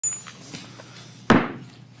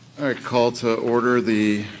All right, call to order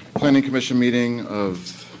the Planning Commission meeting of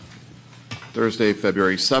Thursday,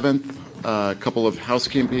 February 7th. A couple of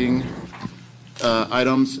housekeeping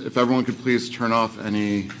items. If everyone could please turn off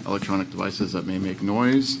any electronic devices that may make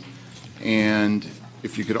noise. And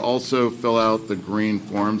if you could also fill out the green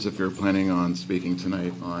forms if you're planning on speaking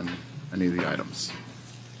tonight on any of the items.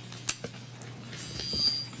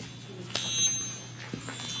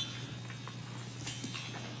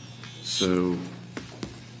 So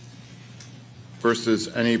first is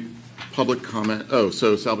any public comment.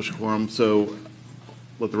 So establish a quorum. So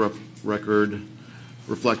let the record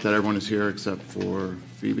reflect that everyone is here except for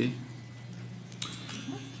Phoebe.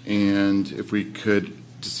 And if we could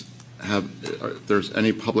just have, if there's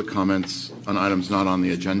any public comments on items not on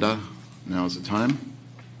the agenda, now is the time.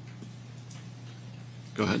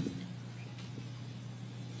 Go ahead.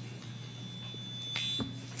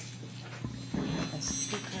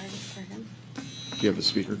 Do you have a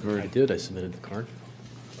speaker card? I did. I submitted the card.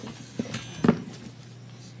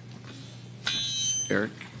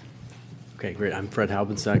 Eric? Okay, great. I'm Fred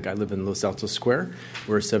Halbensack. I live in Los Altos Square.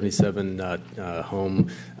 We're a 77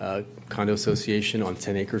 home condo association on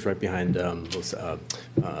 10 acres right behind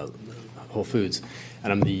Whole Foods.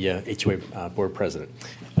 And I'm the HOA board president.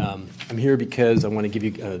 I'm here because I want to give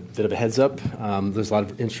you a bit of a heads up. There's a lot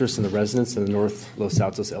of interest in the residents in the North Los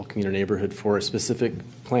Altos El Camino neighborhood for a specific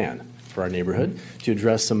plan for our neighborhood to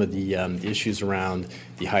address some of the issues around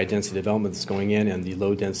the high-density development that's going in and the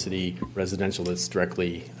low-density residential that's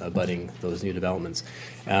directly abutting those new developments.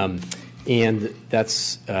 And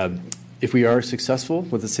that's, if we are successful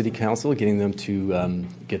with the City Council, getting them to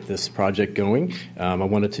get this project going, I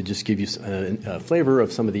wanted to just give you a flavor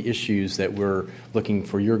of some of the issues that we're looking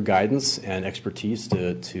for your guidance and expertise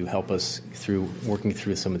to help us through working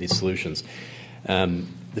through some of these solutions.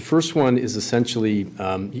 The first one is essentially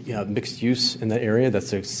mixed use in that area.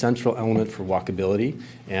 That's a central element for walkability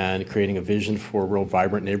and creating a vision for a real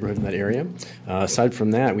vibrant neighborhood in that area. Aside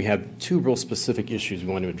from that, we have two real specific issues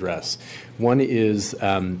we want to address. One is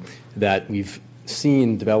that we've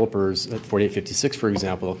seen developers at 4856, for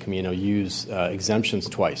example, El Camino, use exemptions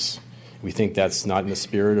twice. We think that's not in the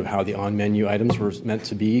spirit of how the on-menu items were meant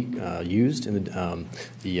to be used in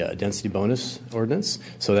the density bonus ordinance.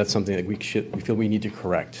 So that's something that we feel we need to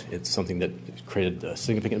correct. It's something that created a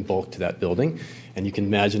significant bulk to that building. And you can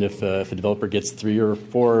imagine if a developer gets 3 or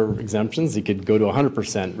 4 exemptions, he could go to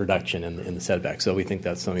 100% reduction in the setback. So we think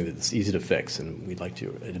that's something that's easy to fix, and we'd like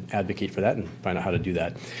to advocate for that and find out how to do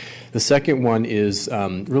that. The second one is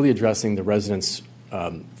really addressing the residents'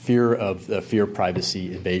 fear of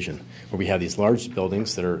privacy invasion, where we have these large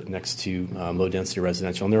buildings that are next to low-density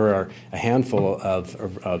residential. And there are a handful of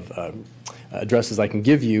addresses I can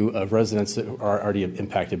give you of residents that are already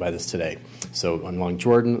impacted by this today. So along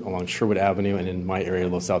Jordan, along Sherwood Avenue, and in my area,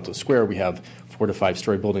 Los Altos Square, we have 4 to 5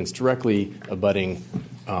 story buildings directly abutting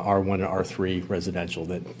R1 and R3 residential.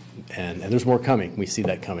 And there's more coming. We see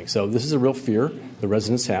that coming. So this is a real fear the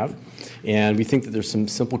residents have. And we think that there's some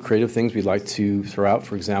simple creative things we'd like to throw out.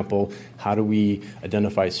 For example, how do we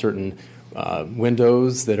identify certain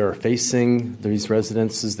windows that are facing these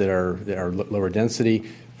residences that are lower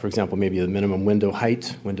density? For example, maybe the minimum window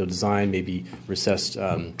height, window design, maybe recessed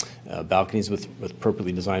balconies with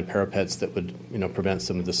appropriately designed parapets that would prevent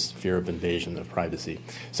some of this fear of invasion of privacy.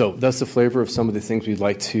 So that's the flavor of some of the things we'd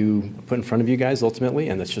like to put in front of you guys ultimately,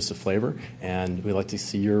 and that's just a flavor. And we'd like to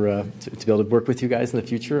see your to be able to work with you guys in the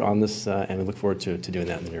future on this, and we look forward to doing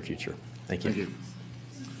that in the near future. Thank you. Thank you.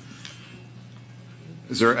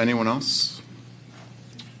 Is there anyone else?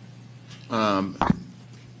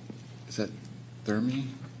 Is that Thermi?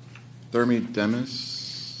 Thermi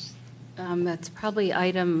Demis? That's probably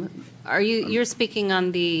item. You're speaking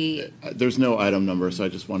on the There's no item number, so I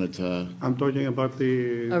just wanted to. I'm talking about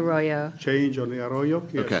the Arroyo. change on the Arroyo.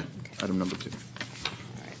 Yes. Okay, item number 2.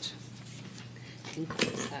 All right.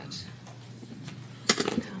 Includes that.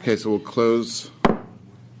 Okay, so we'll close.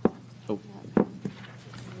 Oh,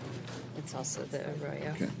 It's also the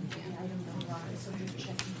Arroyo. okay.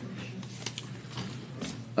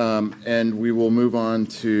 And we will move on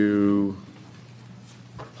to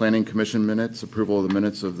Planning Commission minutes, approval of the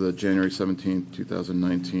minutes of the January 17th,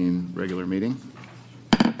 2019 regular meeting.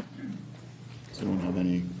 Does anyone have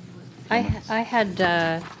any comments? I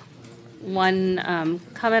had one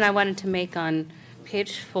comment I wanted to make on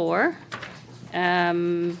page 4.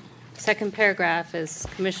 Second paragraph is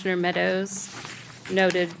Commissioner Meadows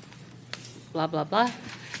noted blah, blah, blah.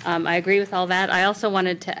 I agree with all that. I also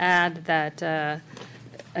wanted to add that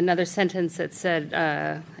another sentence that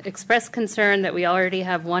said, express concern that we already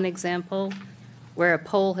have one example where a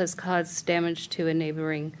pole has caused damage to a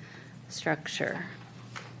neighboring structure.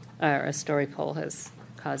 or a story pole has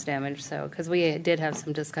caused damage. So, because we did have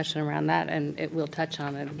some discussion around that, and we'll touch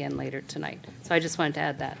on it again later tonight. So I just wanted to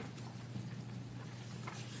add that.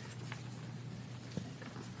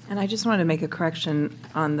 And I just wanted to make a correction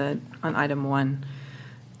on item 1.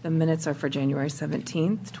 The minutes are for January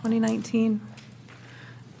 17th, 2019.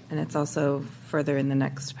 And it's also further in the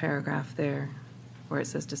next paragraph there where it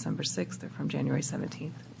says December 6th. They're from January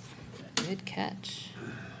 17th. Good catch.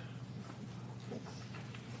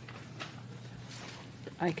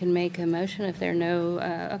 I can make a motion if there are no,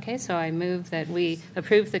 okay, so I move that we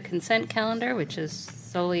approve the consent calendar, which is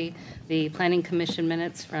solely the Planning Commission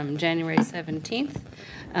minutes from January 17th,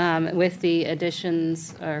 with the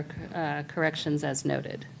additions or corrections as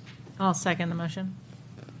noted. I'll second the motion.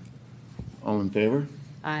 All in favor?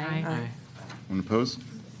 Aye. Aye. Anyone opposed?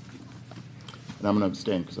 And I'm going to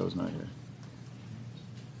abstain because I was not here.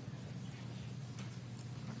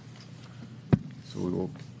 So we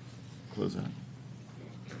will close that.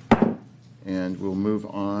 And we'll move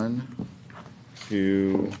on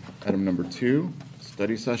to item number 2,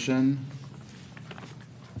 study session.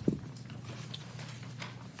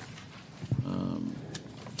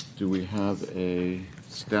 Do we have a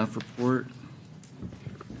staff report?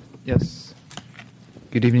 Yes.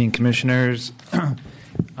 Good evening, Commissioners.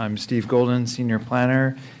 I'm Steve Golden, Senior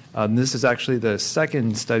Planner. This is actually the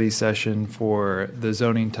second study session for the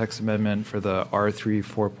zoning text amendment for the R3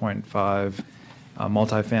 4.5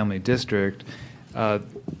 multifamily district.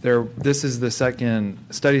 This is the second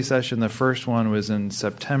study session. The first one was in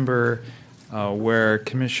September, where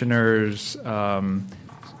commissioners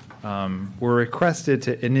were requested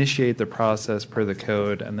to initiate the process per the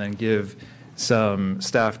code and then give some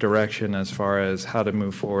staff direction as far as how to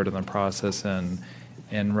move forward in the process and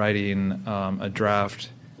writing a draft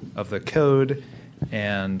of the code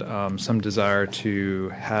and some desire to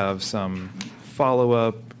have some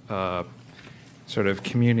follow-up sort of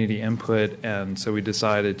community input. And so we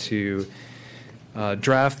decided to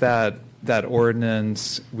draft that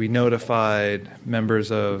ordinance. We notified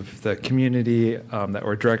members of the community that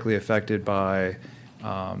were directly affected by,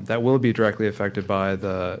 that will be directly affected by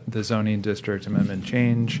the zoning district amendment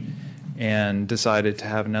change, and decided to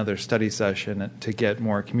have another study session to get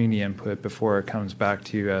more community input before it comes back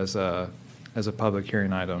to you as a public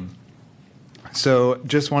hearing item. So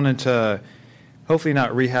just wanted to hopefully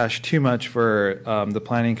not rehash too much for the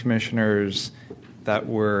planning commissioners that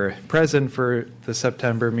were present for the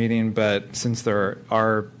September meeting, but since there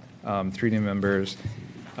are 3 new members,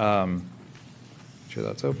 sure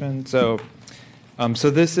that's open. So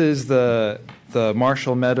this is the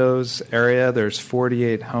Marshall Meadows area. There's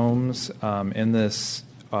 48 homes in this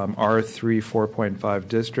R3 4.5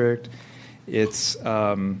 district. It's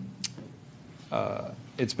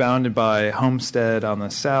bounded by Homestead on the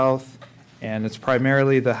south, and it's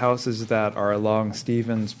primarily the houses that are along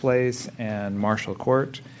Stevens Place and Marshall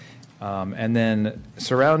Court. And then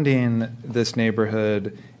surrounding this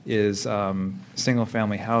neighborhood is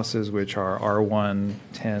single-family houses, which are R1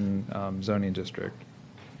 10 zoning district.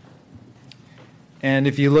 And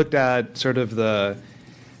if you looked at sort of the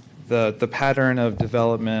pattern of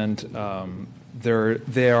development,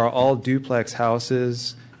 they are all duplex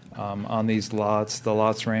houses on these lots. The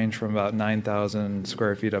lots range from about 9,000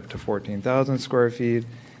 square feet up to 14,000 square feet.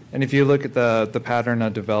 And if you look at the pattern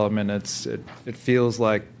of development, it feels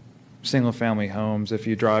like single-family homes. If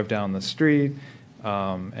you drive down the street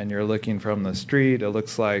and you're looking from the street, it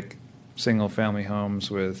looks like single-family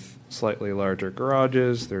homes with slightly larger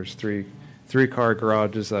garages. There's three-car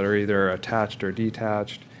garages that are either attached or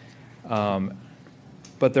detached.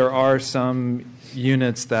 But there are some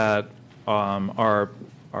units that are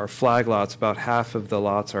flag lots. About half of the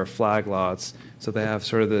lots are flag lots, so they have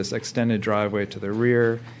sort of this extended driveway to the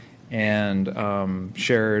rear and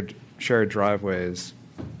shared driveways.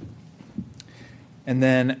 And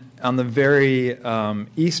then on the very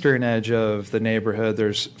eastern edge of the neighborhood,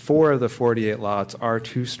 there's 4 of the 48 lots are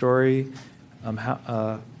 2-story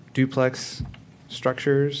duplex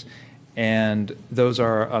structures, and those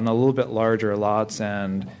are on a little bit larger lots,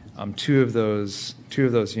 and two of those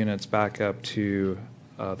units back up to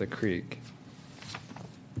the creek.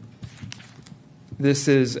 This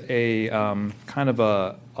is a kind of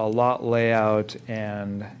a lot layout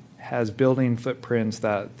and has building footprints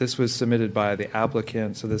that this was submitted by the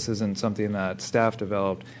applicant, so this isn't something that staff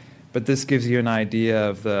developed, but this gives you an idea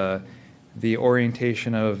of the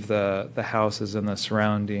orientation of the houses in the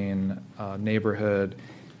surrounding neighborhood.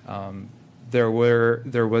 There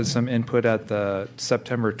was some input at the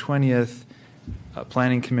September 20th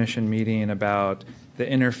Planning Commission meeting about the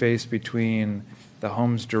interface between the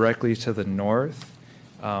homes directly to the north.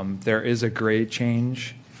 There is a grade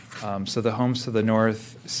change So the homes to the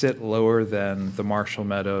north sit lower than the Marshall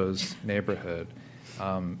Meadows neighborhood.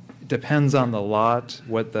 Depends on the lot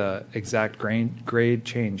what the exact grade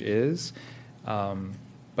change is,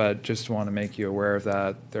 but just want to make you aware of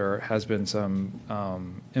that. There has been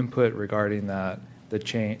some input regarding that,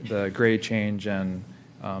 the grade change and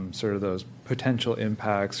sort of those potential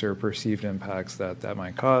impacts or perceived impacts that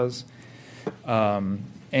might cause.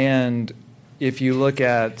 And if you look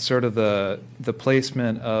at sort of the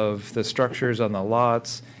placement of the structures on the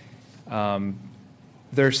lots,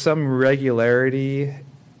 there's some regularity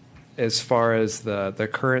as far as the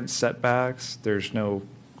current setbacks. There's no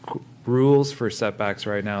rules for setbacks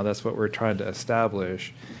right now. That's what we're trying to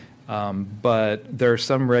establish. But there's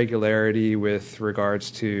some regularity with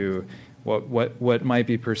regards to what might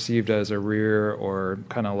be perceived as a rear or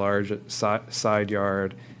kind of large side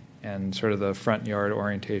yard and sort of the front yard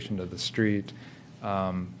orientation to the street.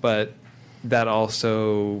 But that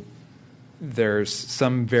also, there's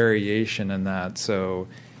some variation in that. So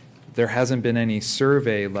there hasn't been any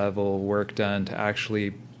survey level work done to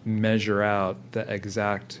actually measure out the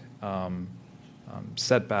exact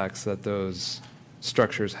setbacks that those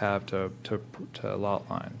structures have to lot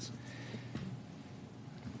lines.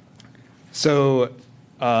 So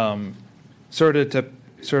sort of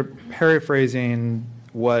paraphrasing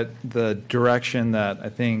what the direction that I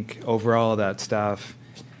think overall that staff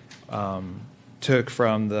took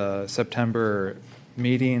from the September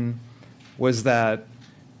meeting was that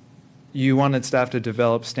you wanted staff to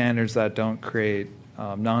develop standards that don't create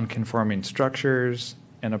non-conforming structures.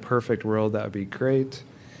 In a perfect world, that would be great.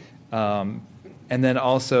 And then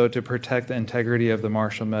also to protect the integrity of the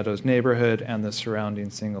Marshall Meadows neighborhood and the surrounding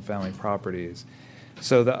single-family properties.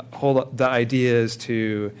 So the idea is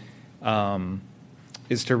to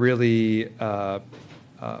really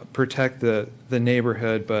protect the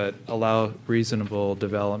neighborhood, but allow reasonable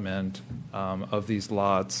development of these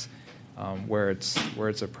lots where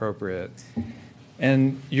it's appropriate.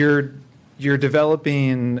 And you're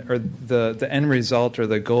developing, or the end result or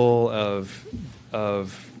the goal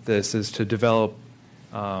of this is to develop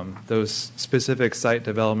those specific site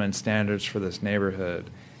development standards for this neighborhood.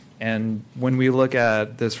 And when we look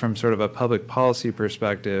at this from sort of a public policy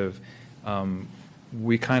perspective,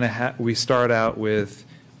 we start out with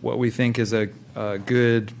what we think is a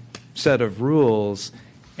good set of rules,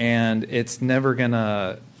 and it's never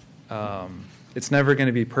gonna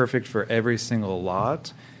be perfect for every single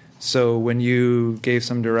lot. So when you gave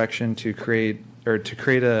some direction to create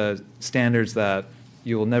standards that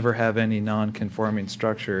you will never have any non-conforming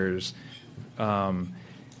structures,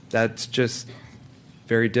 that's just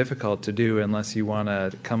very difficult to do unless you want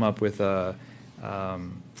to come up with a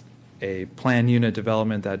plan unit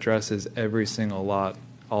development that addresses every single lot,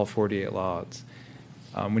 all 48 lots.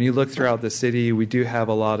 When you look throughout the city, we do have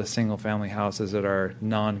a lot of single-family houses that are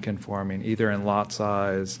non-conforming, either in lot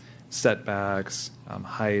size, setbacks,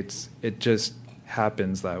 heights. It just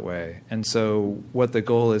happens that way. And so what the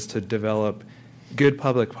goal is to develop good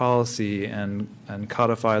public policy and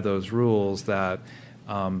codify those rules that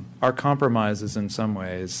are compromises in some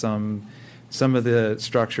ways. Some of the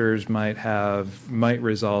structures might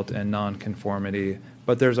result in nonconformity,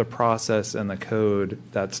 but there's a process in the code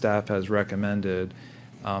that staff has recommended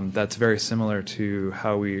that's very similar to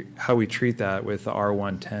how we treat that with the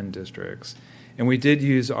R110 districts. And we did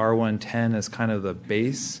use R110 as kind of the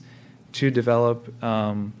base to develop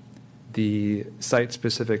the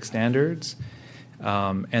site-specific standards.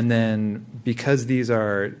 And then because these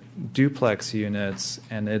are duplex units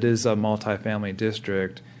and it is a multifamily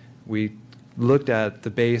district, we looked at the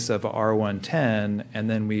base of R110 and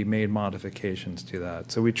then we made modifications to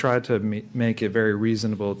that. So we tried to make it very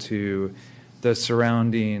reasonable to the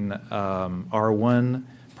surrounding R1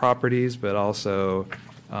 properties, but also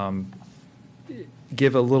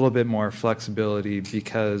give a little bit more flexibility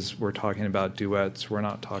because we're talking about duets. We're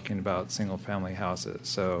not talking about single-family houses.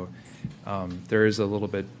 So there is a little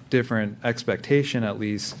bit different expectation, at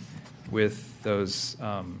least, with those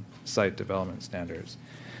site development standards.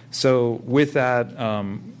 So with that,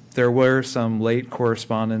 there were some late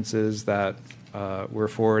correspondences that were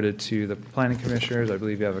forwarded to the planning commissioners. I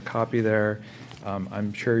believe you have a copy there.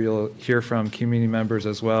 I'm sure you'll hear from community members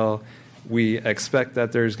as well. We expect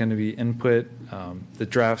that there's going to be input. The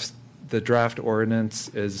draft ordinance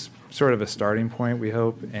is sort of a starting point, we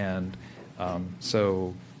hope. And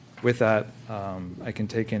so with that, I can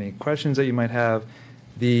take any questions that you might have.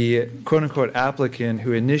 The quote-unquote applicant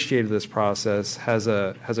who initiated this process has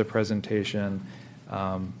a presentation,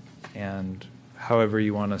 and however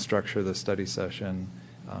you want to structure the study session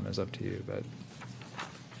is up to you. But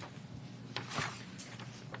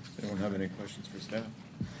Anyone have any questions for staff?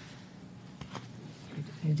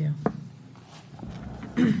 You do.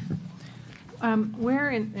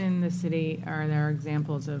 Where in the city are there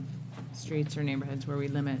examples of streets or neighborhoods where we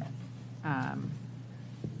limit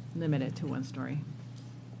it to one story?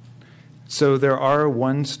 So there are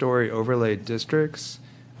one-story overlay districts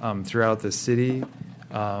throughout the city.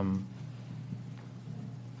 I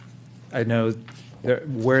know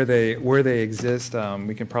where they exist.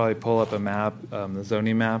 We can probably pull up a map, the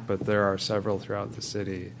zoning map, but there are several throughout the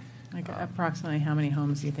city. Like approximately how many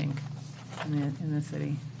homes do you think in the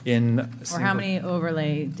city? Or how Single- many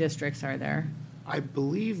overlay districts are there? I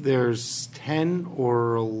believe there's 10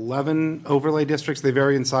 or 11 overlay districts. They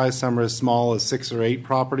vary in size. Some are as small as 6 or 8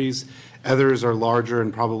 properties. Others are larger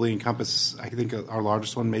and probably encompass, I think our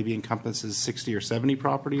largest one maybe encompasses 60 or 70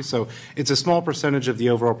 properties. So it's a small percentage of the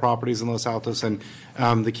overall properties in Los Altos. And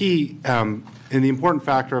the key and the important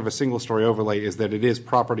factor of a single-story overlay is that it is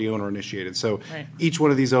property owner initiated. So Right. each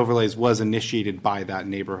one of these overlays was initiated by that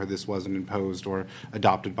neighborhood. This wasn't imposed or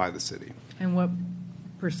adopted by the city. And what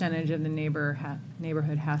percentage of the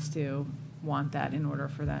neighborhood has to want that in order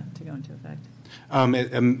for that to go into effect?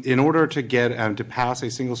 In order to get to pass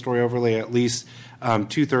a single-story overlay, at least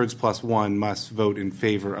 2/3 plus 1 must vote in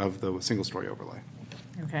favor of the single-story overlay.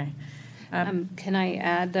 Okay. Can I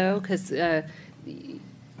add, though, because the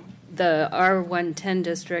R110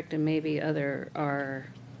 district and maybe other R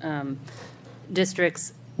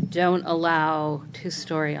districts don't allow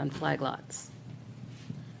two-story on flag lots.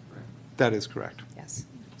 That is correct. Yes.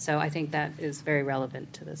 So I think that is very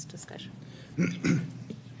relevant to this discussion.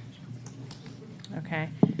 Okay.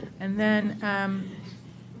 And then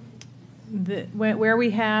where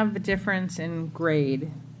we have the difference in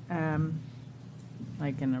grade,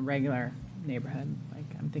 like in a regular neighborhood, like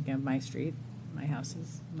I'm thinking of my street, my house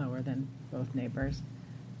is lower than both neighbors.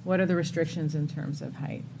 What are the restrictions in terms of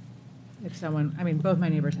height? If someone, I mean, both my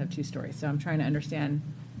neighbors have 2 stories, so I'm trying to understand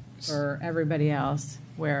for everybody else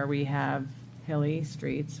where we have hilly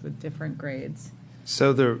streets with different grades.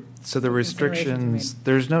 So the considerations are restrictions, made.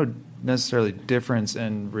 there's no necessarily difference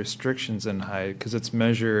in restrictions in height because it's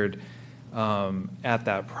measured at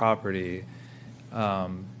that property.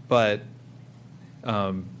 But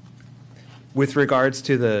with regards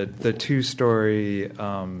to the 2-story,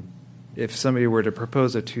 if somebody were to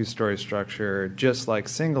propose a 2-story structure, just like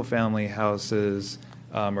single-family houses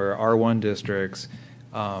or R1 districts,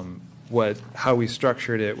 how we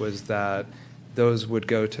structured it was that those would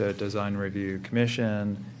go to a design review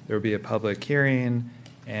commission. There would be a public hearing,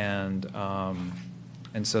 and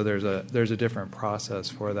so there's a different process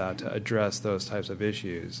for that to address those types of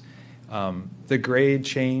issues. The grade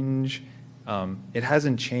change, it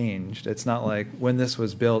hasn't changed. It's not like when this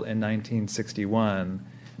was built in 1961,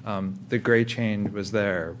 the grade change was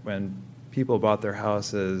there. When people bought their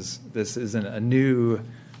houses, this isn't a new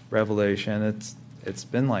revelation. It's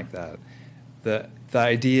been like that. The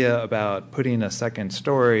idea about putting a second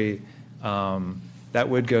story, that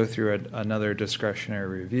would go through another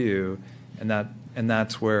discretionary review, and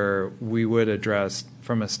that's where we would address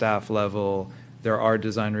from a staff level. There are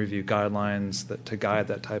design review guidelines to guide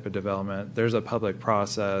that type of development. There's a public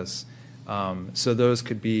process, so those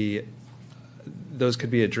could be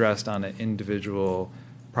addressed on an individual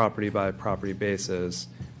property by property basis.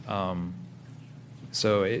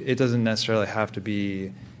 So it doesn't necessarily have to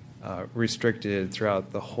be restricted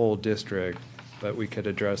throughout the whole district, but we could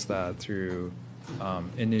address that through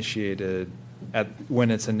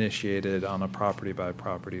when it's initiated on a property by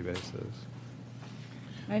property basis.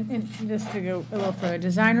 And just to go a little further,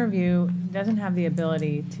 design review doesn't have the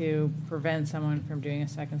ability to prevent someone from doing a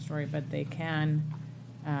second story, but they can,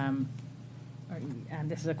 and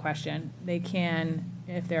this is a question, they can,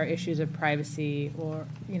 if there are issues of privacy or,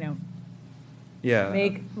 Yeah.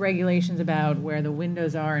 make regulations about where the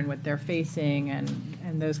windows are and what they're facing and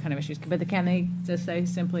those kind of issues. But can they just say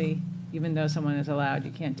simply, even though someone is allowed,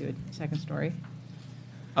 you can't do a second story?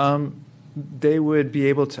 They would be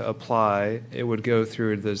able to apply. It would go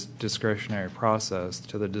through this discretionary process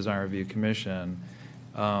to the Design Review Commission.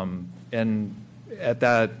 And at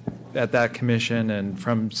that commission and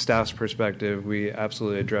from staff's perspective, we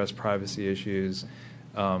absolutely address privacy issues.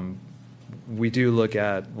 We do look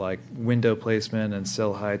at like window placement and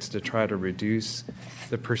sill heights to try to reduce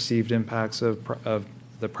the perceived impacts of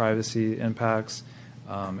the privacy impacts,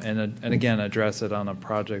 and again address it on a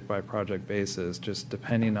project by project basis, just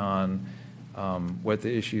depending on what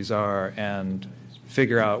the issues are, and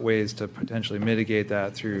figure out ways to potentially mitigate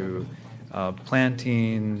that through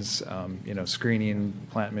plantings, screening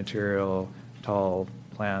plant material, tall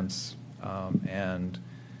plants, and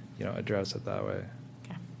address it that way.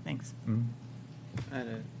 Okay, thanks. Mhm.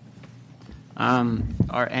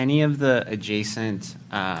 Are any of the adjacent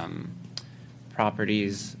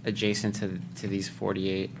properties adjacent to these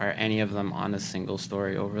 48, are any of them on a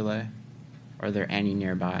single-story overlay? Are there any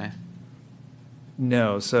nearby?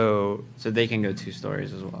 No, so, So they can go 2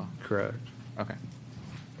 stories as well? correct. Okay.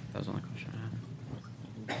 That was the only question I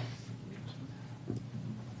had.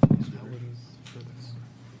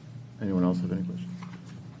 Anyone else have any questions?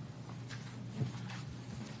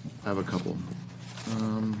 I have a couple.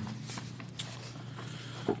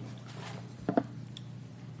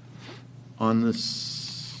 On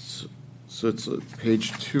this, so it's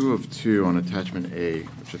page 2 of 2 on attachment A,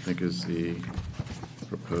 which I think is the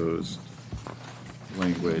proposed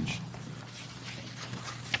language.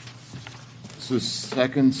 So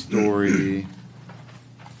second story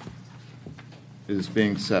is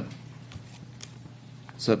being set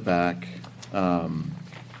back,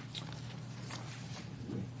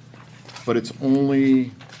 but it's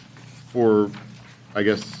only for, I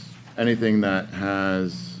guess, anything that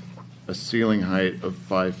has a ceiling height of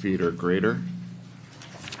 5 feet or greater,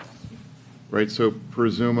 right? So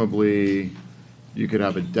presumably, you could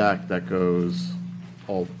have a deck that goes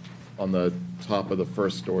all on the top of the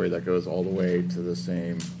first story that goes all the way to the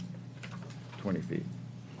same 20 feet.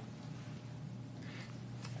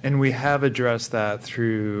 And we have addressed that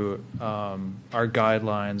through our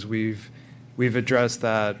guidelines. We've addressed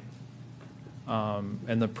that,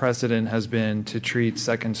 and the precedent has been to treat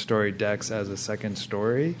second-story decks as a second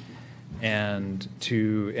story. And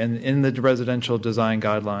in the residential design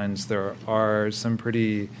guidelines, there are some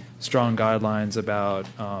pretty strong guidelines about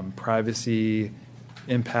privacy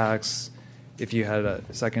impacts if you had a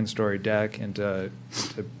second-story deck, and to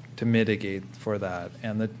mitigate for that.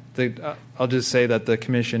 And I'll just say that the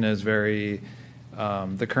commission is the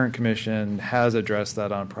current commission has addressed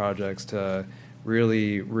that on projects to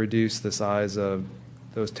really reduce the size of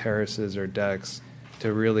those terraces or decks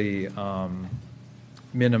to really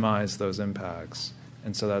minimize those impacts.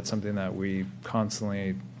 And so that's something that we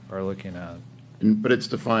constantly are looking at. But it's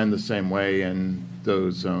defined the same way in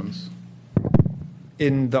those zones?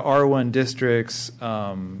 In the R1 districts,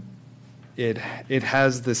 it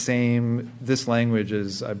has the same, this language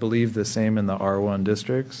is, I believe, the same in the R1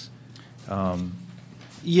 districts.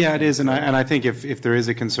 Yeah, it is, and I think if there is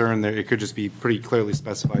a concern there, it could just be pretty clearly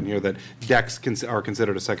specified here that decks are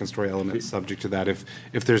considered a second-story element subject to that if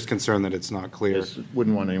there's concern that it's not clear. Just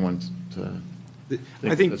wouldn't want anyone to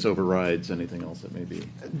I think this overrides anything else that may be.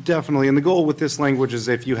 Definitely, and the goal with this language is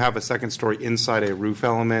if you have a second story inside a roof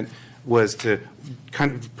element, was to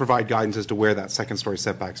kind of provide guidance as to where that second story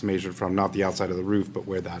setback's measured from, not the outside of the roof, but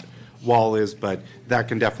where that wall is, but that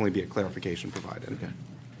can definitely be a clarification provided. Okay.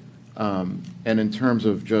 And in terms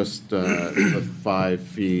of just the 5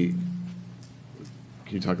 feet,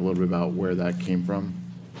 can you talk a little bit about where that came from?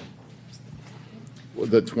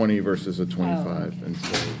 The 20 versus a 25, okay. and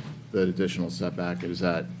so the additional setback, is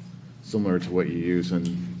that similar to what you use in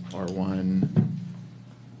R1?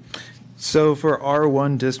 So for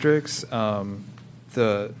R1 districts,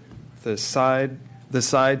 the side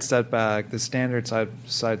setback, the standard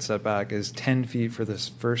side setback is 10 feet for the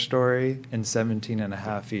first story and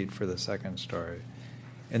 17.5 feet for the second story.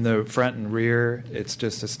 In the front and rear, it's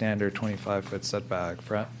just a standard 25-foot setback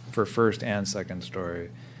for first and second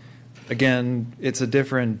story. Again, it's a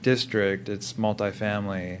different district. It's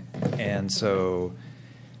multifamily, and so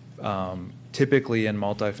typically in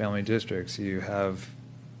multifamily districts, you have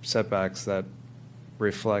setbacks that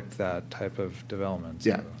reflect that type of development.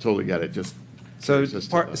 Yeah, totally get it, just. So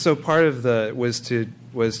part of the was to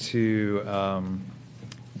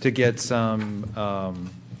get some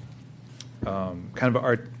kind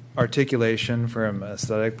of articulation from an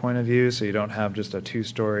aesthetic point of view, so you don't have just a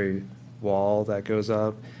 2-story wall that goes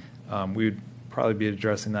up. We'd probably be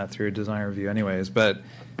addressing that through a design review anyways,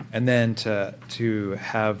 and then to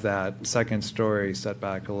have that second story set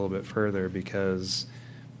back a little bit further because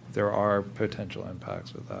there are potential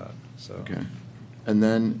impacts with that. So Okay. And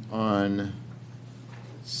then on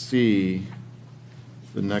C,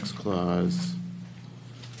 the next clause,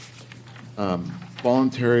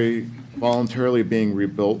 voluntarily being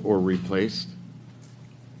rebuilt or replaced.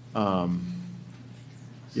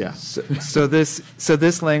 Yeah. So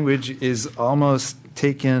this language is almost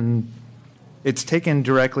taken. It's taken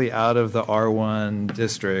directly out of the R1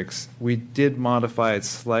 districts. We did modify it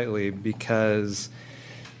slightly because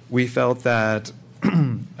we felt that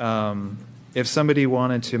if somebody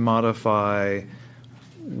wanted to modify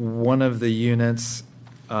one of the units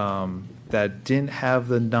that didn't have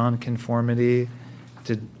the nonconformity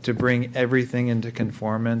to bring everything into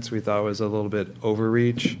conformance, we thought was a little bit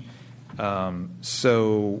overreach.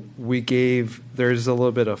 So there's a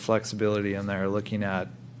little bit of flexibility in there looking at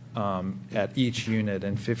each unit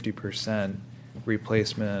and 50%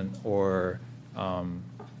 replacement or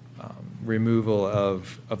removal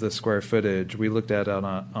of the square footage. We looked at it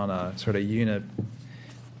on a sort of unit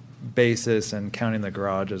basis and counting the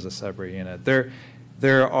garage as a separate unit.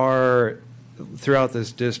 There are, throughout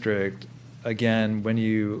this district, again, when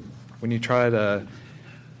you try to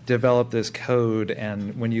develop this code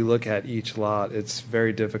and when you look at each lot, it's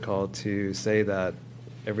very difficult to say that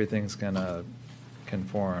everything's going to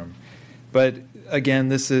conform. But again,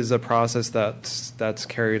 this is a process that's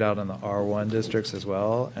carried out in the R1 districts as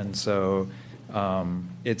well. And so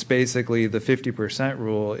it's basically the 50%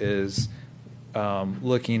 rule is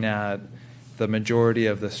looking at the majority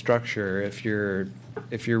of the structure. If you're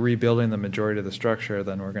rebuilding the majority of the structure,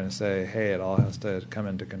 then we're going to say, hey, it all has to come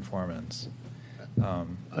into conformance.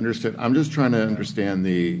 Understood. I'm just trying to understand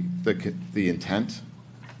the intent,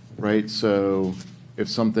 right? So if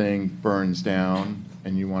something burns down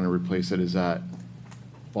and you want to replace it, is that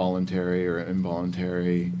voluntary or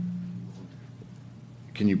involuntary?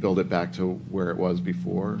 Can you build it back to where it was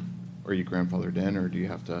before? Or are you grandfathered in, or do you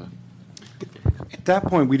have to? At that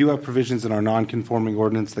point, we do have provisions in our non-conforming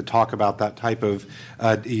ordinance that talk about that type of,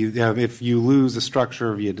 if you lose a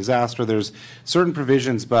structure via disaster, there's certain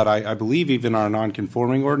provisions, but I believe even our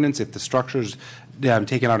non-conforming ordinance, if the structure's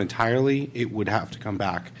taken out entirely, it would have to come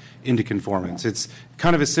back into conformance. It's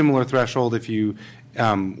kind of a similar threshold. If you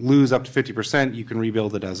lose up to 50%, you can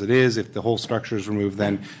rebuild it as it is. If the whole structure is removed,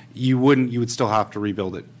 then you would still have to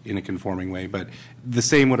rebuild it in a conforming way. But the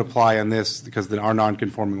same would apply on this because our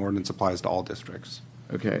non-conforming ordinance applies to all districts.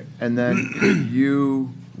 Okay. And then if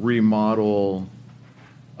you remodel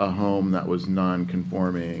a home that was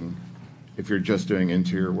non-conforming, if you're just doing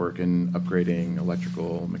interior work and upgrading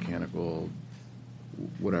electrical, mechanical,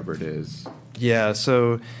 whatever it is. Yeah,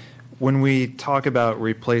 so when we talk about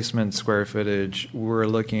replacement square footage, we're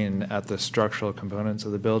looking at the structural components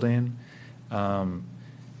of the building.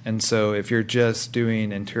 And so if you're just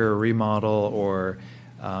doing interior remodel or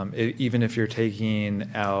even if you're taking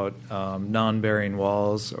out non-bearing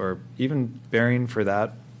walls or even bearing for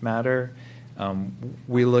that matter,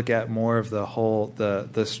 we look at more of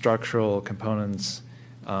the structural components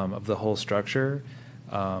of the whole structure.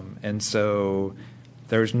 And so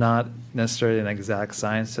there's not necessarily an exact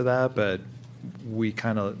science to that, but we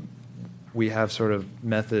have sort of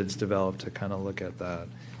methods developed to kind of look at that.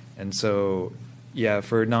 And so, yeah,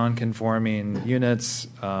 for non-conforming units,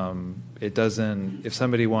 it doesn't, if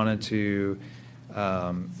somebody wanted to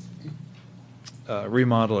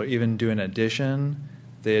remodel or even do an addition,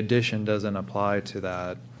 the addition doesn't apply to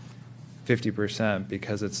that 50%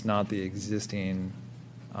 because it's not the existing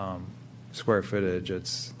square footage.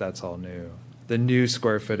 That's all new. The new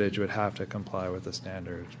square footage would have to comply with the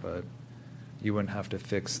standards, but you wouldn't have to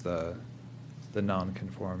fix the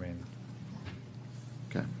non-conforming.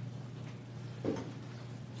 Okay.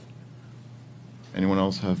 Anyone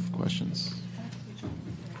else have questions?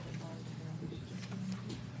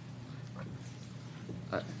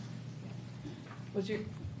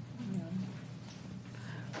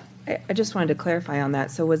 I just wanted to clarify on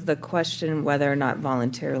that. So was the question whether or not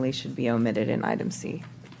voluntarily should be omitted in item C?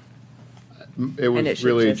 It And it was should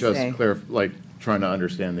really just just say- clear, like, trying to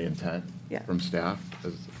understand the intent Yeah. from staff,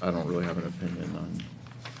 because I don't really have an opinion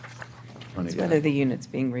on It's it whether yet. the unit's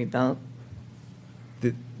being rebuilt.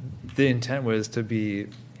 The intent was to be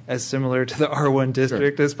as similar to the R1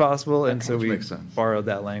 district as possible, and so Which we makes sense. borrowed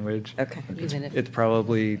that language. Okay. Even if It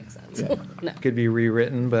probably No. could be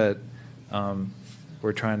rewritten, but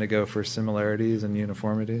we're trying to go for similarities and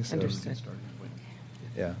uniformity. So. Understood.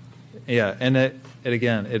 Yeah, yeah, and it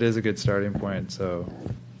again, it is a good starting point, so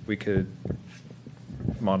we could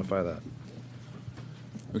modify that.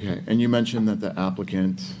 Okay, and you mentioned that the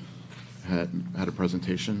applicant had a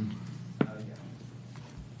presentation?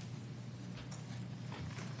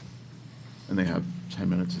 And they have 10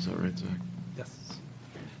 minutes, is that right, Zach? Yes.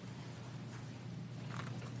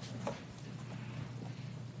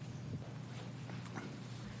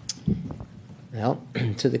 Well,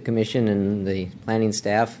 to the commission and the planning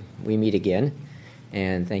staff, we meet again,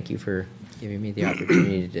 and thank you for giving me the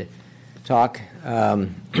opportunity to talk.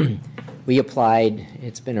 We applied.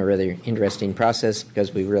 It's been a really interesting process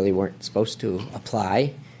because we really weren't supposed to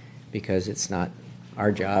apply because it's not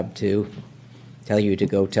our job to tell you to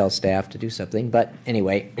go tell staff to do something. But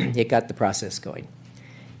anyway, it got the process going.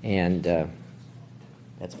 And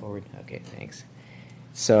that's forward? Okay, thanks.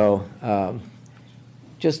 So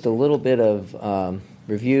just a little bit of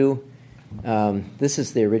review. This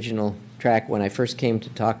is the original track. When I first came to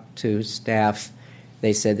talk to staff,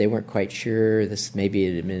 they said they weren't quite sure. This maybe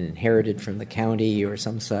it had been inherited from the county or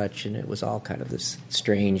some such, and it was all kind of this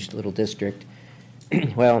strange little district.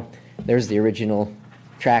 Well, there's the original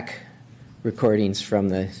track recordings from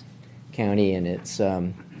the county, and it's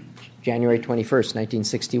January 21st,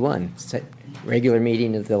 1961, regular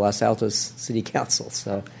meeting of the Los Altos City Council.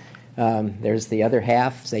 So there's the other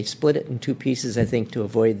half. They split it in two pieces, I think, to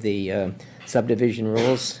avoid the subdivision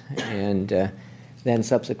rules, and then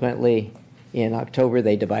subsequently in October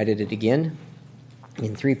they divided it again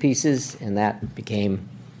in three pieces, and that became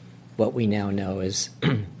what we now know as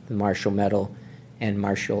the Marshall Meadow and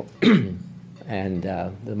Marshall and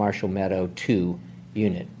the Marshall Meadow 2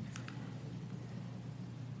 unit.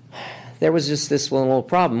 There was just this one little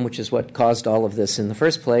problem, which is what caused all of this in the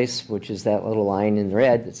first place, which is that little line in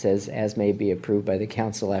red that says, as may be approved by the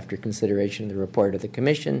council after consideration of the report of the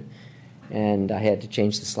commission. And I had to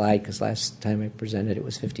change the slide because last time I presented it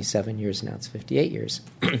was 57 years, now it's 58 years.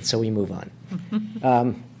 So we move on.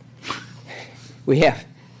 We have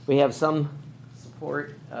some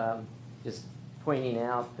support, just pointing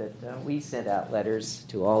out that we sent out letters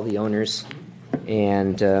to all the owners,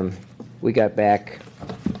 and we got back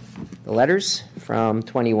the letters from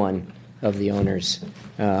 21 of the owners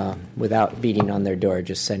without beating on their door,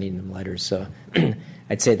 just sending them letters. So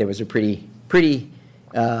I'd say there was a pretty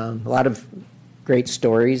a lot of great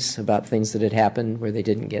stories about things that had happened where they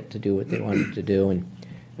didn't get to do what they wanted to do.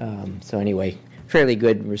 And so anyway, fairly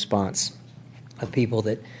good response of people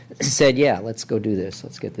that said, yeah, let's go do this.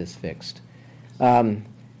 Let's get this fixed.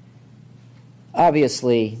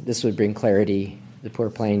 Obviously, this would bring clarity. The poor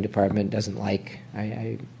planning department doesn't like.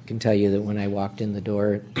 I can tell you that when I walked in the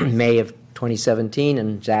door May of 2017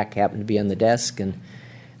 and Zach happened to be on the desk, and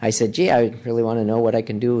I said, gee, I really want to know what I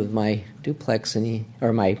can do with my duplex,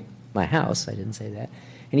 or my house. I didn't say that.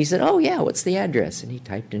 And he said, oh, yeah, what's the address? And he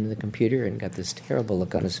typed into the computer and got this terrible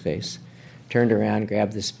look on his face, turned around,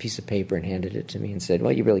 grabbed this piece of paper and handed it to me and said,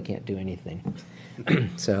 well, you really can't do anything.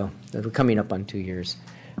 So we're coming up on 2 years.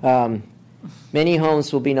 Many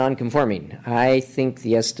homes will be non-conforming. I think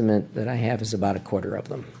the estimate that I have is about a quarter of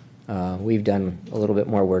them. We've done a little bit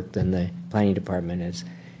more work than the planning department is,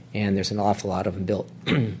 and there's an awful lot of them built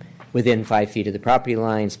within 5 feet of the property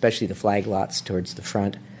line, especially the flag lots towards the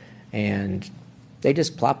front. And they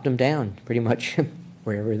just plopped them down pretty much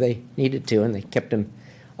wherever they needed to, and they kept them,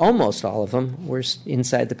 almost all of them were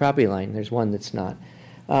inside the property line. There's one that's not.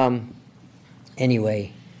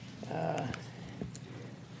 Anyway,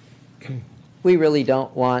 we really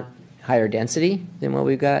don't want higher density than what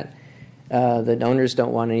we've got. The owners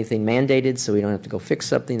don't want anything mandated, so we don't have to go fix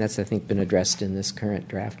something. That's, I think, been addressed in this current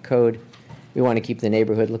draft code. We want to keep the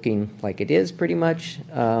neighborhood looking like it is, pretty much,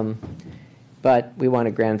 but we want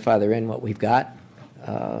to grandfather in what we've got.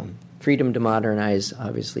 Freedom to modernize,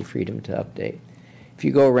 obviously freedom to update. If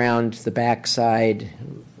you go around the back side,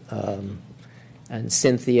 on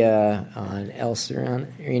Cynthia, on Elser,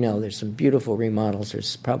 there's some beautiful remodels.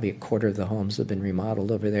 There's probably a quarter of the homes have been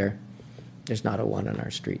remodeled over there. There's not a one on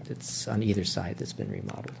our street that's on either side that's been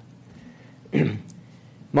remodeled.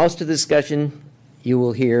 Most of the discussion you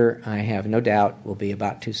will hear, I have no doubt, will be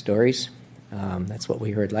about 2 stories. That's what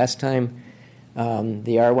we heard last time. The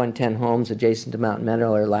R110 homes adjacent to Mountain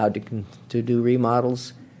Meadow are allowed to do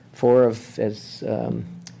remodels. 4 of, as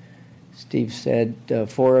Steve said,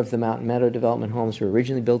 4 of the Mountain Meadow development homes were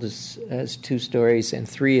originally built as 2 stories, and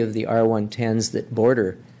 3 of the R110s that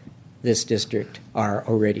border this district are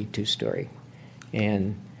already 2-story.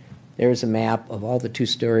 And there's a map of all the 2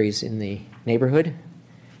 stories in the neighborhood.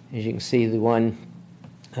 As you can see, the one,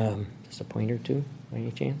 is a pointer too, by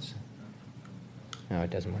any chance? No, it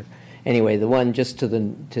doesn't work. Anyway, the one just to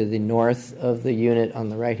the north of the unit on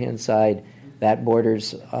the right-hand side, that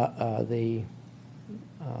borders the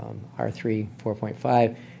R3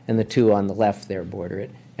 4.5, and the 2 on the left there border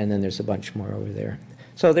it, and then there's a bunch more over there.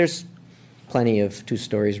 So there's plenty of 2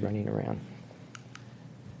 stories running around.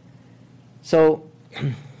 So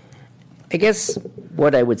I guess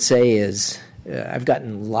what I would say is I've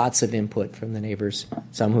gotten lots of input from the neighbors,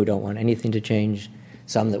 some who don't want anything to change,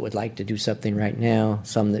 some that would like to do something right now,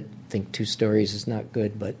 some that think 2 stories is not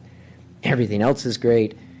good, but everything else is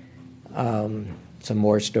great. Some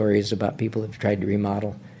more stories about people who've tried to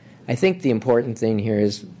remodel. I think the important thing here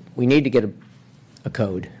is we need to get a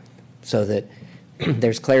code so that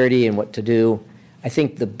there's clarity in what to do. I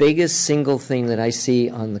think the biggest single thing that I see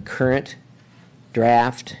on the current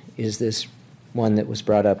draft is this one that was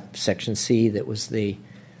brought up, Section C, that was the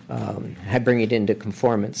bring it into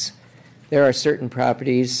conformance. There are certain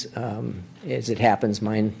properties, as it happens,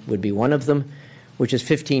 mine would be one of them, which is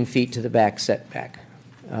 15 feet to the back setback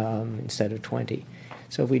instead of 20.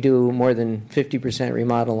 So if we do more than 50%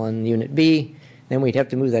 remodel on Unit B, then we'd have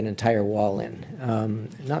to move that entire wall in.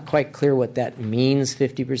 Not quite clear what that means,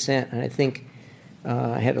 50%, and I think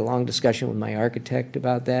I had a long discussion with my architect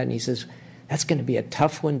about that, and he says, that's going to be a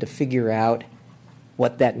tough one to figure out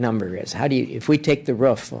what that number is. How do you, if we take the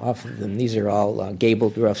roof off of them, these are all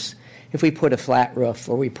gabled roofs, if we put a flat roof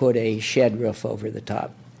or we put a shed roof over the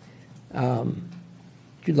top,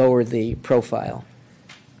 you lower the profile.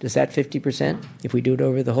 Does that 50% if we do it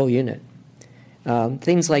over the whole unit?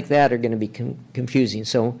 Things like that are going to be confusing.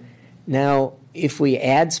 So now if we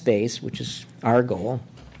add space, which is our goal,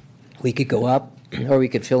 we could go up or we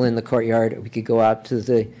could fill in the courtyard or we could go out to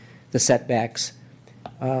the setbacks.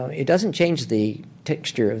 It doesn't change the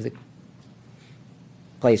texture of the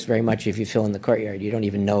place very much if you fill in the courtyard. You don't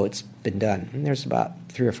even know it's been done. And there's about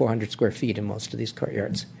 300 or 400 square feet in most of these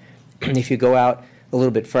courtyards. If you go out a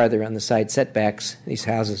little bit farther on the side setbacks, these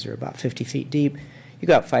houses are about 50 feet deep. You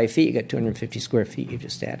go out 5 feet, you got 250 square feet you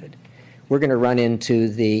just added. We're going to run into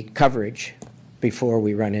the coverage before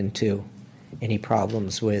we run into any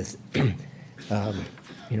problems with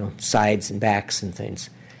sides and backs and things.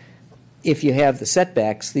 If you have the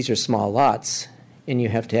setbacks, these are small lots, and you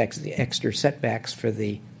have to the extra setbacks for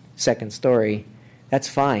the second story, that's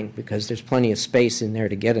fine because there's plenty of space in there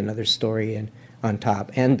to get another story in on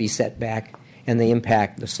top and be set back, and the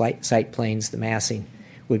impact, the site planes, the massing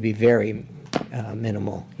would be very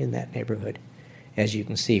minimal in that neighborhood, as you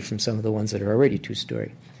can see from some of the ones that are already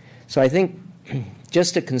two-story. So I think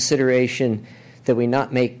just a consideration that we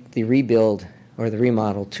not make the rebuild or the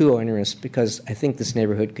remodel too onerous, because I think this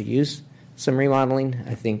neighborhood could use some remodeling.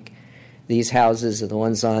 I think these houses are the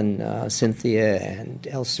ones on Cynthia and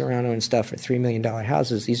El Serrano and stuff are $3 million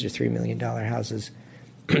houses. These are $3 million houses.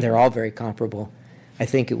 They're all very comparable. I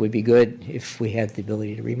think it would be good if we had the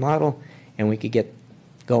ability to remodel and we could get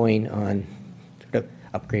going on sort of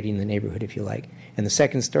upgrading the neighborhood, if you like. And the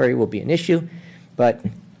second story will be an issue, but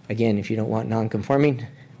again, if you don't want non-conforming,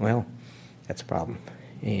 well, that's a problem.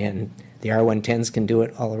 And the R110s can do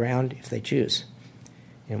it all around if they choose.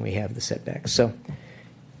 And we have the setbacks. So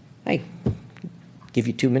I give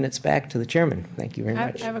you 2 minutes back to the chairman. Thank you very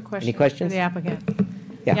much. I have a question. Any questions? For the applicant.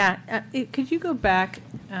 Yeah. Could you go back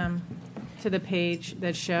to the page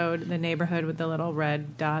that showed the neighborhood with the little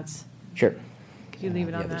red dots? Sure. Could you leave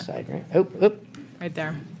it on the other that? side, right? Oh. Right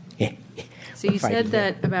there. Yeah. So you Fighting said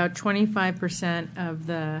that about 25% of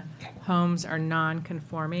the homes are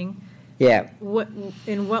non-conforming. Yeah.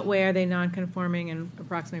 In what way are they non-conforming, and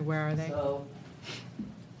approximately where are they? So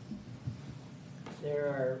there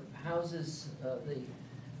are houses,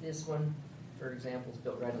 this one, for example, is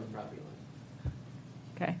built right on the property line.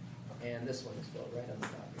 Okay. And this one is built right on the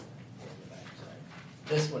property line on the back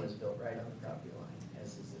side. This one is built right on the property line,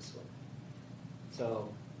 as is this one. So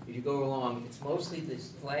if you go along, it's mostly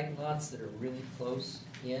these flag lots that are really close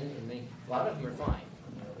in, and a lot of them are fine.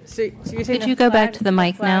 So you're saying Could you go back to the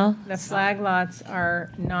mic now? The flag lots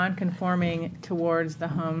are non-conforming towards the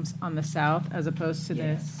homes on the south as opposed to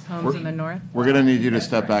the homes in the north? We're going to need you to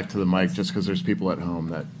step back to the mic just because there's people at home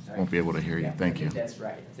that won't be able to hear you. Thank you. That's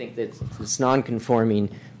right. I think that it's non-conforming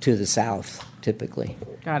to the south, typically.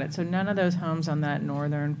 Got it. So none of those homes on that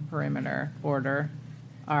northern perimeter border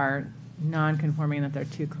are non-conforming, that they're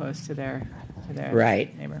too close to their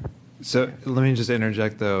Right. neighbor. So let me just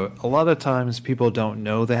interject, though. A lot of times people don't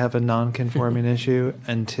know they have a non-conforming issue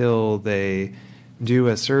until they do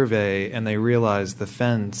a survey and they realize the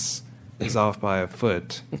fence is off by a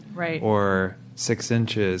foot Right. or 6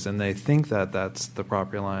 inches, and they think that that's the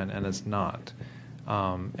property line, and it's not.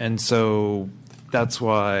 And so that's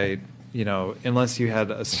why, unless you had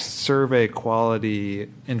a survey quality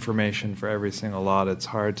information for every single lot, it's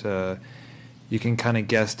hard to, you can kind of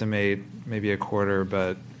guesstimate maybe a quarter,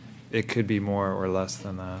 but it could be more or less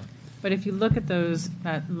than that. But if you look at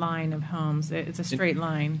that line of homes, it's a straight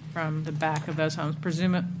line from the back of those homes,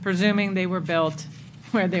 presuming they were built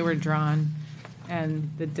where they were drawn and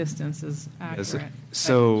the distance is accurate.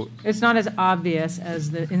 So But it's not as obvious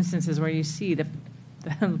as the instances where you see the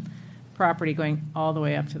property going all the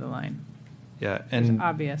way up to the line. yeah, There's and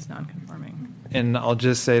obvious non-conforming. And I'll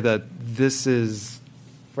just say that this is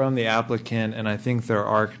from the applicant, and I think their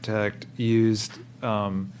architect used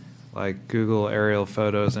like Google aerial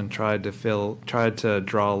photos and tried to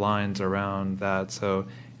draw lines around that. So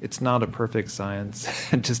it's not a perfect science.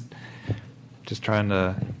 just trying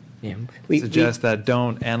to suggest that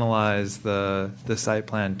don't analyze the site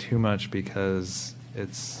plan too much because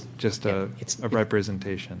it's just a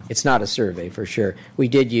representation. It's not a survey, for sure. We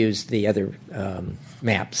did use the other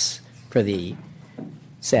maps for the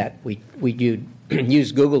set. We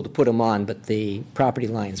used Google to put them on, but the property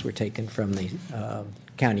lines were taken from the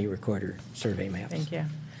county recorder survey maps. Thank you.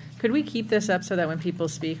 Could we keep this up so that when people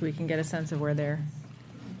speak, we can get a sense of where their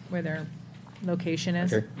location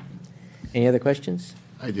is? Sure. Any other questions?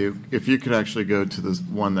 I do. If you could actually go to this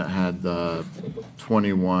one that had the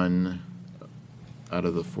 21 out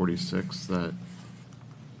of the 46 that,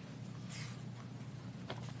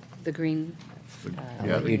 The green. I'll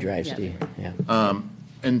yeah. let you drive, Yeah. Steve. Yeah.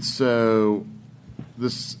 And so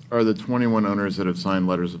this are the 21 owners that have signed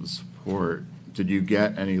letters of support. Did you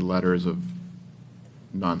get any letters of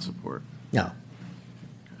non-support? No,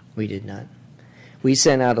 we did not. We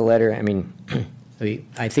sent out a letter, I mean,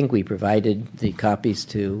 I think we provided the copies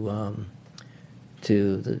to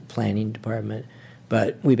the planning department,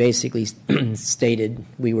 but we basically stated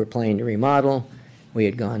we were planning to remodel. We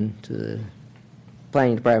had gone to the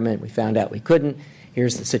planning department, we found out we couldn't.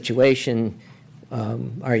 Here's the situation.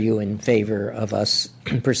 Are you in favor of us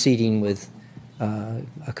proceeding with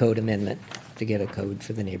a code amendment to get a code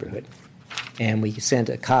for the neighborhood? And we sent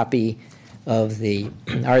a copy of the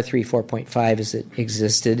R3 4.5 as it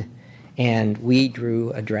existed, and we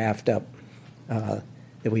drew a draft up that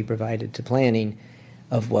we provided to planning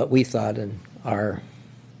of what we thought an R3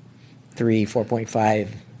 4.5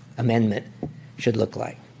 amendment should look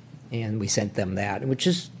like. And we sent them that, which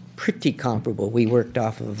is pretty comparable. We worked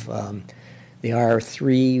off of the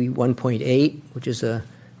R3 1.8, which is a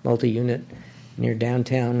multi-unit near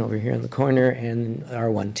downtown over here in the corner, and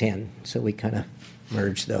R110. So we kind of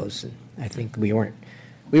merged those. And I think we weren't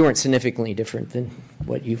significantly different than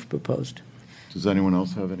what you've proposed. Does anyone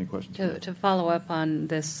else have any questions? To follow up on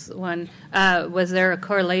this one, was there a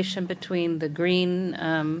correlation between the green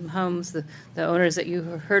homes, the owners that you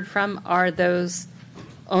heard from? Are those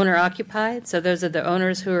owner occupied? So those are the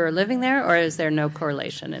owners who are living there, or is there no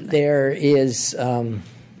correlation in that? There is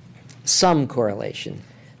some correlation.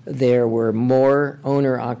 There were more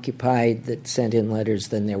owner occupied that sent in letters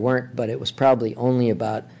than there weren't, but it was probably only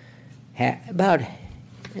about I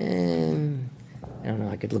don't know,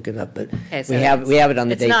 I could look it up, but Okay, so we have it on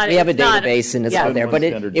the it's not- we have a it's not- database and it's yeah. out there, but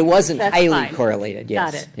it wasn't That's highly fine. correlated,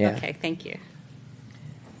 yes. Got it. Yeah. Okay, thank you.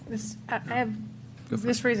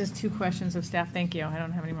 This raises two questions of staff. Thank you. I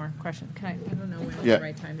don't have any more questions. I don't know when is Yeah. the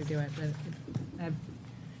right time to do it, but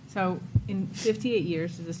so in 58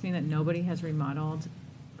 years, does this mean that nobody has remodeled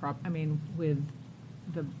with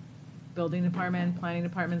the building department, planning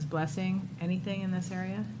department's blessing, anything in this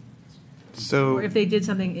area? So Or if they did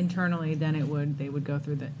something internally, then they would go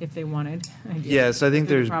through if they wanted. yes, I think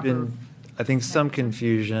through the there's proper- been, I think some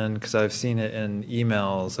confusion because I've seen it in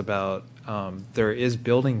emails about there is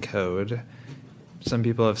building code. Some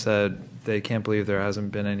people have said they can't believe there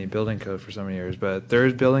hasn't been any building code for so many years, but there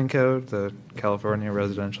is building code, the California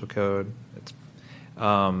Residential Code.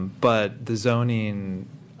 But the zoning,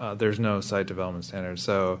 there's no site development standards.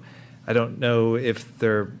 So I don't know if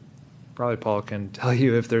probably Paul can tell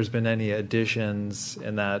you if there's been any additions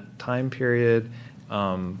in that time period,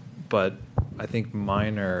 but I think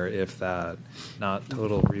minor, if that, not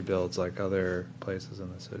total rebuilds like other places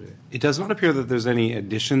in the city. It does not appear that there's any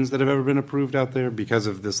additions that have ever been approved out there because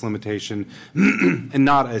of this limitation, and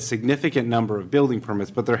not a significant number of building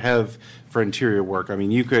permits, but there have for interior work. I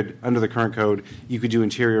mean, you could, under the current code, you could do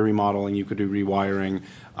interior remodeling, you could do rewiring,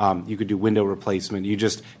 you could do window replacement. You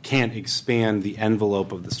just can't expand the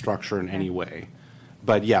envelope of the structure in any way.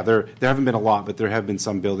 But yeah, there haven't been a lot, but there have been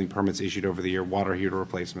some building permits issued over the year, water heater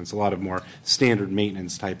replacements, a lot of more standard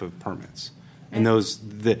maintenance type of permits. And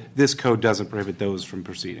this code doesn't prohibit those from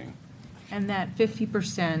proceeding. And that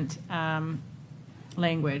 50%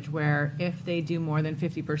 language, where if they do more than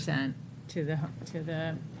 50% to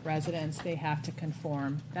the residents, they have to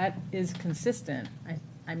conform. That is consistent.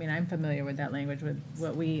 I mean, I'm familiar with that language, with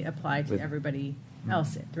what we apply to everybody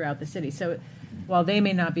else throughout the city. So while they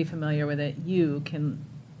may not be familiar with it, you can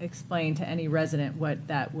explain to any resident what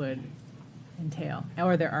that would entail,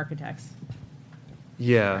 or their architects.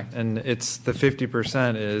 Yeah, and it's the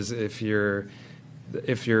 50% is if you're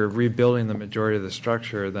rebuilding the majority of the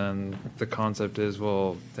structure, then the concept is,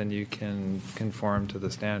 well, then you can conform to the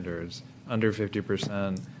standards. Under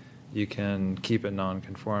 50%, you can keep it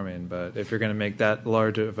non-conforming. But if you're going to make that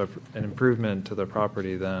large of an improvement to the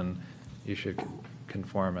property, then you should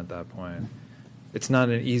conform at that point. It's not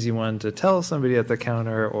an easy one to tell somebody at the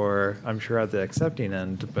counter or I'm sure at the accepting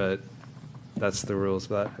end, but that's the rules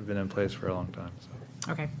that have been in place for a long time.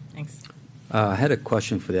 So. Okay, thanks. I had a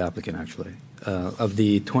question for the applicant, actually. Of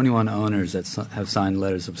the 21 owners that have signed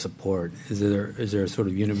letters of support, is there sort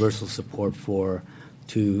of universal support for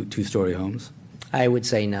two-story homes? I would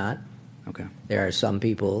say not. Okay. There are some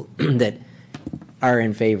people that are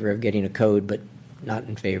in favor of getting a code, but not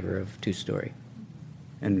in favor of two-story.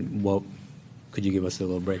 And what, could you give us a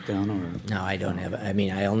little breakdown, or? No, I don't have, I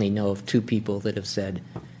mean, I only know of 2 people that have said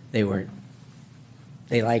they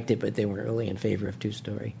liked it, but they weren't really in favor of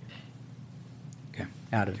two-story. Okay.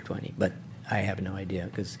 Out of 20, but I have no idea,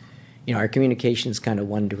 because, you know, our communication's kind of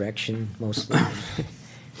one direction mostly.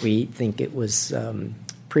 We think it was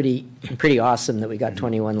pretty awesome that we got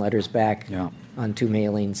 21 letters back Yeah. on 2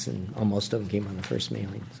 mailings, and almost of them came on the first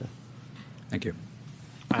mailing, so. Thank you.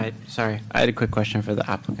 I had a quick question for the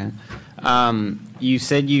applicant. You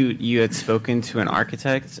said you had spoken to an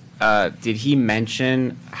architect. Did he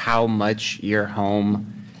mention how much your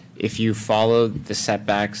home, if you followed the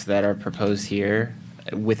setbacks that are proposed here,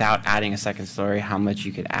 without adding a second story, how much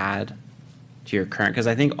you could add to your current? Because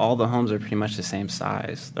I think all the homes are pretty much the same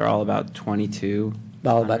size. They're all about 22.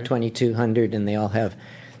 All about 2,200, and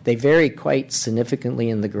they vary quite significantly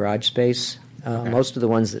in the garage space. Most of the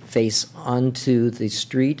ones that face onto the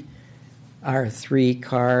street are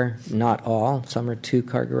 3-car, not all. Some are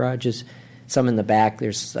 2-car garages. Some in the back,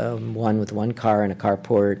 there's one with 1 car and a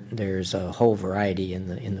carport. There's a whole variety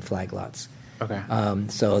in the flag lots. Okay.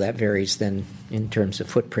 So that varies then in terms of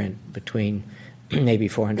footprint between maybe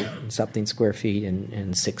 400 and something square feet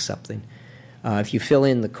and 6 something. If you fill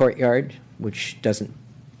in the courtyard, which doesn't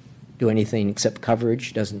do anything except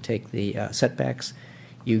coverage, doesn't take the setbacks,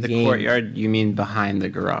 you The gain. courtyard, you mean behind the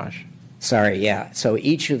garage? Sorry, yeah. So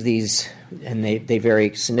each of these, and they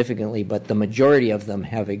vary significantly, but the majority of them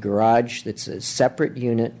have a garage that's a separate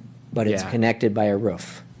unit, but it's Yeah. connected by a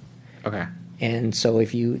roof. Okay. And so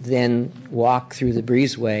if you then walk through the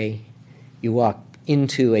breezeway, you walk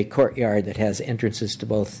into a courtyard that has entrances to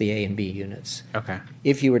both the A and B units. Okay.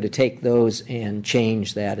 If you were to take those and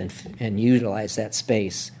change that and utilize that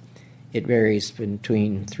space, it varies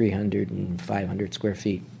between 300 and 500 square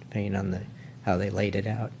feet, depending on how they laid it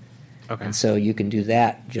out. Okay. And so you can do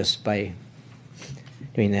that just by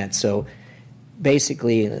doing that. So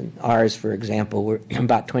basically, ours, for example, we're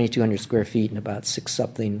about 2,200 square feet and about 6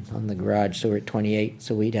 something on the garage, so we're at 28.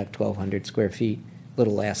 So we'd have 1,200 square feet, a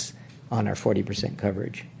little less, on our 40%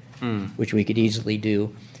 coverage, which we could easily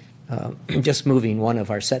do. Just moving one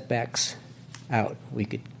of our setbacks out, we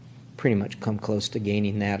could pretty much come close to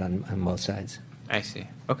gaining that on both sides. I see.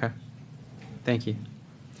 Okay. Thank you.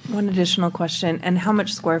 One additional question, and how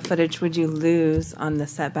much square footage would you lose on the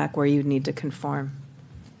setback where you'd need to conform?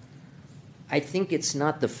 I think it's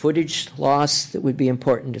not the footage loss that would be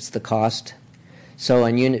important, it's the cost. So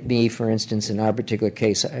on Unit B, for instance, in our particular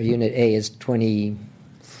case, our Unit A is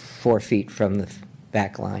 24 feet from the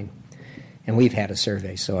back line. And we've had a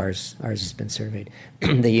survey, so ours has been surveyed.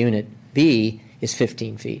 The Unit B is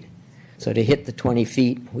 15 feet. So to hit the 20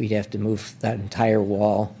 feet, we'd have to move that entire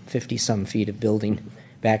wall, 50-some feet of building,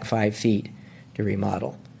 back 5 feet to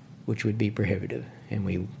remodel, which would be prohibitive, and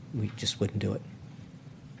we just wouldn't do it.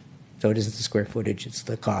 So it isn't the square footage, it's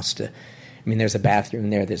the cost. I mean, there's a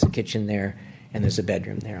bathroom there, there's a kitchen there, and there's a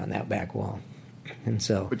bedroom there on that back wall. And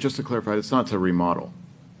so, But just to clarify, it's not to remodel.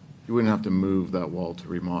 You wouldn't have to move that wall to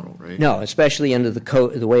remodel, right? no, especially under the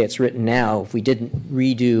code, the way it's written now, if we didn't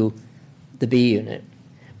redo the B unit.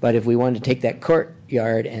 But if we wanted to take that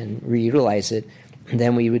courtyard and reutilize it,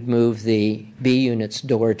 then we would move the B unit's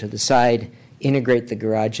door to the side, integrate the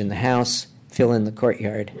garage in the house, fill in the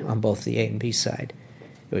courtyard on both the A and B side.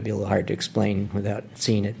 It would be a little hard to explain without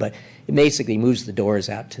seeing it, but it basically moves the doors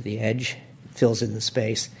out to the edge, fills in the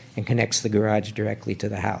space, and connects the garage directly to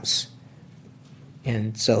the house.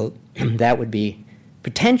 And so that would be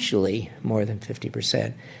potentially more than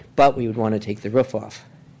 50%, but we would want to take the roof off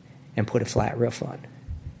and put a flat roof on.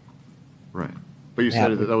 Right. But you That said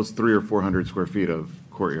would- that was 300 or 400 square feet of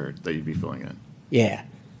courtyard that you'd be filling in, Yeah.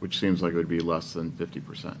 which seems like it would be less than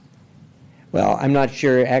 50%. Well, I'm not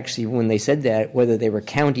sure actually when they said that, whether they were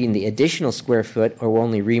counting the additional square foot or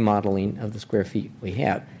only remodeling of the square feet we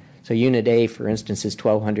have. So Unit A, for instance, is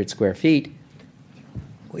 1,200 square feet.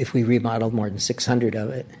 If we remodeled more than 600 of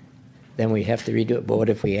it, then we'd have to redo it. But what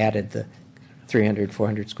if we added the 300,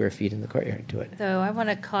 400 square feet in the courtyard to it? So I want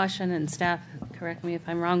to caution, and staff, correct me if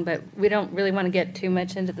I'm wrong, but we don't really want to get too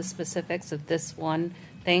much into the specifics of this one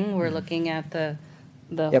thing. We're looking at the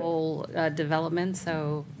Yep. whole development,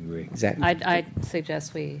 so Exactly. I'd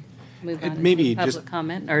suggest we move on maybe to just- public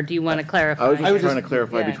comment, or do you want to clarify? I was just would trying just- to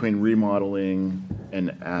clarify Yeah. between remodeling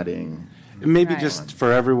and adding. Maybe Right. just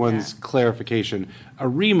for everyone's Yeah. clarification, a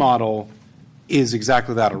remodel is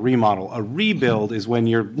exactly that, a remodel. A rebuild is when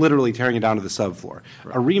you're literally tearing it down to the subfloor.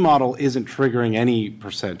 A remodel isn't triggering any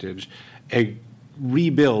percentage. A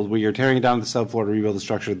rebuild, where you're tearing down the subfloor to rebuild the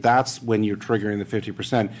structure, that's when you're triggering the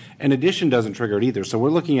 50%. And addition doesn't trigger it either. So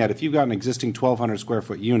we're looking at, if you've got an existing 1,200 square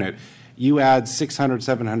foot unit, you add 600,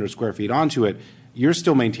 700 square feet onto it, you're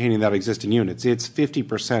still maintaining that existing unit. It's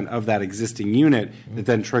 50% of that existing unit that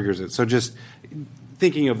then triggers it. So just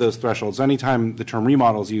thinking of those thresholds, anytime the term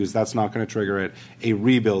remodel is used, that's not going to trigger it. A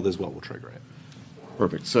rebuild is what will trigger it.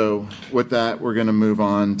 Perfect. So with that, we're going to move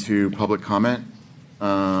on to public comment.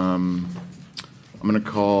 I'm going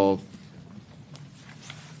to call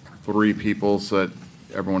 3 people so that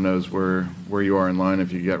everyone knows where you are in line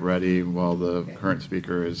if you get ready while the current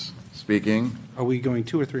speaker is speaking. Are we going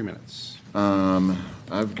 2 or 3 minutes?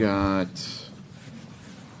 I've got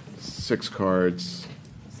 6 cards.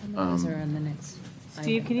 Some of those are on the next.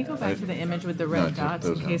 Steve, can you go back to the image with the No, red dots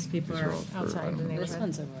in those case aren't. people These are are all for outside the item. This neighborhood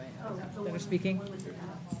one's a right. that are speaking?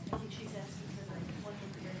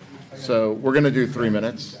 So we're going to do 3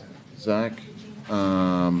 minutes. Zach?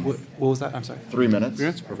 What was that? I'm sorry. 3 minutes. 3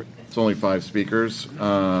 minutes? Perfect. It's only 5 speakers.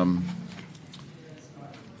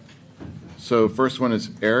 So first one is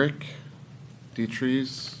Eric Dietrich,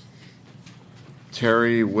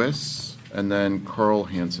 Terry Wiss, and then Carl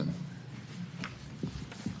Hansen.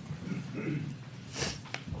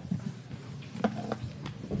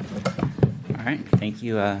 All right, thank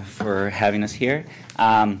you for having us here.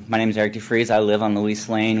 My name is Eric DeFries. I live on Louise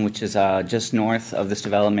Lane, which is just north of this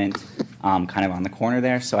development, kind of on the corner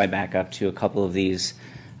there, so I back up to a couple of these.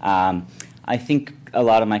 I think a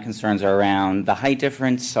lot of my concerns are around the height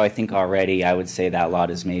difference, so I think already I would say that lot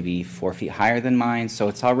is maybe 4 feet higher than mine, so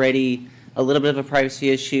it's already a little bit of a privacy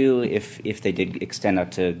issue. If they did extend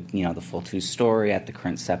up to, you know, the full 2-story at the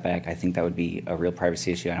current setback, I think that would be a real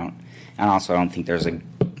privacy issue. I don't think there's a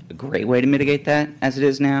great way to mitigate that as it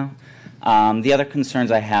is now. The other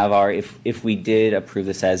concerns I have are if we did approve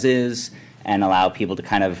this as is and allow people to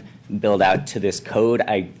kind of build out to this code,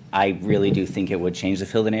 I really do think it would change the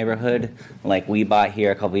feel of the neighborhood. Like, we bought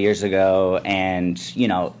here a couple of years ago, and, you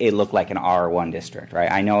know, it looked like an R1 district, right?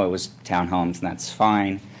 I know it was townhomes, and that's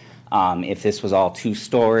fine. If this was all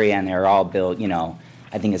 2-story and they're all built, you know,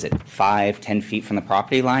 I think, is it 5-10 feet from the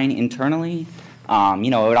property line internally? You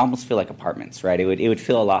know, it would almost feel like apartments, right? It would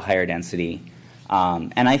feel a lot higher density.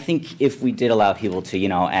 And I think if we did allow people to, you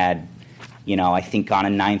know, add, you know, I think on a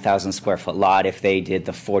 9,000 square foot lot, if they did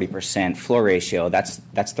the 40% floor ratio, that's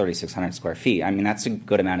 3,600 square feet. I mean, that's a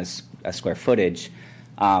good amount of square footage.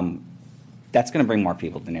 That's going to bring more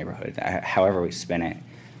people to the neighborhood, however we spin it.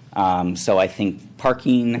 So I think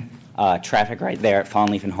parking, traffic right there at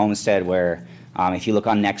Fallen Leaf and Homestead, where if you look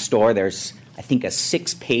on Nextdoor, there's, I think, a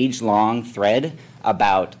 6-page long thread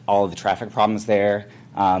about all of the traffic problems there.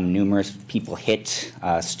 Numerous people hit,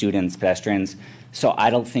 students, pedestrians. So I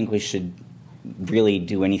don't think we should really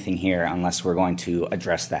do anything here unless we're going to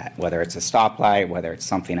address that, whether it's a stoplight, whether it's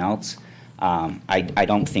something else. I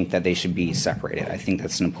don't think that they should be separated. I think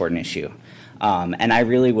that's an important issue. And I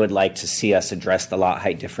really would like to see us address the lot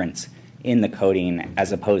height difference in the coding,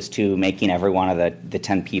 as opposed to making every one of the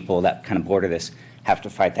 10 people that kind of border this have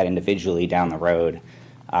to fight that individually down the road.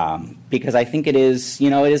 Because I think it is,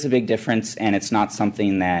 you know, it is a big difference, and it's not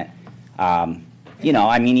something that, you know,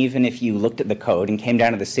 I mean, even if you looked at the code and came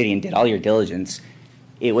down to the city and did all your diligence,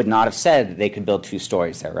 it would not have said that they could build 2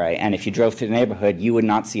 stories there, right? And if you drove through the neighborhood, you would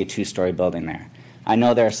not see a 2-story building there. I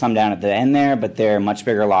know there are some down at the end there, but they're much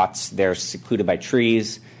bigger lots. They're secluded by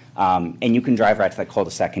trees, and you can drive right to that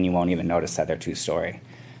cul-de-sac and you won't even notice that they're 2-story.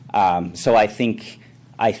 So I think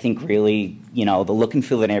really, you know, the look and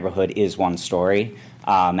feel of the neighborhood is 1 story.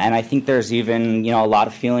 And I think there's even, you know, a lot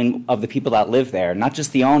of feeling of the people that live there, not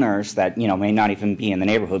just the owners that, you know, may not even be in the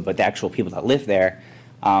neighborhood, but the actual people that live there.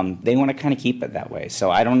 They want to kind of keep it that way.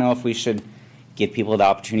 So I don't know if we should give people the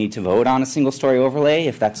opportunity to vote on a single-story overlay,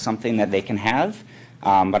 if that's something that they can have.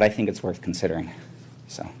 But I think it's worth considering.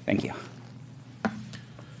 So thank you.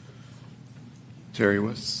 Terry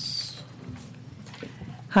Wiss.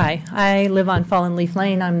 Hi, I live on Fallen Leaf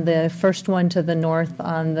Lane. I'm the first one to the north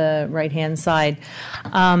on the right-hand side.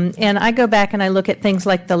 And I go back and I look at things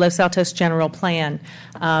like the Los Altos General Plan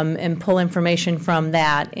and pull information from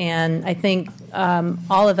that. And I think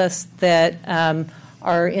all of us that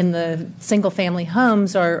are in the single-family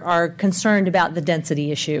homes are concerned about the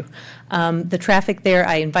density issue. The traffic there,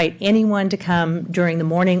 I invite anyone to come during the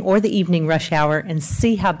morning or the evening rush hour and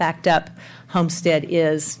see how backed up Homestead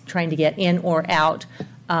is trying to get in or out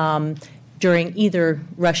during either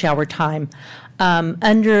rush hour time.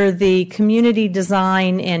 Under the community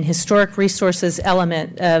design and historic resources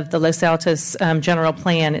element of the Los Altos general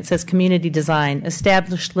plan, it says community design,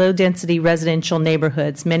 establish low-density residential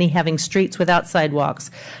neighborhoods, many having streets without sidewalks,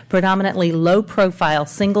 predominantly low-profile,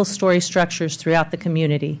 single-story structures throughout the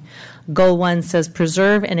community. Goal 1 says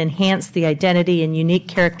preserve and enhance the identity and unique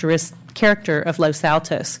character of Los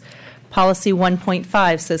Altos. Policy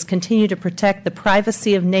 1.5 says continue to protect the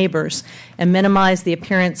privacy of neighbors and minimize the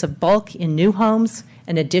appearance of bulk in new homes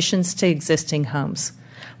and additions to existing homes.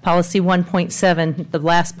 Policy 1.7, the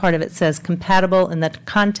last part of it says compatible in the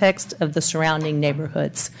context of the surrounding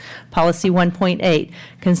neighborhoods. Policy 1.8,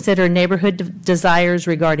 consider neighborhood desires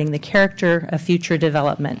regarding the character of future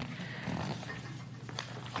development.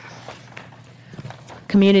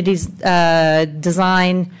 Communities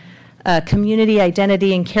design. Community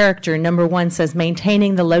identity and character, number 1 says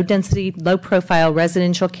maintaining the low-density, low-profile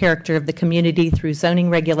residential character of the community through zoning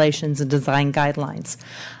regulations and design guidelines.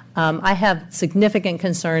 I have significant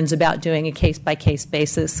concerns about doing a case-by-case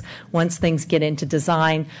basis once things get into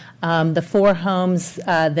design. The 4 homes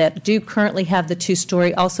that do currently have the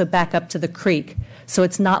 2-story also back up to the creek. So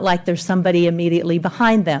it's not like there's somebody immediately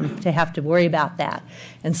behind them to have to worry about that.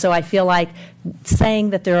 And so I feel like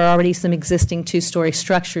saying that there are already some existing 2-story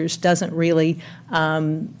structures doesn't really,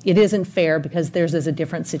 it isn't fair because theirs is a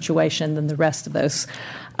different situation than the rest of those.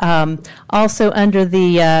 Also, under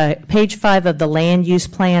the page 5 of the land use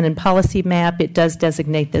plan and policy map, it does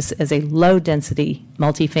designate this as a low-density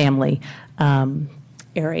multifamily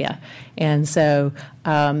area. And so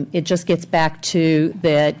it just gets back to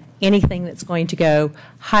that anything that's going to go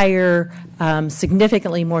higher,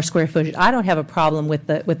 significantly more square footage. I don't have a problem with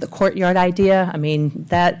the courtyard idea. I mean,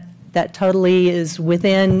 that totally is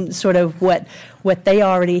within sort of what they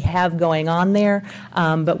already have going on there.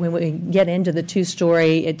 But when we get into the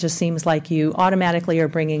 2-story, it just seems like you automatically are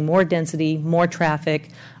bringing more density, more traffic,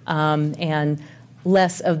 and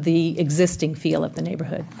less of the existing feel of the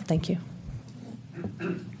neighborhood. Thank you.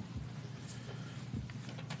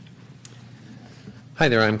 Hi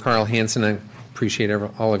there, I'm Carl Hansen. I appreciate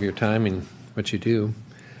all of your time and what you do.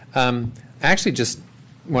 I actually just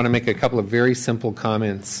want to make a couple of very simple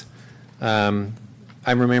comments. I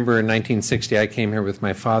remember in 1960 I came here with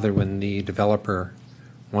my father when the developer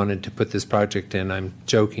wanted to put this project in. I'm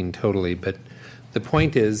joking totally, but the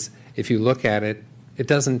point is, if you look at it, it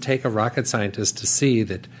doesn't take a rocket scientist to see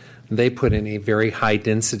that they put in a very high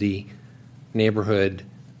density neighborhood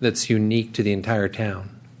that's unique to the entire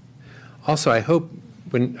town. Also, I hope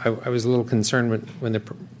when I was a little concerned when the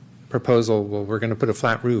proposal, well, we're going to put a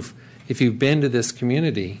flat roof. If you've been to this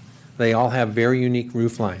community, they all have very unique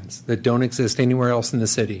roof lines that don't exist anywhere else in the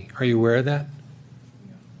city. Are you aware of that?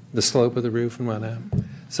 The slope of the roof and whatnot.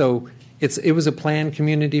 So it was a planned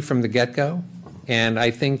community from the get-go, and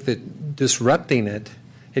I think that disrupting it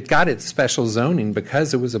got its special zoning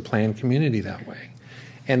because it was a planned community that way.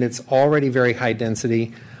 And it's already very high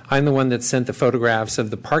density. I'm the one that sent the photographs of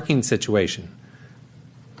the parking situation.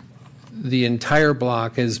 The entire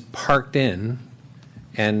block is parked in,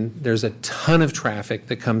 and there's a ton of traffic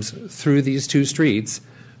that comes through these 2 streets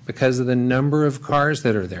because of the number of cars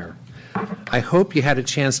that are there. I hope you had a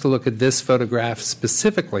chance to look at this photograph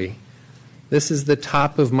specifically. This is the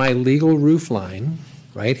top of my legal roof line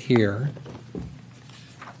right here,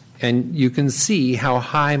 and you can see how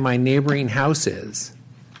high my neighboring house is.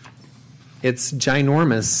 It's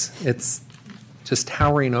ginormous. It's just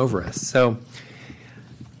towering over us. So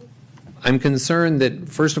I'm concerned that,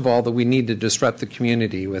 first of all, that we need to disrupt the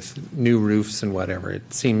community with new roofs and whatever.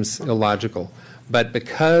 It seems illogical. But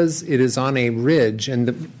because it is on a ridge,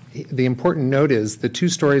 and the important note is the 2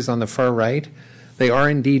 stories on the far right, they are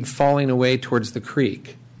indeed falling away towards the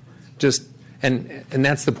creek. And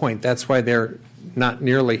that's the point. That's why they're not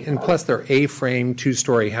nearly, and plus they're A-frame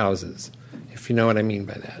 2-story houses, if you know what I mean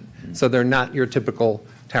by that. So they're not your typical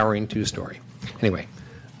towering 2-story. Anyway.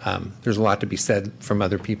 There's a lot to be said from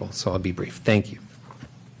other people, so I'll be brief. Thank you.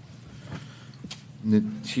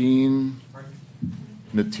 Nitin,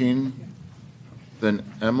 then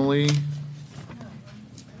Emily.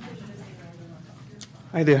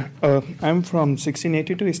 Hi there. I'm from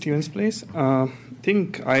 1682 Stevens Place. I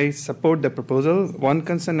think I support the proposal. One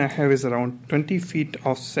concern I have is around 20 feet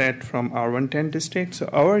offset from R110 district. So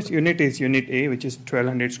our unit is Unit A, which is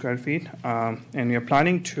 1,200 square feet, and we are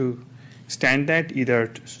planning to extend that either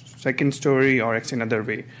to 2nd story or another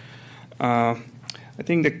way. I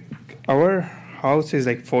think our house is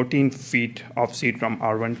like 14 feet offset from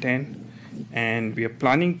R110, and we are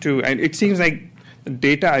planning to, and it seems like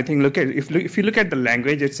data, I think, if you look at the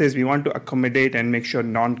language, it says we want to accommodate and make sure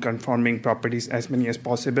non-conforming properties as many as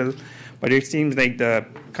possible. But it seems like the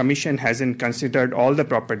commission hasn't considered all the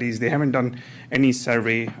properties. They haven't done any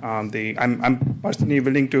survey. I'm personally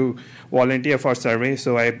willing to volunteer for survey.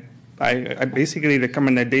 So I basically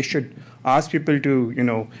recommend that they should ask people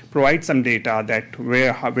to, provide some data that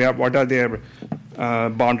what are their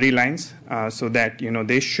boundary lines, so that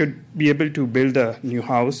they should be able to build a new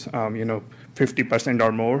house, 50%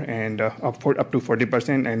 or more, and up to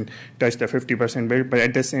 40%, and touch the 50% build. But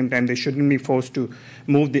at the same time, they shouldn't be forced to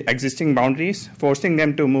move the existing boundaries. Forcing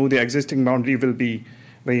them to move the existing boundary will be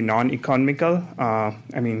very non-economical.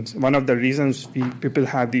 One of the reasons people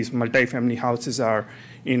have these multifamily houses are,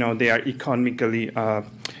 they are economically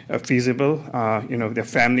feasible. The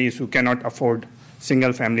families who cannot afford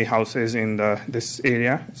single-family houses in this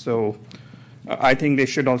area. So I think they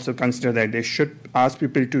should also consider that they should ask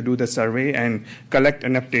people to do the survey and collect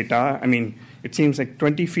enough data. It seems like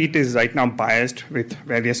 20 feet is right now biased with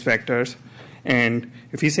various factors. And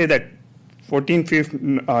if you say that 14 feet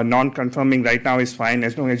non-conforming right now is fine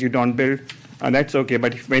as long as you don't build, that's okay.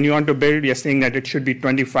 But when you want to build, you're saying that it should be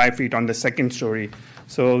 25 feet on the second story.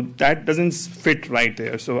 So that doesn't fit right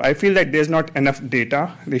there. So I feel that there's not enough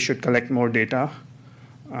data. They should collect more data.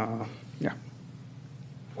 Yeah.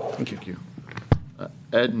 Thank you.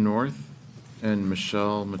 Ed North and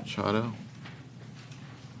Michelle Machado.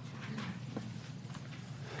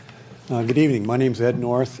 Good evening. My name's Ed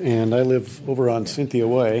North, and I live over on Cynthia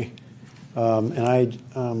Way.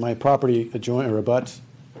 My property abuts.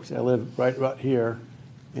 I live right here,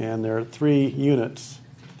 and there are three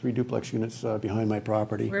duplex units behind my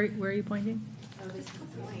property. Where are you pointing?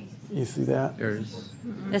 You see that?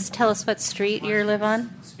 Just tell us what street you live on?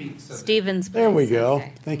 Stevens. There we go.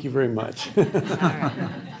 Okay. Thank you very much.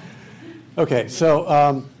 Okay,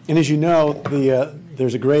 so, and as you know,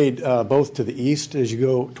 there's a grade both to the east. As you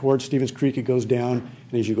go towards Stevens Creek, it goes down,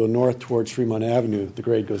 and as you go north towards Fremont Avenue, the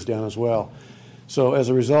grade goes down as well. So as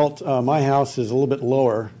a result, my house is a little bit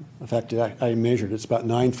lower. In fact, I measured, it's about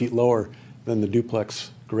 9 feet lower than the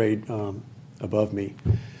duplex grade above me.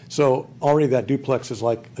 So already that duplex is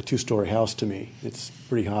like a two-story house to me. It's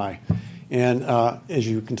pretty high. And as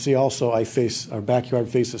you can see also, our backyard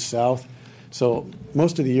faces south. So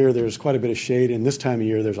most of the year there's quite a bit of shade, and this time of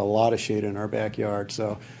year there's a lot of shade in our backyard.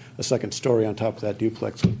 So a second story on top of that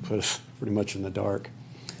duplex would put us pretty much in the dark.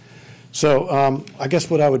 So I guess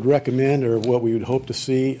what I would recommend, or what we would hope to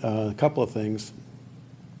see, a couple of things.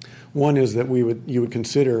 One is that you would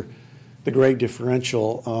consider the grade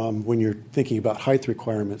differential when you're thinking about height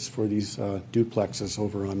requirements for these duplexes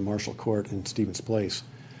over on Marshall Court and Stevens Place.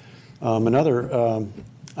 I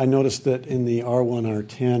noticed that in the R1,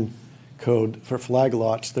 R10 code for flag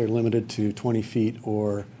lots, they're limited to 20 feet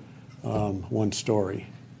or 1 story.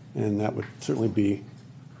 And that would certainly be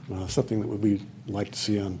something that we'd like to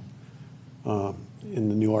see in the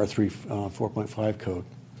new R3 4.5 code.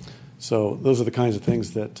 So those are the kinds of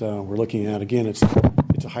things that we're looking at. Again, it's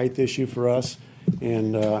a height issue for us,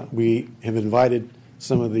 and we have invited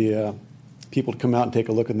some of the people to come out and take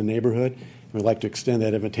a look in the neighborhood. And we'd like to extend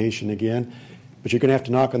that invitation again. But you're going to have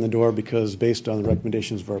to knock on the door because based on the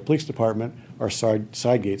recommendations of our police department, our side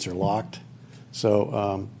gates are locked.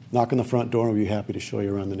 So knock on the front door and we'll be happy to show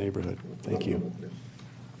you around the neighborhood. Thank you.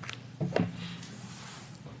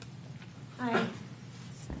 Hi.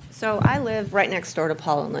 So I live right next door to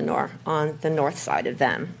Paul and Lenore on the north side of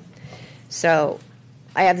them. So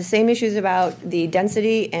I have the same issues about the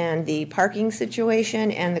density and the parking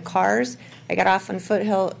situation and the cars. I got off on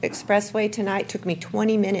Foothill Expressway tonight. It took me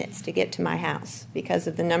 20 minutes to get to my house because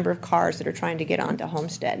of the number of cars that are trying to get onto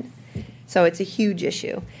Homestead. So it's a huge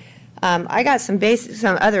issue. I got some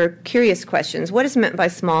other curious questions. What is meant by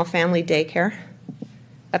small family daycare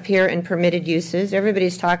up here in permitted uses?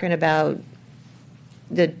 Everybody's talking about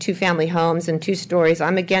the two-family homes and 2 stories.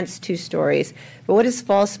 I'm against 2 stories. But what does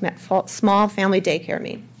small family daycare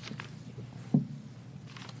mean?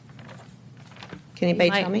 Can anybody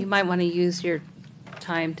tell me? You might want to use your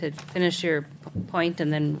time to finish your point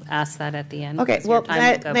and then ask that at the end. Okay, because your well,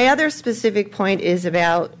 time will go. my other specific point is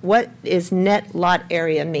about what is net lot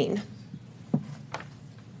area mean?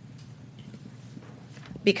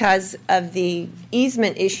 Because of the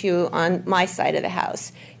easement issue on my side of the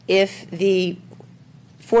house. If the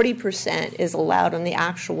 40% is allowed on the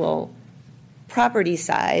actual property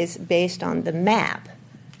size based on the map,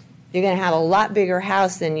 you're going to have a lot bigger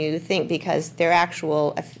house than you think because their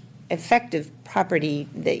actual effective property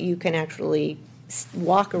that you can actually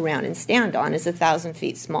walk around and stand on is 1,000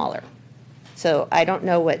 feet smaller. So I don't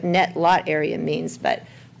know what net lot area means, but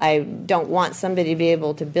I don't want somebody to be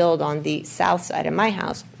able to build on the south side of my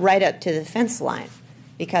house right up to the fence line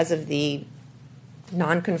because of the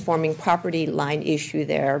non-conforming property line issue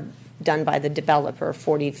there done by the developer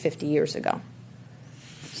 40, 50 years ago.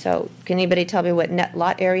 So can anybody tell me what net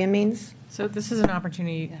lot area means? So this is an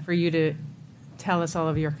opportunity for you to tell us all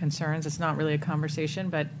of your concerns. It's not really a conversation,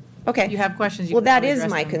 but Okay. you have questions. You Well, can that probably is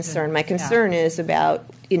address my them to- concern. My yeah. concern is about,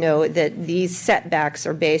 that these setbacks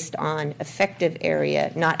are based on effective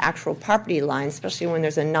area, not actual property lines, especially when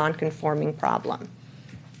there's a non-conforming problem.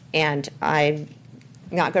 And I'm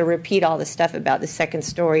not going to repeat all the stuff about the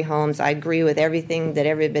second-story homes. I agree with everything that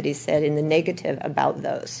everybody said in the negative about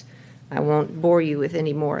those. I won't bore you with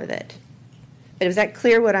any more of it. But is that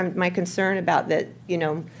clear what my concern about that,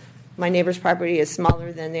 my neighbor's property is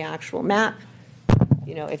smaller than the actual map?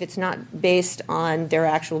 If it's not based on their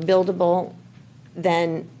actual buildable,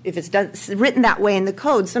 then if it's written that way in the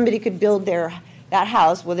code, somebody could build that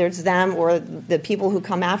house, whether it's them or the people who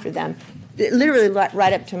come after them, literally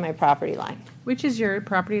right up to my property line. Which is your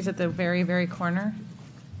property? Is at the very, very corner?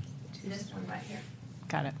 This one right here.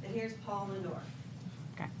 Got it. And here's Paul Lenore.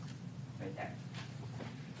 Okay. Right there.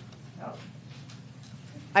 So,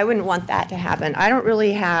 I wouldn't want that to happen. I don't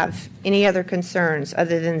really have any other concerns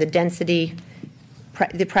other than the density,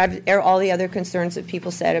 all the other concerns that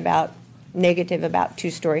people said about negative about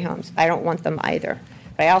two-story homes. I don't want them either.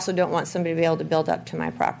 But I also don't want somebody to be able to build up to my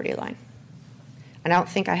property line. And I don't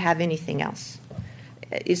think I have anything else.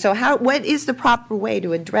 So what is the proper way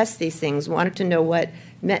to address these things? Wanted to know what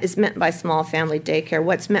is meant by small family daycare,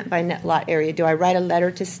 what's meant by net lot area. Do I write a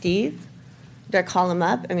letter to Steve? Do I call him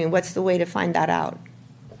up? I mean, what's the way to find that out?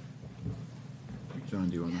 John,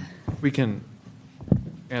 do you want to? We can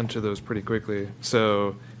answer those pretty quickly.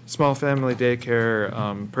 So, small family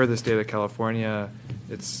daycare, per the state of California,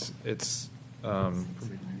 it's a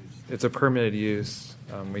permitted use.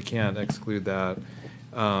 We can't exclude that.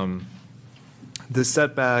 The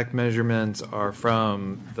setback measurements are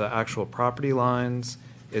from the actual property lines.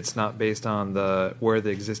 It's not based on where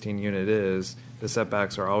the existing unit is. The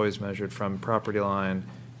setbacks are always measured from property line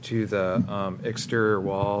to the exterior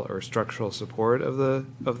wall or structural support of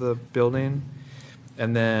the building.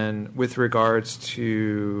 And then with regards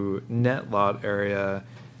to net lot area,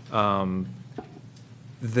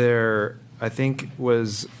 there I think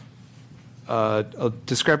was a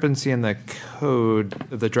discrepancy in the code,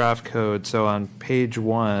 the draft code. So on page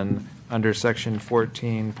 1, under section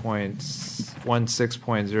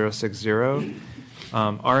 14.16.060,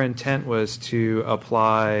 our intent was to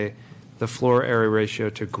apply the floor area ratio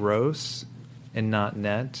to gross and not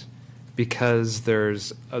net, because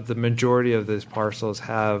there's the majority of these parcels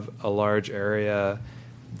have a large area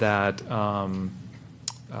that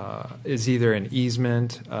is either an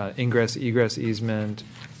easement, ingress-egress easement,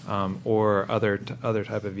 or other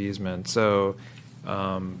type of easement. So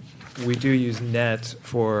we do use net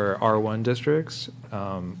for R1 districts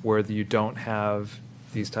where you don't have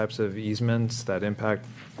these types of easements that impact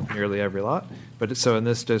nearly every lot. But so in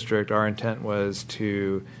this district, our intent was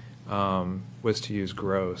to use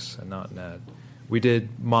gross and not net. We did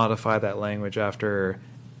modify that language after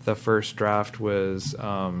the first draft was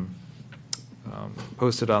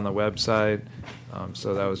posted on the website.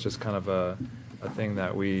 So that was just kind of a thing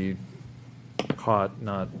that we caught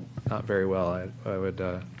not very well, I would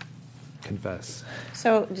confess.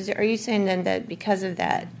 So are you saying then that because of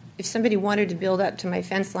that, if somebody wanted to build up to my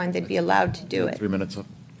fence line, they'd be allowed to do it? 3 minutes up.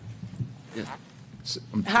 Yeah.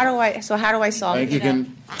 How do I solve I it? think you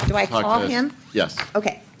can Do I talk call to- him? Yes.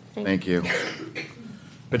 Okay. Thank you.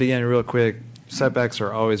 But again, real quick, setbacks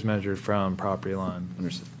are always measured from property line.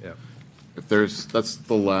 Understood. Yep. That's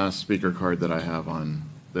the last speaker card that I have on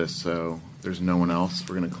this, so if there's no one else,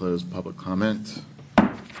 we're going to close public comment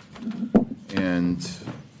and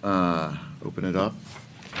open it up.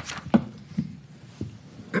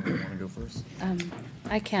 You want to go first?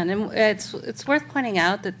 I can. And it's worth pointing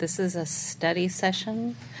out that this is a study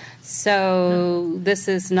session. So this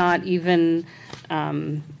is not even,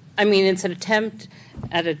 it's an attempt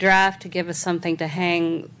at a draft to give us something to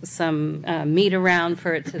hang some meat around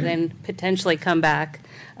for it to then potentially come back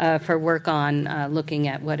for work on looking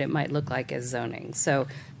at what it might look like as zoning. So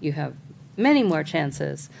you have many more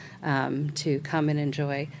chances to come and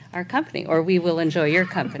enjoy our company, or we will enjoy your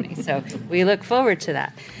company. So we look forward to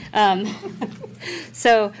that.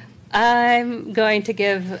 So I'm going to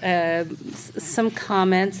give some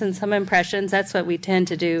comments and some impressions. That's what we tend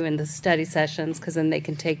to do in the study sessions, because then they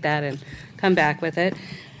can take that and come back with it.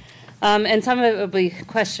 And some of it will be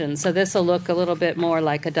questions. So this will look a little bit more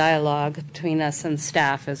like a dialogue between us and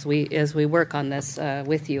staff as we work on this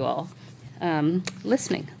with you all.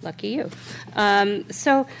 listening. Lucky you.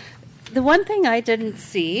 So the one thing I didn't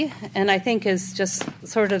see, and I think is just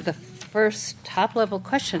sort of the first top-level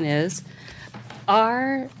question is,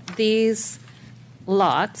 are these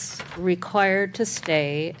lots required to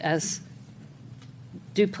stay as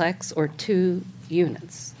duplex or 2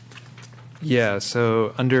 units? Yeah,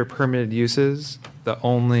 so under permitted uses, I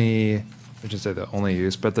should say the only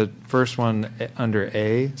use, but the first one under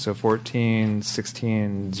A, so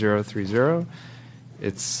 1416030,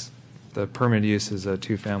 the permitted use is a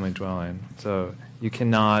 2-family dwelling. So you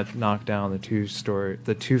cannot knock down the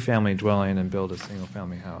 2-family dwelling and build a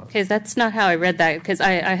single-family house. Okay, that's not how I read that, because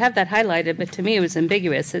I have that highlighted, but to me it was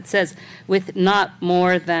ambiguous. It says with not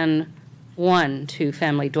more than 1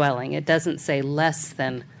 2-family dwelling. It doesn't say less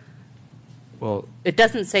than. Well, it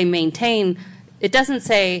doesn't say maintain. It doesn't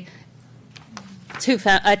say a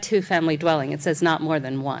 2-family dwelling. It says not more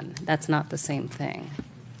than 1. That's not the same thing.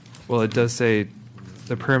 Well, it does say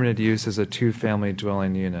the permitted use is a 2-family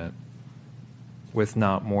dwelling unit with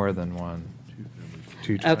not more than 1.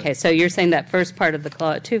 Okay, so you're saying that first part of the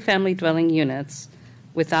clause, 2-family dwelling units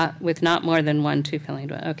with not more than 1 2-family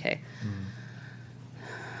dwelling. Okay.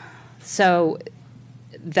 So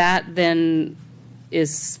that then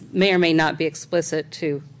may or may not be explicit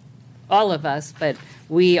to all of us, but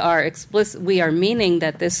we are meaning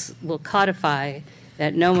that this will codify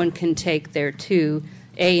that no one can take their 2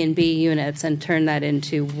 A and B units and turn that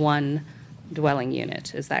into 1 dwelling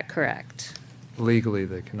unit. Is that correct? Legally,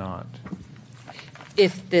 they cannot.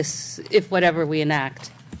 If whatever we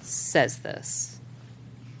enact says this.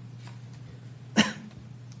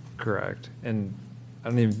 Correct. And I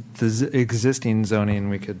mean, the existing zoning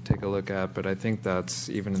we could take a look at, but I think that's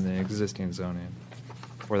even in the existing zoning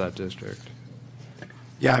for that district.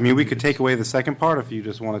 Yeah, I mean, we could take away the second part if you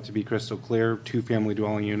just want it to be crystal clear, 2-family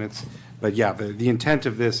dwelling units. But yeah, the intent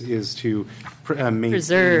of this is to maintain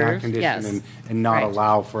Preserve, that condition yes. and not Right.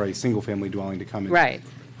 allow for a single-family dwelling to come in. Right.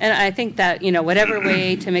 And I think that, whatever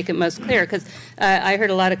way to make it most clear, because I heard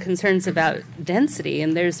a lot of concerns about density,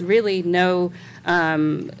 and there's really no,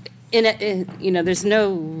 there's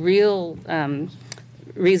no real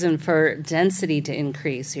reason for density to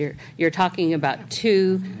increase. You're talking about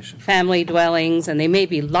 2-family dwellings, and they may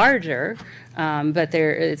be larger, but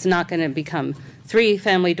it's not going to become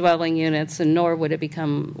 3-family dwelling units, and nor would it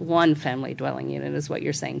become 1-family dwelling unit, is what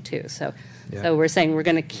you're saying too. So we're saying we're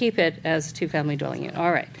going to keep it as 2-family dwelling unit.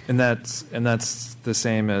 All right. And that's the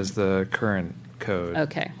same as the current code.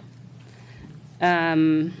 Okay.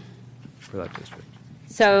 For that district.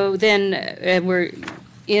 So then we're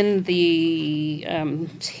in the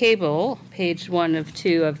table, page 1 of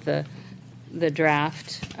 2 of the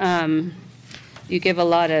draft. You give a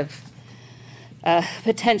lot of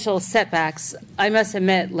potential setbacks. I must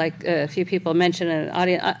admit, like a few people mentioned in the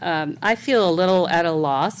audience, I feel a little at a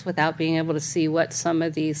loss without being able to see what some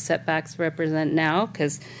of these setbacks represent now,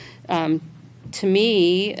 because to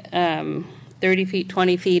me, 30 feet,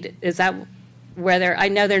 20 feet, is that where I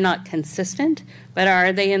know they're not consistent, but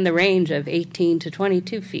are they in the range of 18 to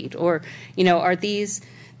 22 feet? Or, are these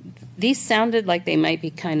sounded like they might be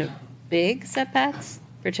kind of big setbacks,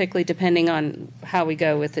 particularly depending on how we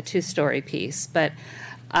go with the 2-story piece. But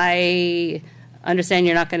I understand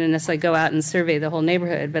you're not going to necessarily go out and survey the whole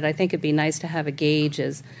neighborhood, but I think it'd be nice to have a gauge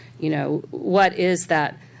as, what is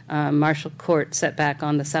that Marshall Court setback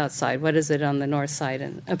on the south side? What is it on the north side?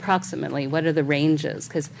 And approximately, what are the ranges?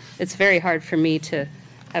 Because it's very hard for me to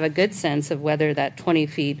have a good sense of whether that 20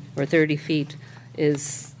 feet or 30 feet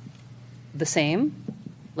is the same,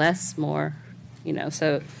 less, more,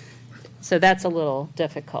 so that's a little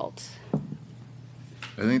difficult.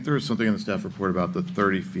 I think there was something in the staff report about the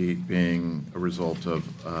 30 feet being a result of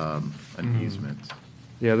an easement.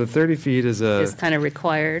 Yeah, the 30 feet is kind of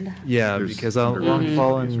required. Yeah, because along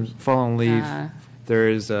Fallen Leaf, there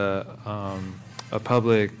is a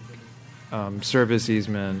public service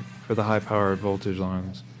easement for the high-powered voltage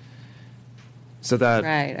lines. So that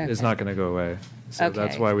is not going to go away. So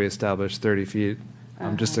that's why we established 30 feet,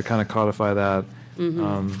 just to kind of codify that.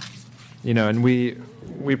 And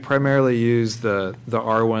we primarily use the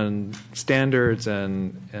R1 standards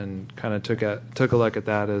and kind of took a look at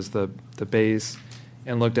that as the base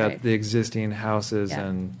and looked at the existing houses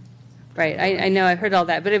and. Right, I know, I heard all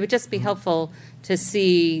that, but it would just be helpful to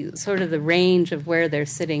see sort of the range of where they're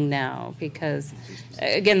sitting now, because,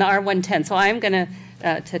 again, the R110, so I'm going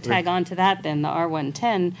to tag on to that then, the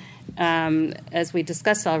R110, as we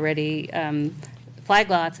discussed already, flag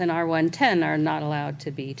lots in R110 are not allowed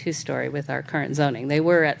to be 2-story with our current zoning. They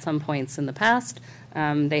were at some points in the past.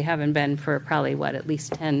 They haven't been for probably, at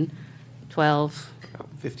least 10, 12,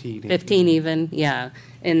 15. 15 even, yeah,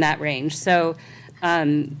 in that range. So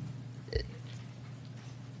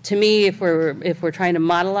to me, if we're trying to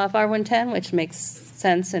model off R110, which makes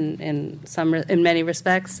sense in many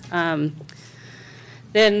respects,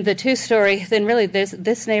 then the two-story, then really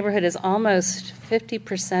this neighborhood is almost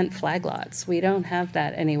 50% flag lots. We don't have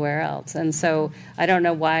that anywhere else, and so I don't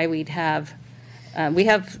know why we have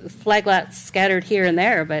flag lots scattered here and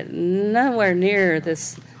there, but nowhere near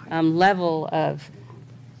this level of.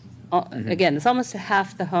 Again, it's almost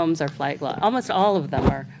half the homes are flag lot. Almost all of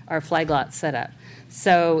them are flag lot set up.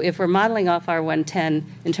 So if we're modeling off our 110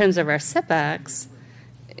 in terms of our setbacks,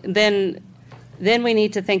 then we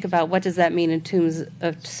need to think about what does that mean in terms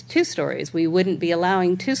of two stories. We wouldn't be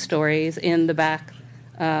allowing two stories in the back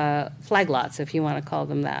flag lots, if you want to call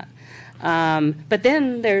them that. But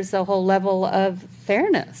then there's a whole level of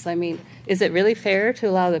fairness. I mean, is it really fair to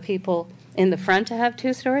allow the people in the front to have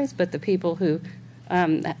two stories, but the people who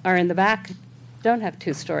are in the back don't have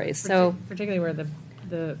two stories? So particularly where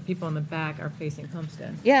the people in the back are facing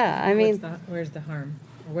Homestead. Yeah, I mean, where's the harm?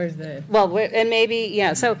 Or where's the and maybe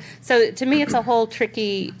so to me it's a whole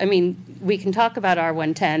tricky. I mean, we can talk about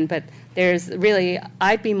R110, but there's really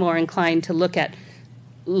I'd be more inclined to look at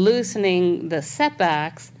loosening the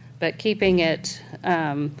setbacks, but keeping it.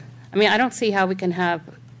 I mean, I don't see how we can have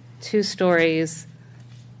two stories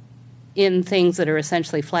in things that are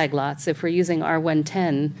essentially flag lots if we're using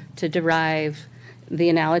R110 to derive the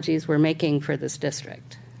analogies we're making for this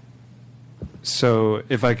district. So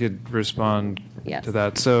if I could respond Yes. to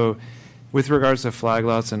that. So with regards to flag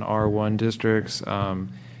lots in R1 districts,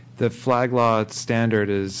 the flag lot standard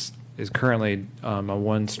is currently a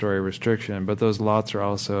one-story restriction, but those lots are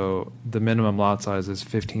also, the minimum lot size is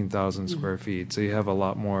 15,000 square feet, so you have a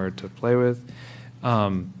lot more to play with.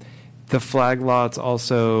 The flag lots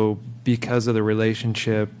also, because of the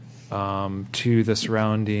relationship to the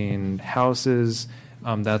surrounding houses,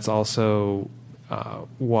 that's also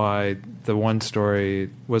why the one story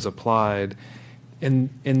was applied. In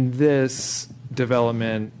this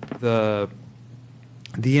development, the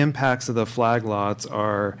impacts of the flag lots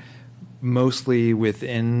are mostly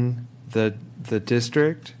within the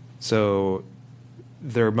district, so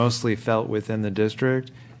they're mostly felt within the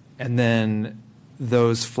district, and then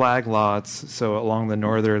those flag lots, so along the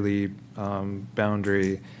northerly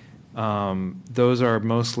boundary, those are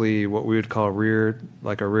mostly what we would call a rear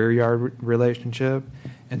yard relationship.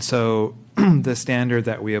 And so the standard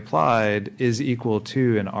that we applied is equal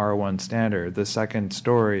to an R1 standard. The second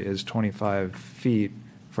story is 25 feet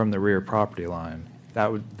from the rear property line.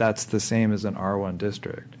 That's the same as an R1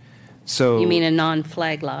 district. So You mean a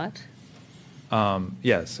non-flag lot?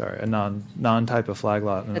 Yes, sorry, a non-type of flag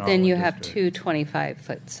lot. In But an then R1 you have district. two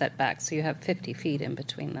 25-foot setbacks, so you have 50 feet in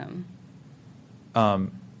between them.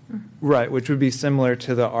 Right, which would be similar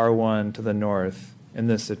to the R1 to the north in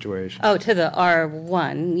this situation. Oh, to the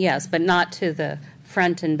R1, yes, but not to the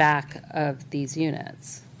front and back of these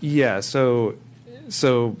units. Yeah, so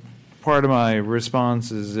part of my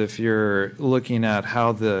response is if you're looking at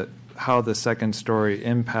how the second story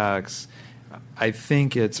impacts, I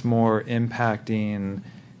think it's more impacting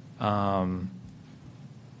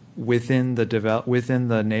within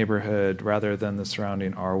the neighborhood rather than the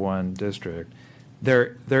surrounding R1 district.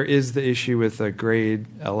 There is the issue with the grade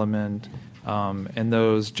element, and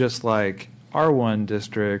those, just like R1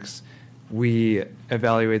 districts, we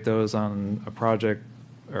evaluate those on a project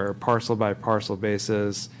or parcel by parcel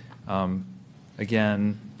basis.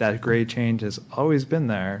 Again, that grade change has always been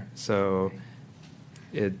there, so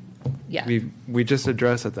we just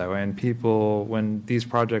address it that way. And people, when these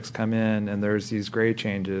projects come in and there's these grade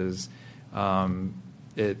changes,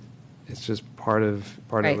 it's just part of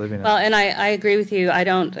living. Well, and I agree with you. I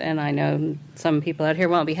don't, and I know some people out here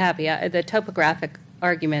won't be happy. The topographic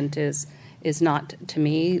argument is not, to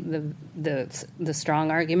me, the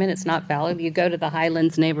strong argument. It's not valid. You go to the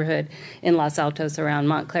Highlands neighborhood in Los Altos around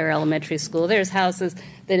Montclair Elementary School. There's houses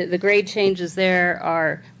that the grade changes there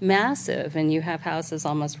are massive, and you have houses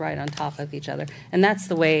almost right on top of each other. And that's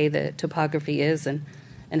the way the topography is and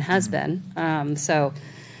has been.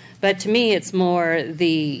 But to me, it's more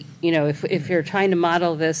if you're trying to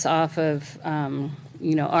model this off of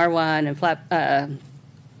R1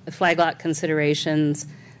 and flag lot considerations,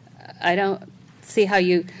 I don't see how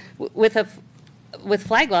you with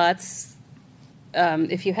flag lots.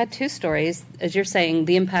 If you had two stories, as you're saying,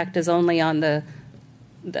 the impact is only on the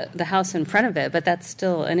house in front of it, but that's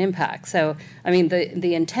still an impact. So, I mean,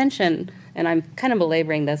 the intention, and I'm kind of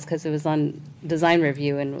belaboring this because it was on design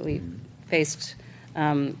review, and we faced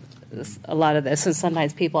a lot of this, and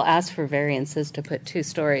sometimes people ask for variances to put two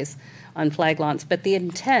stories on flag lots, but the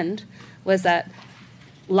intent was that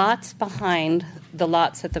lots behind the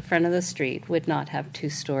lots at the front of the street would not have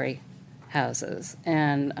two-story houses.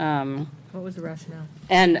 And, What was the rationale?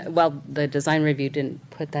 and, well, the design review didn't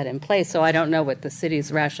put that in place, so I don't know what the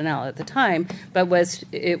city's rationale at the time, but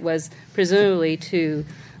it was presumably to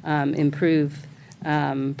improve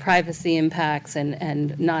privacy impacts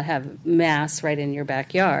and not have mass right in your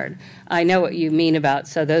backyard. I know what you mean about,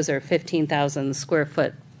 so those are 15,000 square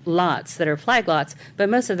foot lots that are flag lots, but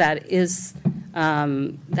most of that is,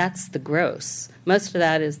 that's the gross. Most of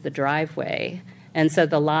that is the driveway, and so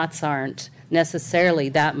the lots aren't necessarily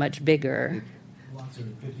that much bigger. Lots are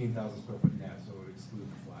 15,000 square foot net, so it would exclude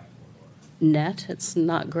the flag corridor. Net, it's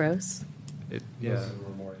not gross? Yeah. Most of them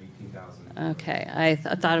are more 18,000. Okay, I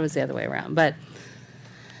thought it was the other way around, but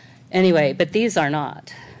anyway, but these are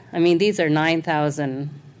not. I mean, these are 9,000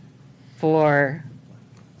 for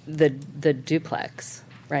the duplex,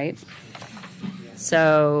 right?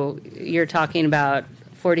 So you're talking about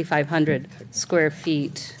 4,500 square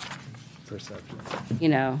feet, Perception. you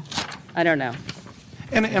know, I don't know.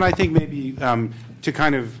 And I think maybe to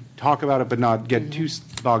kind of talk about it but not get too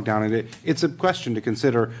bogged down in it, it's a question to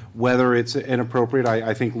consider whether it's inappropriate.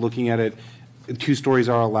 I think looking at it, 2 stories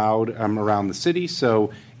are allowed around the city,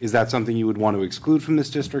 so is that something you would want to exclude from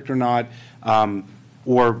this district or not?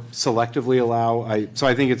 Or selectively allow? So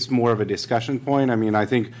I think it's more of a discussion point. I mean, I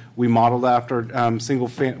think we modeled after a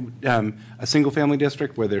single-family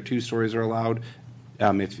district where their 2 stories are allowed.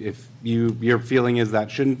 If your feeling is that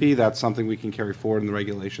shouldn't be, that's something we can carry forward in the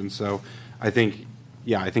regulations. So I think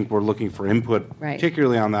we're looking for input, Right.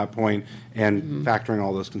 particularly on that point, and factoring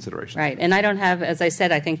all those considerations. Right, and I don't have, as I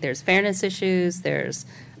said, I think there's fairness issues, there's,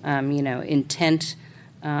 intent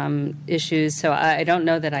issues, so I don't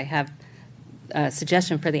know that I have a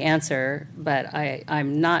suggestion for the answer, but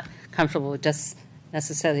I'm not comfortable with just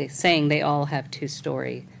necessarily saying they all have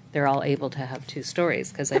 2-story. They're all able to have 2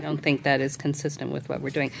 stories, because I don't think that is consistent with what we're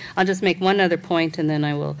doing. I'll just make one other point, and then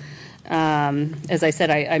I will, as I said,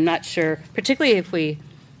 I'm not sure, particularly if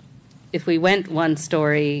we went 1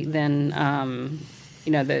 story, then,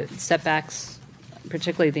 the setbacks,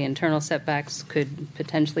 particularly the internal setbacks, could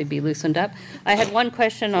potentially be loosened up. I had one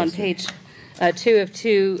question on page 2 of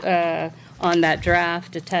 2, on that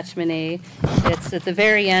draft, attachment A. It's at the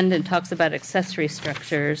very end and talks about accessory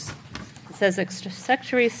structures. It says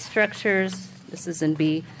accessory structures, this is in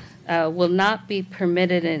B, will not be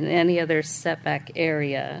permitted in any other setback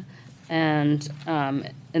area. And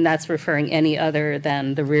that's referring any other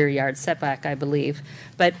than the rear yard setback, I believe.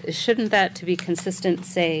 But shouldn't that, to be consistent,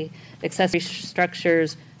 say accessory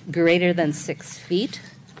structures greater than 6 feet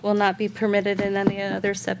will not be permitted in any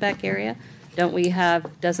other setback area?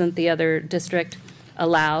 Doesn't the other district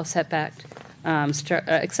allow setback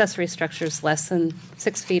accessory structures less than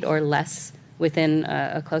 6 feet or less within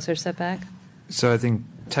a closer setback? So I think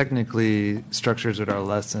technically structures that are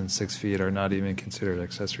less than 6 feet are not even considered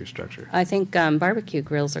accessory structure. I think barbecue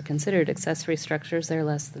grills are considered accessory structures. They're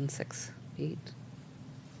less than 6 feet.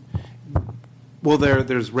 Well,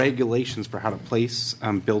 there's regulations for how to place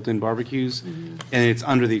built-in barbecues, and it's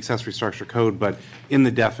under the accessory structure code, but in the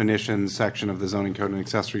definitions section of the zoning code, an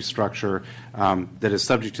accessory structure that is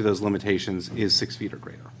subject to those limitations is 6 feet or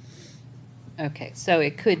greater. Okay, so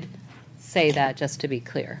it could say that, just to be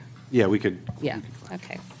clear. Yeah, we could. Yeah,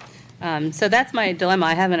 okay. So that's my dilemma.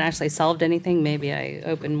 I haven't actually solved anything. Maybe I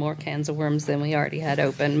opened more cans of worms than we already had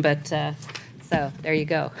open, but, so, there you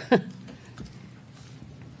go.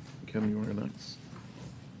 Kim, you want to go next?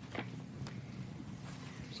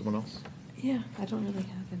 Someone else? Yeah, I don't really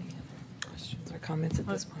have any other questions or comments at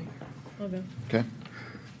this point. I'll go. Okay.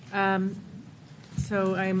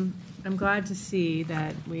 So I'm glad to see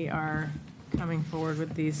that we are coming forward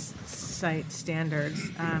with these site standards.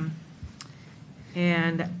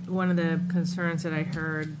 And one of the concerns that I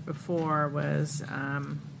heard before was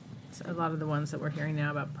a lot of the ones that we're hearing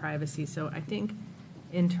now about privacy. So I think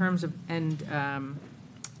in terms of,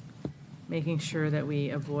 making sure that we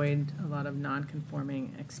avoid a lot of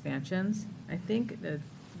non-conforming expansions, I think that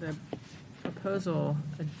the proposal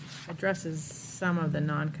addresses some of the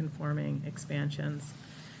non-conforming expansions.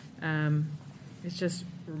 It's just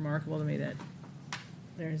remarkable to me that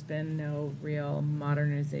there's been no real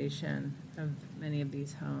modernization of many of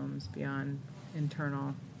these homes beyond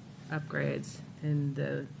internal upgrades in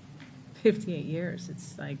the 58 years.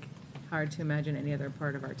 It's like hard to imagine any other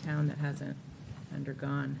part of our town that hasn't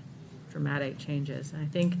undergone dramatic changes. And I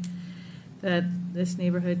think that this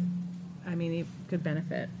neighborhood, it could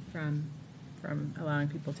benefit from allowing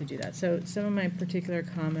people to do that. So some of my particular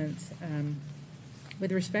comments,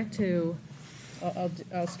 with respect to,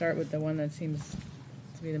 I'll start with the one that seems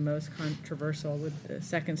to be the most controversial with the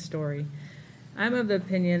second story. I'm of the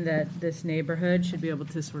opinion that this neighborhood should be able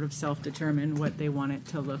to sort of self-determine what they want it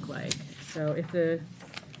to look like. So if the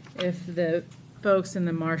folks in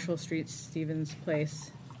the Marshall Street, Stevens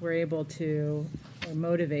Place were able to, or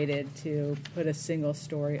motivated to put a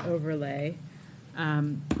single-story overlay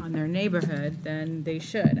on their neighborhood, then they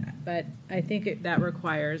should. But I think that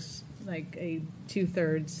requires like a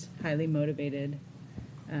 2/3 highly motivated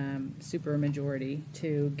supermajority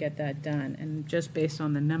to get that done. And just based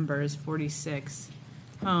on the numbers, 46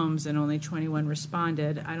 homes and only 21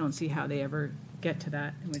 responded, I don't see how they ever get to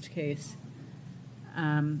that, in which case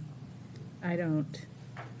I don't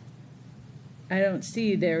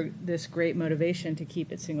see this great motivation to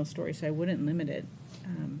keep it single story, so I wouldn't limit it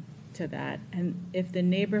to that. And if the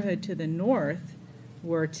neighborhood to the north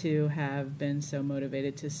were to have been so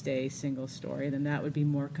motivated to stay single story, then that would be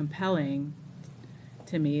more compelling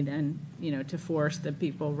to me than, to force the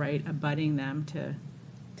people right abutting them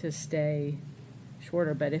to stay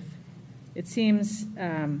shorter. But if it seems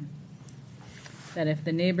that if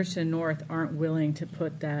the neighbors to the north aren't willing to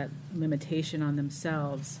put that limitation on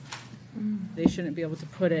themselves, they shouldn't be able to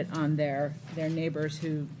put it on their neighbors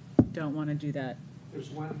who don't want to do that. There's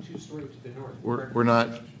 1 2-story to the north. We're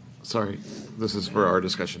not, sorry, this is for our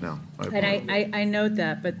discussion now. And I note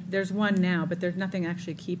that, but there's one now, but there's nothing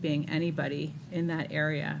actually keeping anybody in that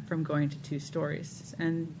area from going to 2 stories.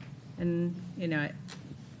 And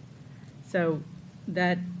so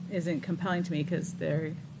that isn't compelling to me because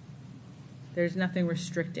there's nothing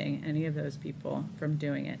restricting any of those people from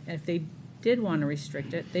doing it. If they did want to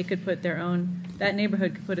restrict it, they could put that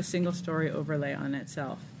neighborhood could put a single-story overlay on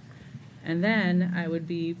itself. And then I would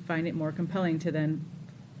find it more compelling to then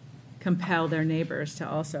compel their neighbors to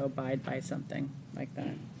also abide by something like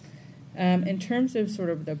that. In terms of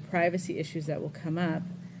sort of the privacy issues that will come up,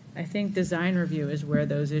 I think design review is where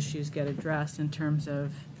those issues get addressed in terms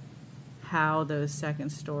of how those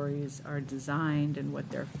second stories are designed and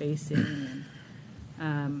what they're facing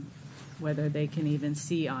and whether they can even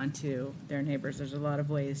see onto their neighbors. There's a lot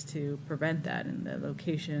of ways to prevent that in the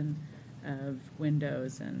location of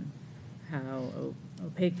windows and how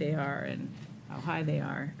opaque they are and how high they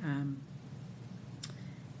are.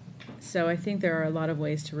 So I think there are a lot of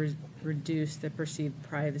ways to reduce the perceived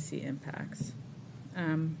privacy impacts.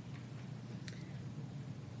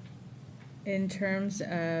 In terms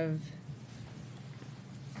of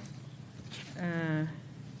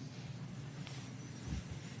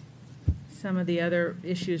some of the other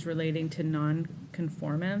issues relating to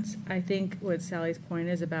non-conformance, I think what Sally's point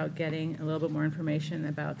is about getting a little bit more information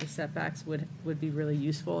about the setbacks would be really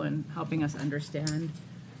useful in helping us understand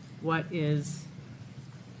where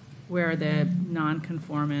the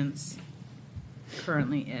non-conformance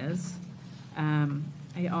currently is. I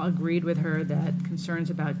agreed with her that concerns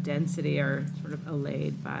about density are sort of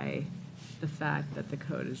allayed by the fact that the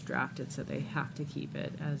code is drafted, so they have to keep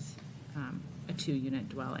it as a 2-unit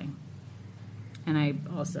dwelling. And I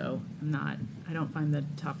also I don't find the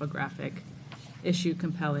topographic issue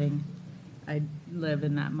compelling. I live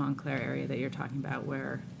in that Montclair area that you're talking about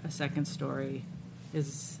where a second story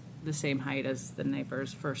is the same height as the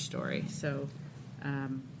neighbor's first story. So I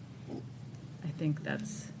think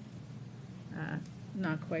that's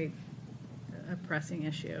not quite a pressing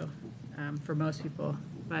issue for most people.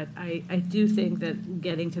 But I do think that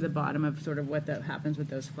getting to the bottom of sort of what happens with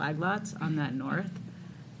those flag lots on that north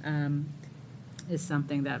is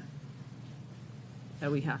something that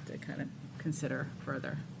we have to kind of consider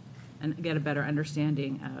further and get a better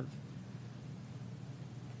understanding of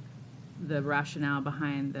the rationale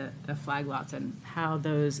behind the flag lots and how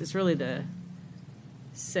it's really the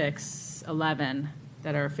 11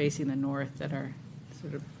 that are facing the north that are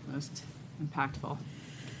sort of most impactful.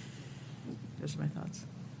 Those are my thoughts.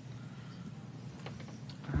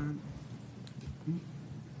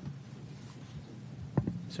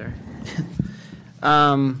 Sorry.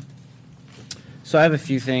 So I have a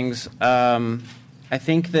few things. I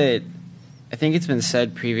think it's been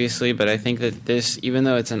said previously, but I think that this, even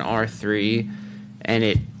though it's an R3 and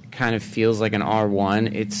it kind of feels like an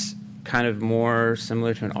R1, it's kind of more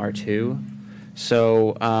similar to an R2.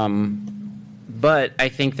 So, but I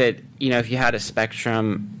think that, if you had a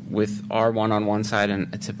spectrum with R1 on one side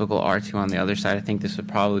and a typical R2 on the other side, I think this would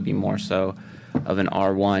probably be more so of an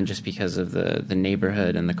R1 just because of the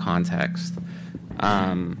neighborhood and the context.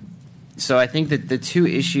 So I think that the two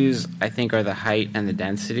issues, I think, are the height and the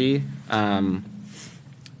density. The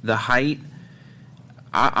height,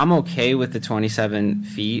 I'm okay with the 27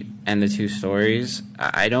 feet and the 2 stories.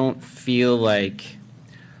 I don't feel like,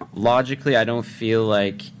 logically, I don't feel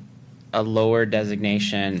like a lower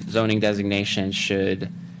zoning designation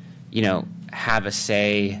should, have a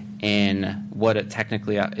say in what it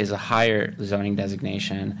technically is a higher zoning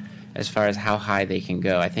designation as far as how high they can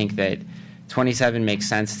go. I think that 27 makes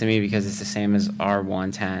sense to me because it's the same as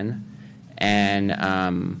R110. And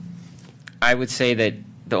I would say that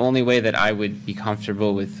the only way that I would be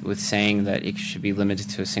comfortable with saying that it should be limited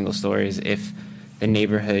to a single story is if the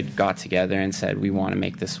neighborhood got together and said, we want to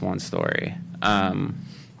make this one story.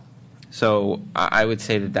 So I would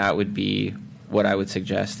say that that would be what I would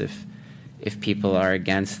suggest if people are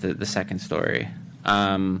against the second story.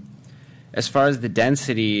 As far as the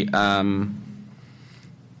density,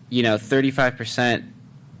 35%,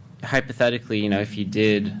 hypothetically, if you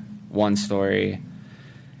did one story,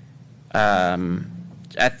 at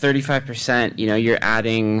 35%, you're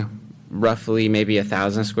adding roughly maybe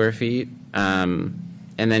 1,000 square feet. And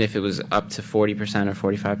then if it was up to 40%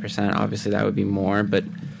 or 45%, obviously that would be more. But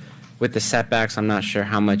with the setbacks, I'm not sure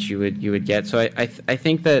how much you would get. So I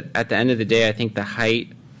think that at the end of the day, I think the height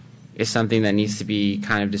is something that needs to be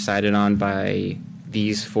kind of decided on by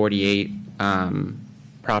these 48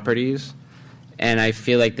 properties. And I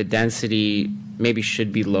feel like the density maybe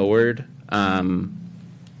should be lowered.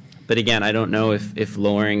 But again, I don't know if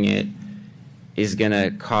lowering it is going to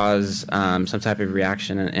cause some type of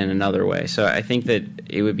reaction in another way. So I think that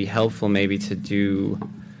it would be helpful maybe to do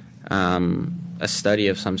a study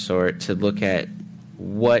of some sort to look at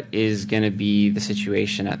what is going to be the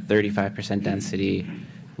situation at 35% density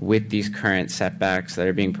with these current setbacks that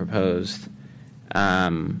are being proposed,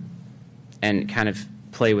 and kind of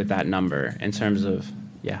play with that number in terms of,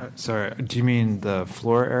 Sorry, do you mean the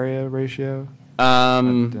floor area ratio?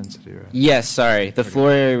 Density, right? Yes, sorry. The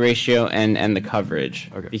floor area ratio and the coverage.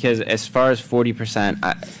 Okay. Because as far as 40%,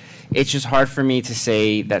 it's just hard for me to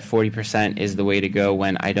say that 40% is the way to go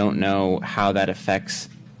when I don't know how that affects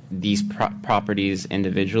these properties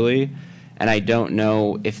individually. And I don't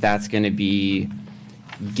know if that's going to be,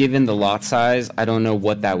 given the lot size, I don't know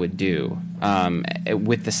what that would do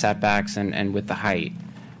with the setbacks and with the height.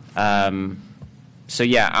 So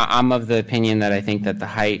yeah, I'm of the opinion that I think that the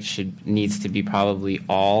height needs to be probably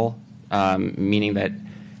all, meaning that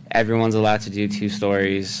everyone's allowed to do 2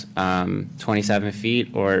 stories, 27 feet,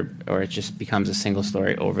 or it just becomes a single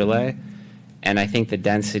story overlay. And I think the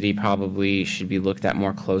density probably should be looked at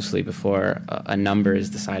more closely before a number is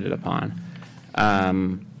decided upon.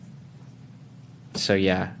 So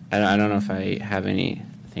yeah, I don't know if I have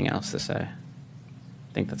anything else to say. I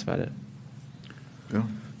think that's about it. Bill?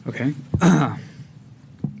 Okay.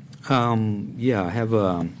 Yeah, I have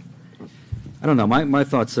I don't know, my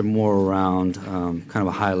thoughts are more around kind of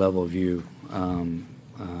a high-level view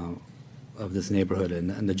of this neighborhood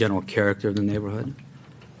and the general character of the neighborhood.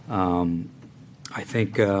 I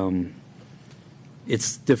think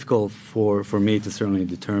it's difficult for me to certainly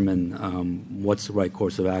determine what's the right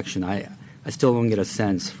course of action. I still don't get a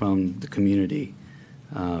sense from the community,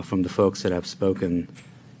 from the folks that have spoken,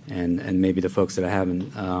 and maybe the folks that I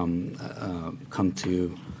haven't come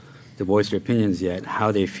to voice their opinions yet,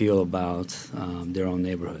 how they feel about their own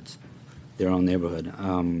neighborhood.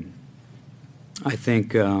 I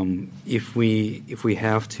think if we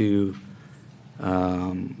have to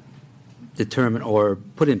determine or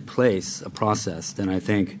put in place a process, then I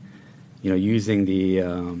think using the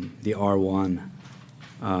R1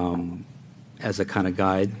 as a kind of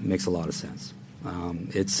guide makes a lot of sense.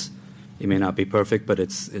 It may not be perfect, but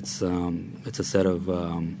it's a set of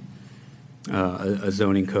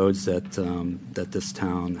zoning codes that this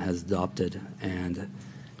town has adopted, and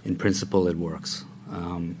in principle it works.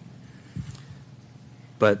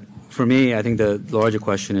 But for me, I think the larger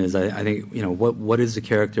question is, I think what is the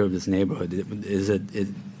character of this neighborhood? Is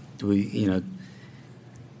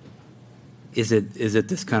it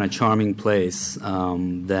this kind of charming place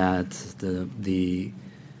that the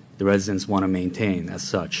residents want to maintain as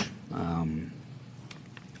such?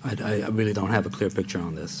 I really don't have a clear picture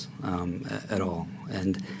on this at all,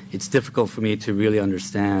 and it's difficult for me to really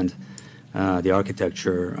understand the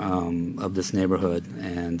architecture of this neighborhood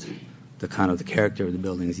and the kind of the character of the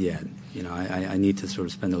buildings yet. I need to sort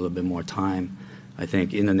of spend a little bit more time, I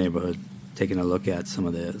think, in the neighborhood, taking a look at some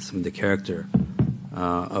of the character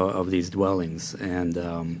of these dwellings, and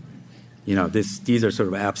these are sort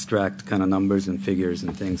of abstract kind of numbers and figures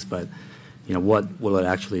and things, but what will it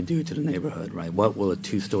actually do to the neighborhood, right? What will a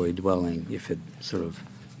 2-story dwelling, if it sort of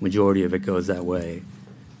majority of it goes that way,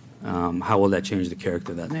 how will that change the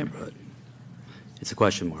character of that neighborhood? It's a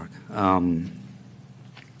question mark.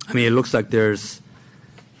 It looks like there's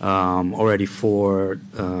already 4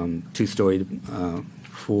 2-story,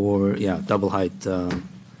 double height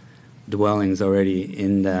dwellings already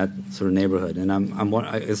in that sort of neighborhood. And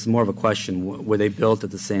it's more of a question, were they built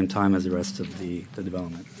at the same time as the rest of the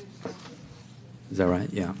development? Is that right?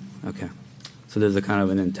 Yeah, okay. So there's a kind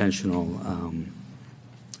of an intentional,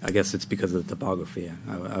 I guess it's because of the topography,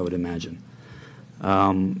 I would imagine.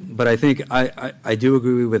 But I think I do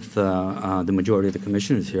agree with the majority of the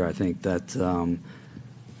commissioners here. I think that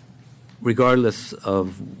regardless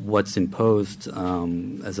of what's imposed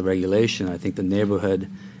as a regulation, I think the neighborhood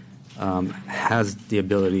has the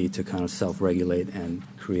ability to kind of self-regulate and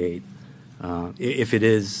create.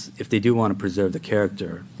 If they do want to preserve the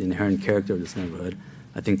inherent character of this neighborhood,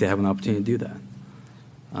 I think they have an opportunity to do that.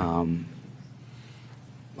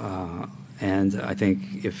 And I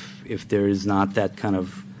think if there is not that kind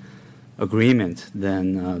of agreement,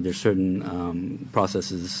 then there's certain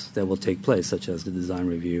processes that will take place, such as the design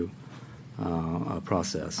review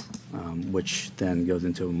process, which then goes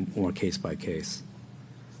into more case by case.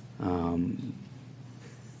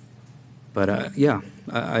 But yeah,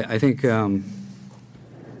 I think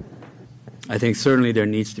certainly there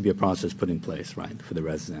needs to be a process put in place, right, for the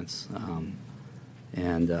residents.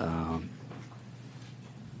 And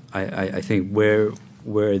I think where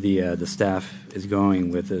the staff is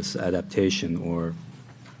going with this adaptation or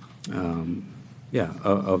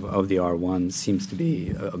of the R1 seems to be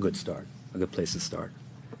a good start, a good place to start.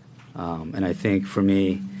 And I think for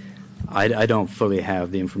me, I don't fully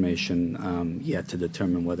have the information yet to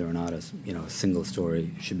determine whether or not a single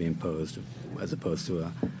story should be imposed as opposed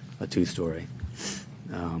to a two-story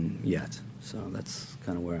yet. So that's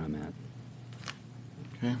kind of where I'm at.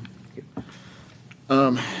 Okay.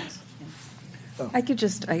 I could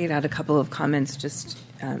add a couple of comments just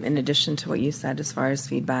in addition to what you said as far as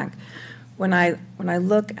feedback. When I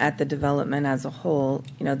look at the development as a whole,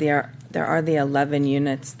 there are the 11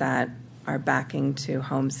 units that are backing to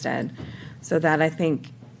Homestead. So that I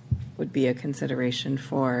think would be a consideration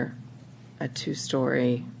for a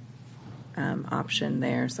two-story option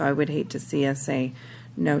there. So I would hate to see us say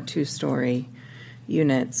no two-story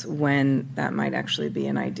units when that might actually be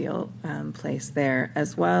an ideal place there,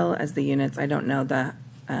 as well as the units. I don't know the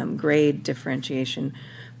grade differentiation,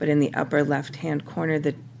 but in the upper left-hand corner,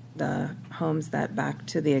 the homes that back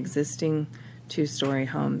to the existing two-story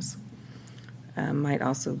homes might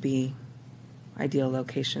also be ideal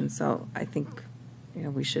locations. So I think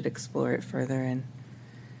we should explore it further and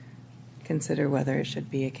consider whether it should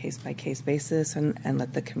be a case-by-case basis and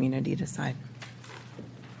let the community decide.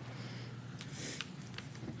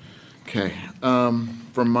 Okay.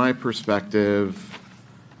 From my perspective,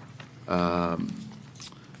 my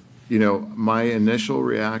initial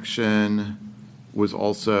reaction was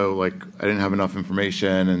also like I didn't have enough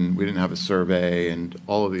information and we didn't have a survey and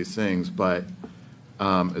all of these things. But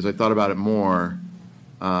as I thought about it more,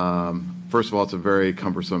 first of all, it's a very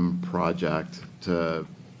cumbersome project to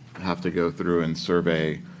have to go through and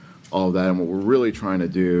survey all of that. And what we're really trying to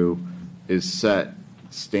do is set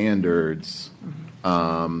standards.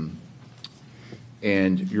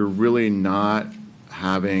 And you're really not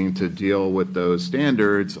having to deal with those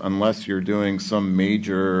standards unless you're doing some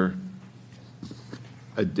major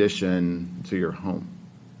addition to your home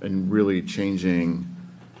and really changing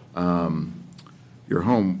your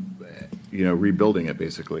home, rebuilding it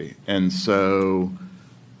basically. And so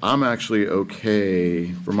I'm actually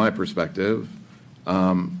okay, from my perspective,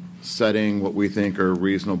 setting what we think are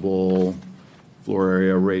reasonable floor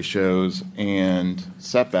area ratios and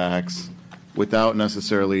setbacks without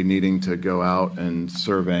necessarily needing to go out and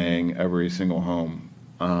surveying every single home.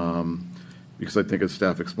 Because I think as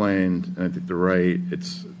staff explained, and I think they're right,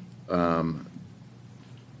 it's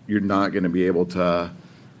you're not going to be able to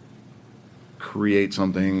create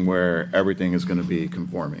something where everything is going to be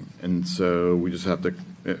conforming. And so we just have to,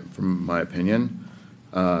 from my opinion,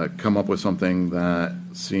 come up with something that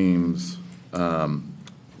seems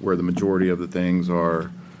where the majority of the things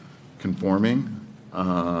are conforming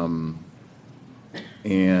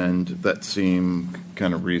and that seem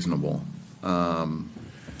kind of reasonable.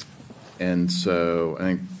 And so I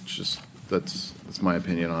think that's my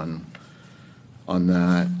opinion on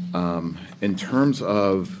that. In terms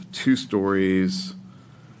of two stories,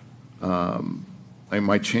 my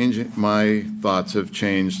thoughts have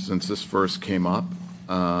changed since this first came up.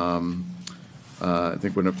 I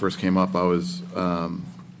think when it first came up, I was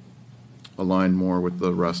aligned more with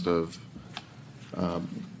the rest of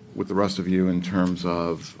you in terms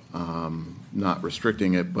of not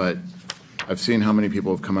restricting it, but I've seen how many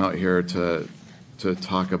people have come out here to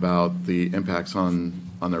talk about the impacts on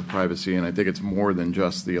their privacy, and I think it's more than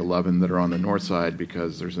just the 11 that are on the north side,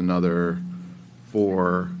 because there's another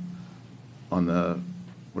 4 on the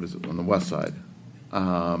west side.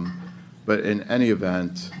 But in any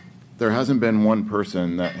event, there hasn't been one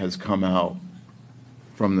person that has come out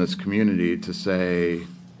from this community to say,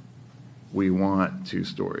 we want 2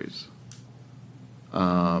 stories.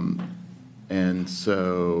 And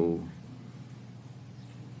so,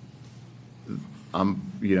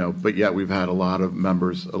 but yet we've had a lot of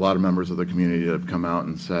members of the community that have come out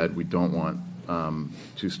and said, we don't want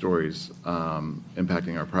 2 stories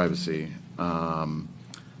impacting our privacy.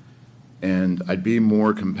 And I'd be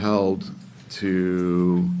more compelled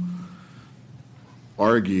to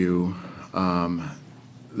argue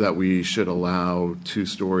that we should allow 2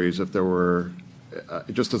 stories if there were,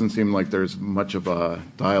 it just doesn't seem like there's much of a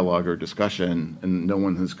dialogue or discussion, and no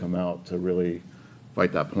one has come out to really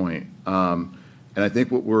fight that point. And I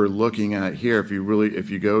think what we're looking at here, if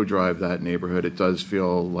you go drive that neighborhood, it does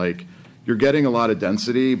feel like you're getting a lot of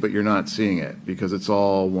density, but you're not seeing it because it's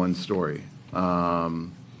all 1 story.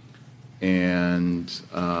 And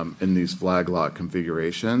in these flag lot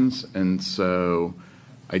configurations. And so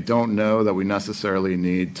I don't know that we necessarily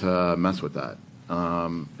need to mess with that.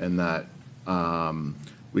 And that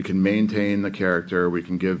we can maintain the character, we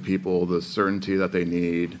can give people the certainty that they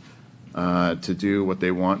need to do what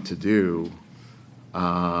they want to do.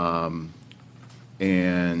 And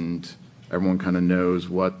everyone kind of knows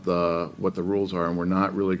what the rules are, and we're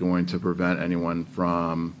not really going to prevent anyone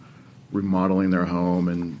from remodeling their home,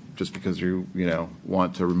 and just because you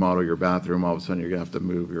want to remodel your bathroom, all of a sudden you're gonna have to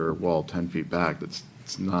move your wall 10 feet back. That's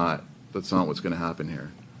not what's gonna happen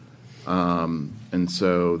here. And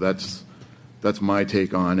so that's my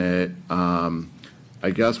take on it. I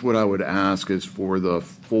guess what I would ask is for the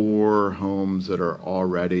 4 homes that are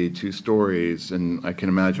already 2 stories, and I can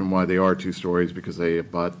imagine why they are 2 stories because they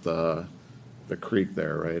abut the creek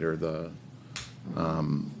there, right? Or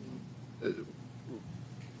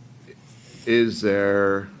is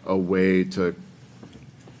there a way to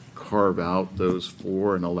carve out those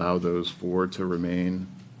 4 and allow those 4 to remain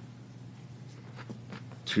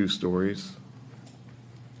 2 stories?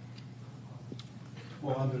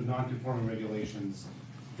 Well, under non-conforming regulations,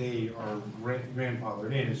 they are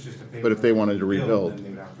grandfathered in. It's just if they But if they wanted to rebuild, then they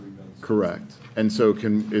would have to rebuild. Correct. And so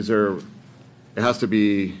it has to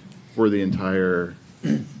be for the entire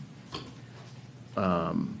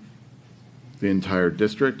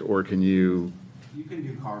district, or can you? You can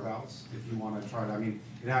do carve-outs if you want to try to,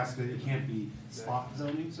 it can't be spot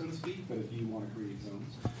zoning, so to speak, but if you want to create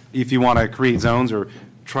zones. If you want to create zones or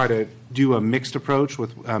try to do a mixed approach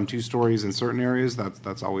with 2 stories in certain areas,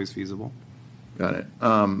 that's always feasible. Got it.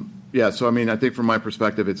 Yeah, so I think from my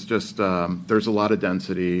perspective, it's just, there's a lot of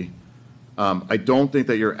density. I don't think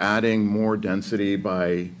that you're adding more density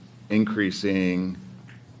by increasing,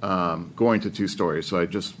 going to 2 stories. So I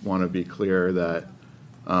just want to be clear that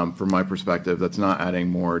from my perspective, that's not adding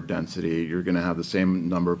more density. You're going to have the same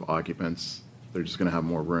number of occupants. They're just going to have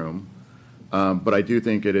more room. But I do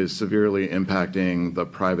think it is severely impacting the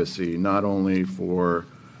privacy, not only for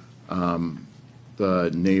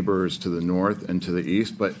the neighbors to the north and to the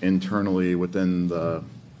east, but internally within the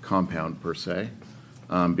compound per se.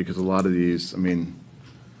 Because a lot of these,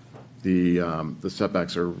 the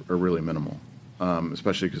setbacks are really minimal,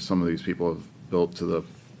 especially because some of these people have built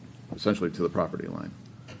essentially to the property line.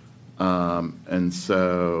 And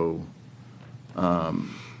so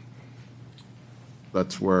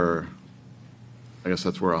that's where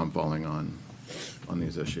I'm falling on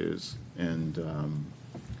these issues. And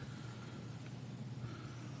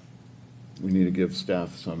we need to give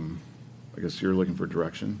staff some, I guess you're looking for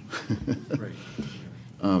direction. Right.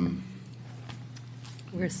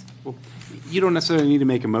 Well, you don't necessarily need to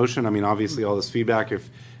make a motion. Obviously, all this feedback. I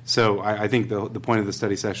think the point of the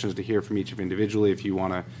study session is to hear from each of individually. If you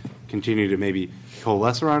want to continue to maybe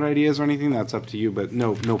coalesce around ideas or anything, that's up to you. But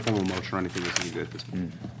no formal motion or anything is needed at this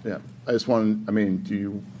point. Yeah, I just want. Do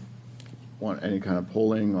you want any kind of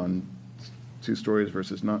polling on 2 stories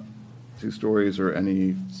versus not 2 stories, or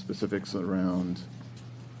any specifics around?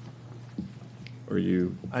 Or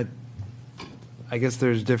you? I guess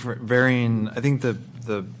there's different varying. I think the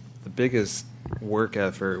biggest work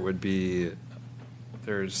effort would be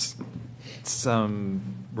there's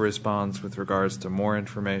some response with regards to more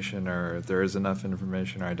information, or if there is enough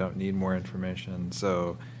information, or I don't need more information.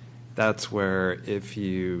 So that's where if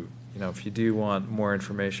you do want more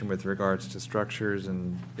information with regards to structures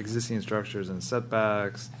and existing structures and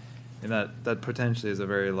setbacks, and that potentially is a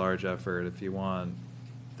very large effort. If you want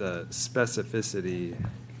the specificity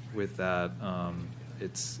with that,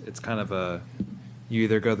 it's kind of you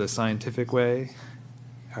either go the scientific way,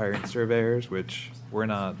 hiring surveyors, which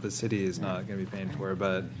the city is not going to be paying for,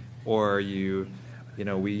 or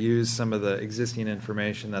we use some of the existing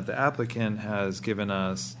information that the applicant has given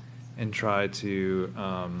us and try to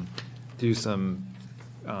do some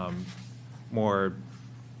more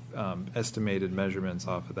estimated measurements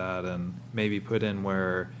off of that, and maybe put in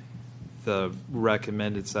where the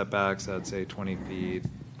recommended setbacks at, say, 20 feet,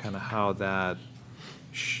 kind of how that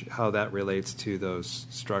relates to those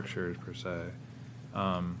structures per se.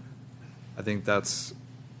 I think that's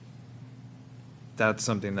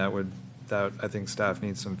something that I think staff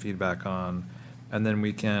needs some feedback on. And then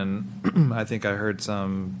we can, I think I heard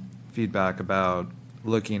some feedback about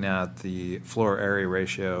looking at the floor area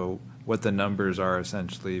ratio, what the numbers are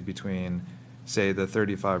essentially between, say, the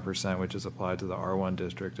 35%, which is applied to the R1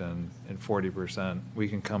 district, and 40%. We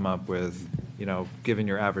can come up with, given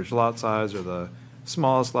your average lot size or the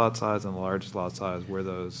smallest lot size and the largest lot size, where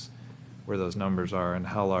those numbers are and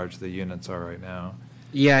how large the units are right now.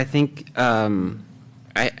 Yeah, I think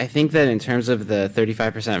I think that in terms of the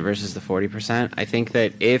 35% versus the 40%, I think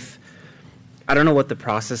that I don't know what the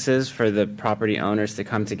process is for the property owners to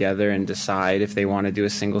come together and decide if they want to do a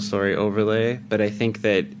single-story overlay, but I think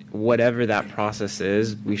that whatever that process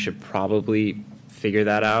is, we should probably figure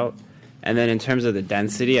that out. And then in terms of the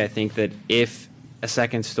density, I think that if a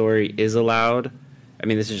second story is allowed, I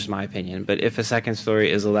mean, this is just my opinion, but if a second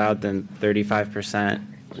story is allowed, then 35%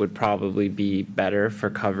 would probably be better for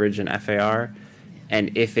coverage and FAR.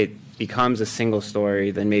 And if it becomes a single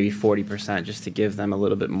story, then maybe 40% just to give them a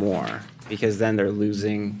little bit more, because then they're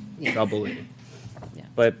losing doubly.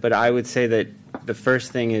 But I would say that the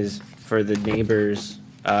first thing is for the neighbors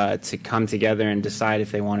to come together and decide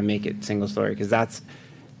if they want to make it single story, because that's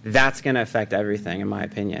going to affect everything, in my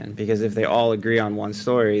opinion. Because if they all agree on one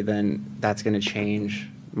story, then that's going to change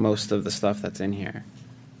most of the stuff that's in here.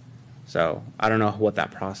 So I don't know what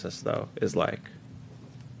that process, though, is like.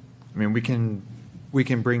 I mean, we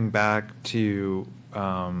can bring back to,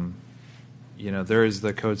 there is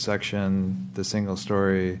the code section, the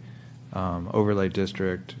single-story overlay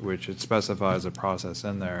district, which it specifies a process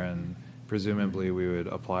in there, and presumably we would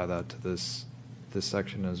apply that to this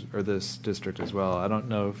section or this district as well. I don't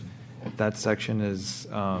know if that section is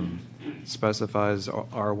specifies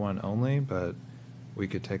R1 only, but we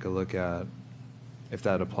could take a look at if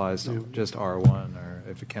that applies to just R1 or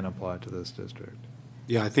if it can apply to this district.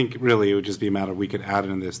 Yeah, I think really it would just be a matter of we could add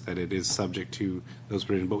in this that it is subject to those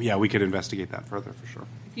provisions. But yeah, we could investigate that further for sure.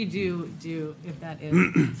 If you do, if that is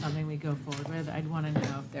something we go forward with, I'd want to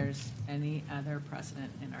know if there's any other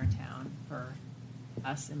precedent in our town for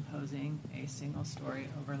us imposing a single-story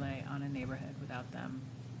overlay on a neighborhood without them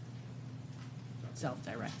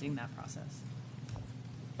self-directing that process.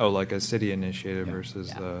 Oh, like a city initiative Yeah. versus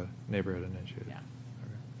Yeah. the neighborhood initiative. Yeah.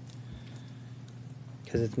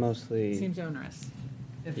 Because it's mostly... Seems onerous.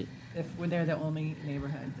 If they're the only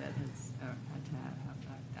neighborhood that has had to have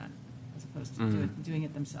that done, as opposed to doing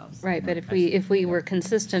it themselves. Right, but if we were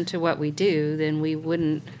consistent to what we do, then we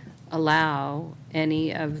wouldn't allow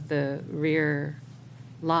any of the rear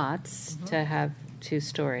lots to have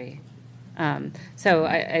two-story. So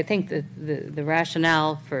I think that the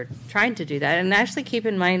rationale for trying to do that, and actually keep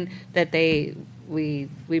in mind that we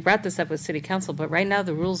brought this up with City Council, but right now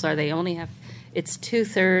the rules are they only have, it's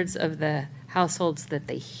 2/3 of the households that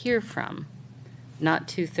they hear from, not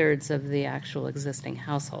 2/3 of the actual existing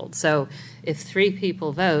household. So if 3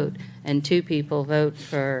 people vote and 2 people vote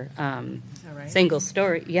for single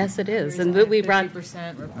story, yes, it is. And we brought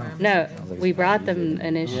 50% requirement. no, we brought them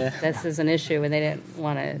an issue. Yeah. This is an issue, and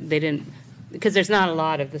they didn't because there's not a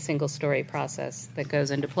lot of the single story process that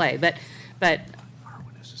goes into play. But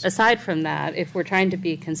aside from that, if we're trying to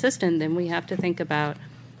be consistent, then we have to think about.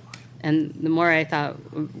 And the more I thought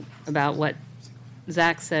about what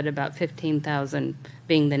Zach said about 15,000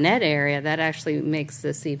 being the net area, that actually makes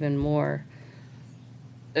this even more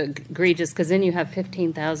egregious, because then you have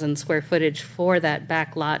 15,000 square footage for that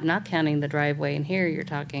back lot, not counting the driveway. And here you're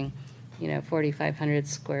talking, 4,500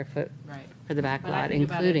 square foot Right. for the back But I lot, think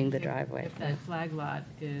about including it, the if- driveway. If that flag lot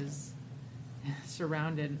is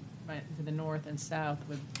surrounded to the north and south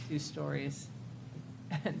with 2 stories,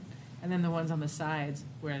 and then the ones on the sides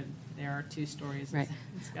where there are 2 stories. Right.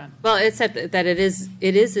 It's got. Well, except that it is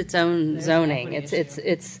its own There's an zoning.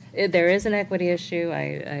 equity There is an equity issue.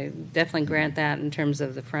 I definitely grant that in terms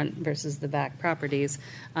of the front versus the back properties.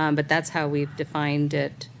 But that's how we've defined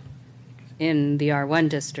it in the R1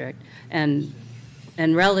 district. And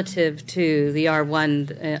relative to the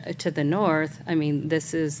R1 to the north, I mean,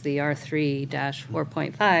 this is the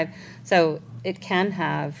R3-4.5. So it can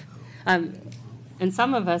have, and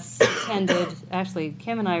some of us attended, actually,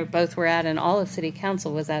 Kim and I both were at, and all of City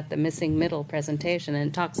Council was at the Missing Middle presentation, and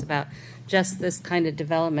it talks about just this kind of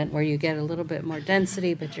development where you get a little bit more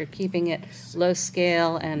density, but you're keeping it low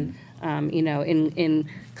scale and in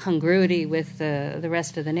congruity with the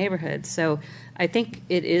rest of the neighborhood. So I think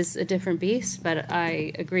it is a different beast, but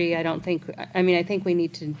I agree. I think we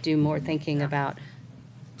need to do more thinking about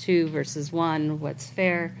 2 versus 1, what's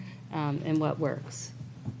fair, and what works.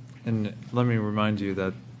 And let me remind you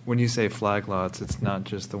that when you say flag lots, it's not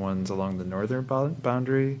just the ones along the northern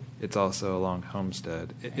boundary, it's also along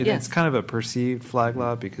Homestead. Yes. It's kind of a perceived flag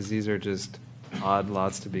lot because these are just odd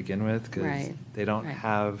lots to begin with because Right. they don't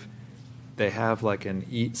have, they have like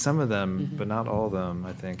some of them, but not all of them,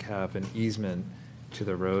 I think, have an easement to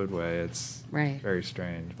the roadway. It's Right. very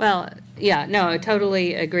strange. Well, yeah, no, I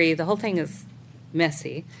totally agree. The whole thing is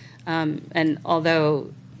messy. And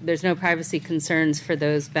although there's no privacy concerns for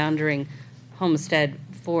those bounding Homestead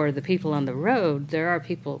for the people on the road, there are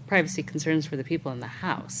privacy concerns for the people in the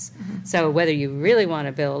house. So whether you really want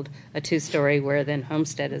to build a 2-story where then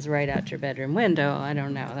Homestead is right out your bedroom window, I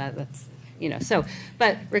don't know. That's so.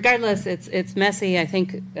 But regardless, it's messy. I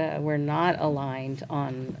think we're not aligned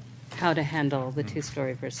on how to handle the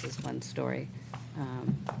 2-story versus 1-story,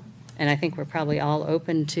 and I think we're probably all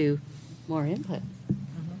open to more input.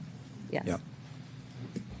 Yes. Yep.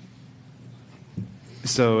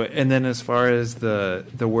 So, and then as far as the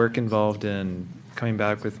work involved in coming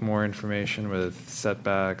back with more information with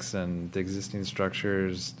setbacks and the existing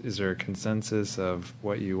structures, is there a consensus of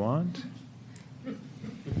what you want?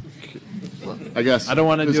 I guess. I don't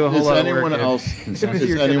want to do a whole lot of work. Is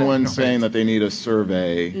anyone saying that they need a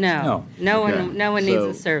survey? No one needs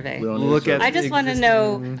a survey. Look at I just want to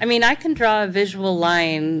know, I can draw a visual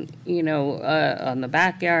line, on the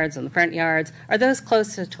backyards, on the front yards. Are those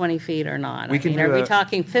close to 20 feet or not? Are we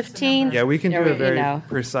talking 15? Yeah, we can do a very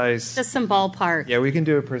precise. Just some ballpark. Yeah, we can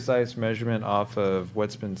do a precise measurement off of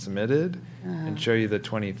what's been submitted and show you the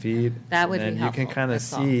 20 feet. That would be and helpful. you can kind of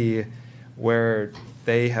see where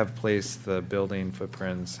they have placed the building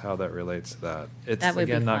footprints, how that relates to that. It's, That would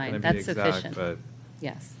be again, not fine. going to be That's exact, sufficient. but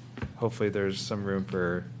Yes. hopefully there's some room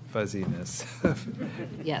for fuzziness of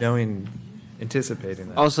Yes. anticipating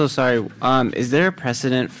that. Also, sorry, is there a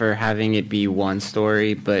precedent for having it be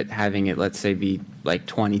 1-story, but having it, let's say, be like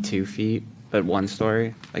 22 feet, but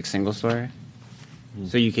 1-story, like single story?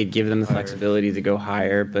 So you could give them the flexibility to go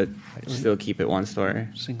higher, but still keep it 1-story?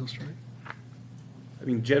 Single story?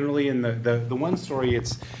 Generally in the 1-story,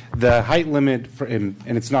 it's the height limit and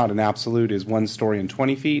it's not an absolute, is 1 story and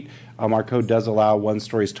 20 feet. Our code does allow 1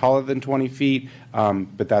 stories taller than 20 feet,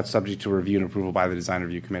 but that's subject to review and approval by the Design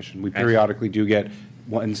Review Commission. We periodically do get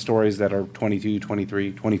 1 stories that are 22,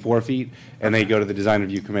 23, 24 feet, and they go to the Design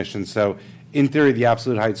Review Commission. So in theory, the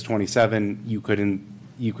absolute height's 27. You could,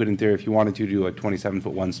 in theory, if you wanted to do a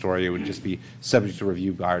 27-foot 1-story, it would just be subject to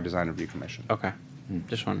review by our Design Review Commission. Okay,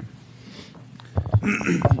 just wondering.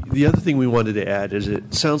 The other thing we wanted to add is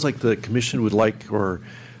it sounds like the commission would like or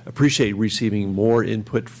appreciate receiving more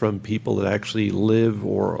input from people that actually live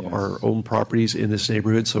or are own properties in this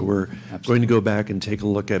neighborhood. So we're going to go back and take a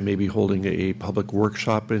look at maybe holding a public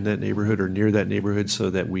workshop in that neighborhood or near that neighborhood so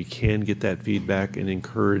that we can get that feedback and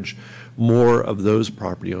encourage more of those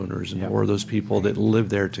property owners and more of those people that live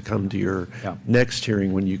there to come to your next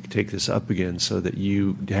hearing when you take this up again so that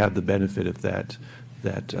you have the benefit of that'd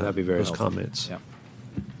be very those helpful. Comments. Yeah.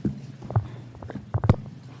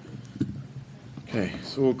 Okay,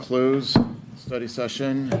 so we'll close study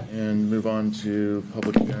session and move on to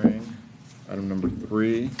public hearing. Item number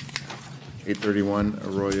 3, 831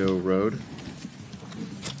 Arroyo Road.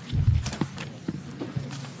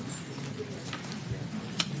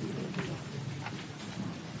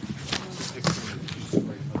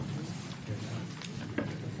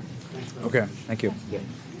 Okay, thank you.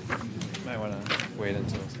 Might want to wait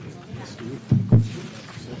until.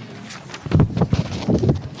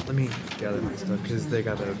 Let me gather my stuff because they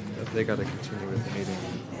gotta continue with the meeting.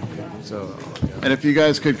 So. And if you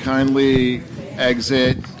guys could kindly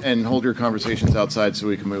exit and hold your conversations outside so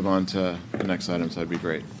we can move on to the next items, that'd be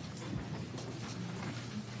great.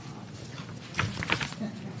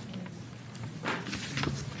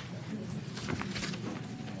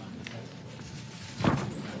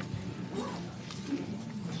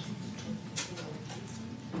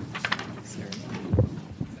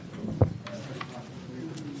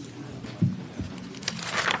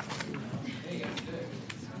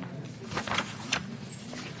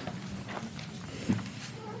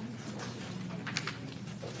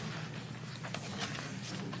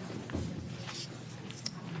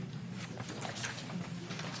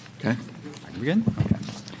 Okay. We good?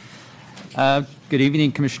 Okay. Good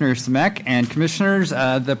evening, Commissioner Samek and Commissioners.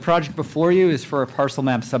 The project before you is for a parcel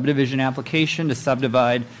map subdivision application to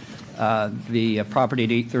subdivide the property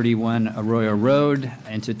at 831 Arroyo Road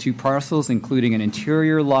into two parcels, including an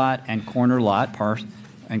interior lot and corner lot.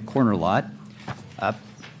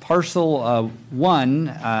 Parcel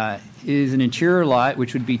 1 is an interior lot,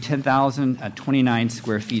 which would be 10,029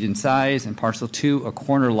 square feet in size, and parcel 2, a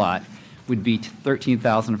corner lot, would be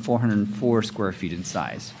 13,404 square feet in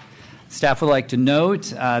size. Staff would like to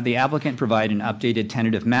note the applicant provided an updated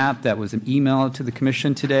tentative map that was emailed to the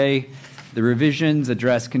Commission today. The revisions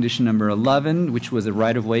address condition number 11, which was a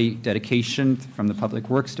right-of-way dedication from the Public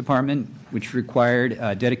Works Department, which required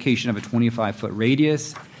dedication of a 25-foot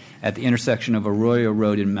radius at the intersection of Arroyo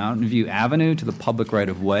Road and Mountain View Avenue to the public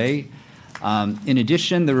right-of-way. In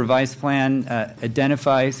addition, the revised plan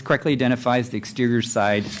correctly identifies the exterior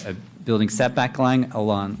side of building setback line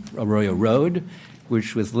along Arroyo Road,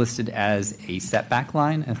 which was listed as a setback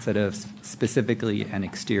line instead of specifically an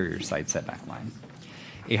exterior side setback line.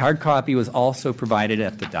 A hard copy was also provided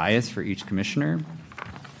at the dais for each commissioner.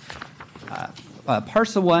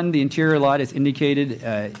 Parcel 1, the interior lot, is indicated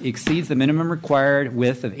exceeds the minimum required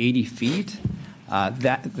width of 80 feet.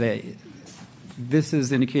 This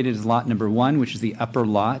is indicated as lot number 1, which is the upper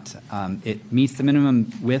lot. It meets the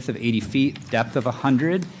minimum width of 80 feet, depth of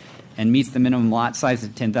 100, and meets the minimum lot size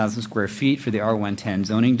of 10,000 square feet for the R110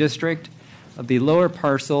 zoning district. The lower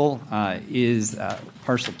parcel is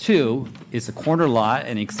parcel 2 is a corner lot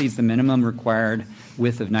and exceeds the minimum required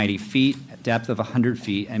width of 90 feet, depth of 100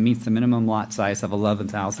 feet, and meets the minimum lot size of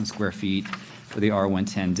 11,000 square feet for the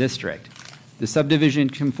R110 district. The subdivision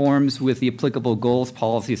conforms with the applicable goals,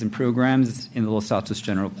 policies, and programs in the Los Altos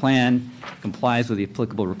General Plan, complies with the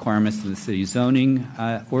applicable requirements of the city zoning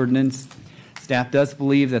ordinance. Staff does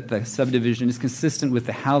believe that the subdivision is consistent with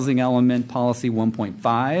the housing element policy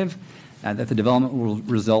 1.5, that the development will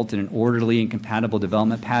result in an orderly and compatible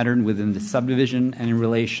development pattern within the subdivision and in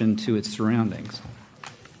relation to its surroundings.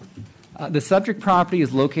 The subject property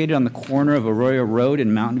is located on the corner of Arroyo Road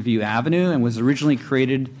and Mountain View Avenue and was originally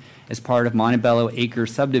created as part of Montebello Acre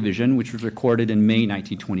subdivision, which was recorded in May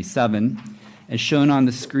 1927. As shown on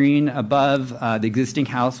the screen above, the existing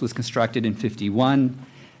house was constructed in 1951.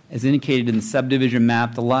 As indicated in the subdivision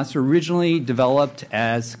map, the lots were originally developed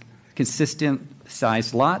as consistent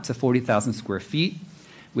sized lots of 40,000 square feet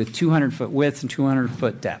with 200-foot widths and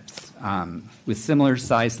 200-foot depths, with similar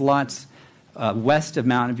sized lots west of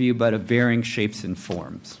Mountain View, but of varying shapes and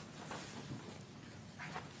forms.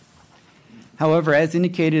 However, as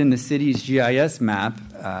indicated in the city's GIS map,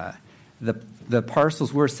 the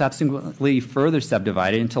parcels were subsequently further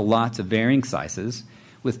subdivided into lots of varying sizes,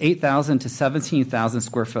 with 8,000 to 17,000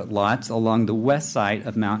 square foot lots along the west side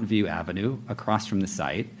of Mountain View Avenue, across from the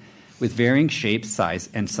site, with varying shapes, size,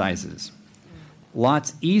 and sizes.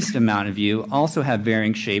 Lots east of Mountain View also have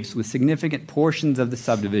varying shapes, with significant portions of the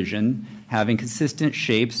subdivision having consistent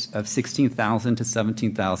shapes of 16,000 to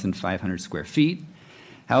 17,500 square feet.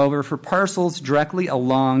 However, for parcels directly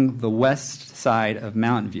along the west side of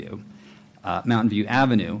Mountain View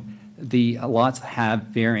Avenue, the lots have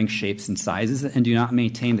varying shapes and sizes and do not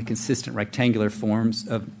maintain the consistent rectangular forms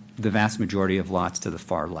of the vast majority of lots to the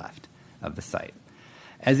far left of the site.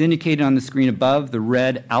 As indicated on the screen above, the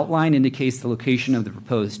red outline indicates the location of the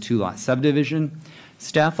proposed two-lot subdivision.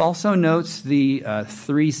 Staff also notes the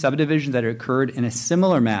 3 subdivisions that occurred in a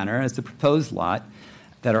similar manner as the proposed lot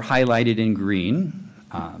that are highlighted in green.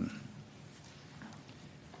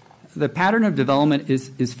 The pattern of development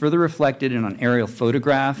is further reflected in an aerial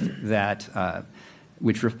photograph that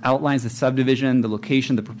which outlines the subdivision, the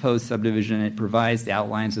location of the proposed subdivision. It provides the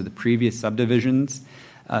outlines of the previous subdivisions.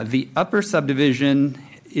 The upper subdivision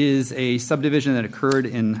is a subdivision that occurred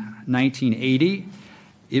in 1980.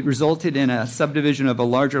 It resulted in a subdivision of a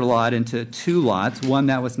larger lot into 2 lots, one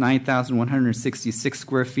that was 9,166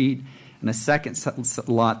 square feet and a second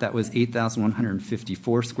lot that was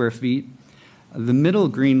 8,154 square feet. The middle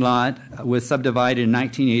green lot was subdivided in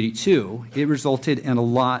 1982. It resulted in a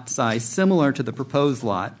lot size similar to the proposed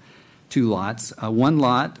lot, 2 lots. One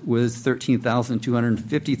lot was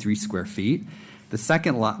 13,253 square feet. The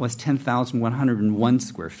second lot was 10,101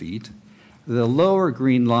 square feet. The lower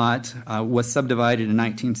green lot was subdivided in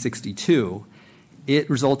 1962. It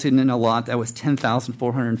resulted in a lot that was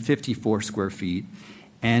 10,454 square feet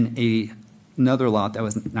and another lot that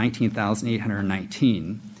was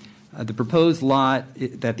 19,819. The proposed lot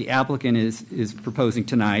that the applicant is proposing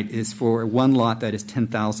tonight is for one lot that is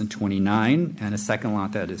 10,029 and a second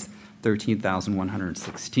lot that is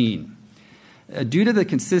 13,116. Due to the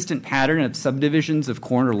consistent pattern of subdivisions of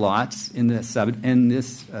corner lots in this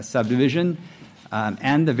subdivision,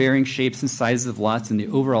 and the varying shapes and sizes of lots in the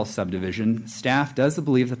overall subdivision, staff does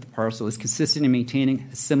believe that the parcel is consistent in maintaining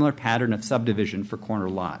a similar pattern of subdivision for corner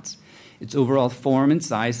lots. Its overall form and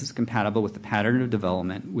size is compatible with the pattern of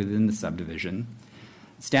development within the subdivision.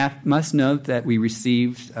 Staff must note that we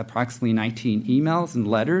received approximately 19 emails and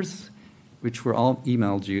letters, which were all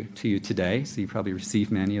emailed to you today, so you probably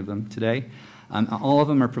received many of them today. All of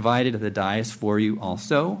them are provided at the dais for you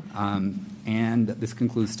also. And this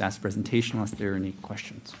concludes staff's presentation unless there are any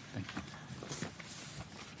questions. Thank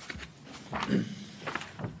you.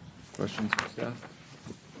 Questions for staff?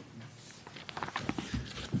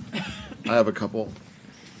 I have a couple.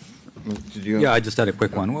 Did you? Yeah, I just had a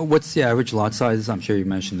quick one. What's the average lot size? I'm sure you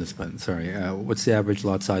mentioned this, but sorry. What's the average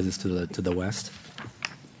lot sizes to the west?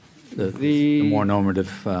 The more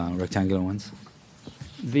normative rectangular ones?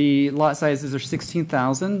 The lot sizes are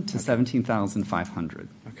 16,000 to 17,500.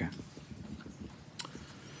 Okay.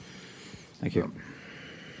 Thank you.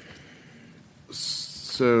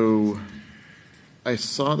 So I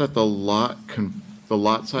saw that the lot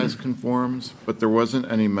size conforms, but there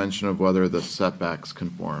wasn't any mention of whether the setbacks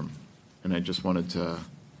conform. And I just wanted to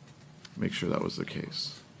make sure that was the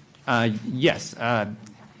case. Yes.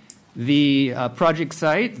 The project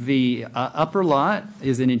site, the upper lot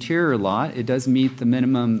is an interior lot. It does meet the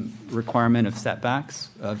minimum requirement of setbacks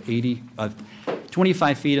of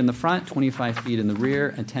 25 feet in the front, 25 feet in the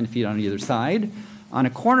rear, and 10 feet on either side. On a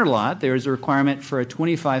corner lot, there is a requirement for a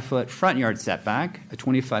 25-foot front yard setback, a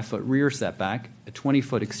 25-foot rear setback, a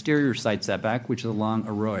 20-foot exterior side setback, which is along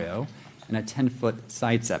Arroyo, and a 10-foot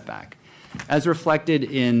side setback. As reflected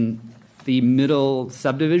in the middle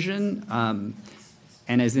subdivision,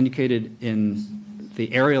 and as indicated in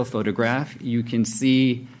the aerial photograph, you can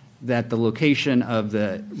see that the location of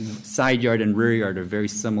the side yard and rear yard are very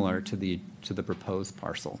similar to the proposed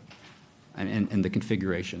parcel, and the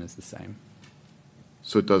configuration is the same.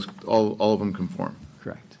 So it does, all of them conform?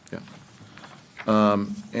 Correct. Yeah.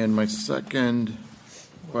 And my second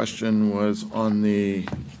question was on the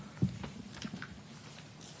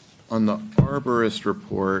arborist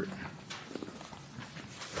report.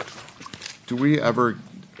 Do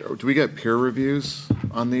we get peer reviews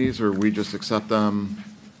on these, or we just accept them?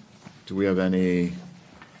 Do we have any?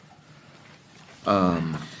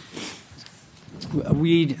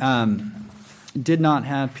 We did not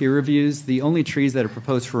have peer reviews. The only trees that are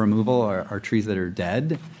proposed for removal are trees that are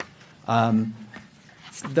dead.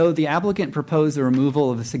 Though the applicant proposed the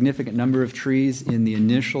removal of a significant number of trees in the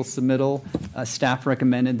initial submittal, staff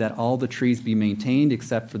recommended that all the trees be maintained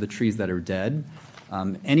except for the trees that are dead.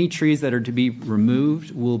 Any trees that are to be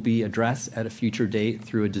removed will be addressed at a future date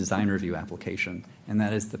through a design review application, and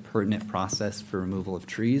that is the pertinent process for removal of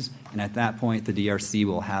trees. And at that point, the DRC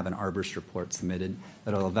will have an arborist report submitted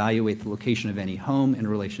that will evaluate the location of any home in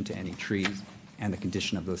relation to any trees and the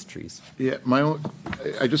condition of those trees. Yeah,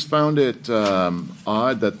 I just found it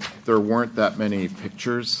odd that there weren't that many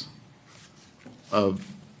pictures of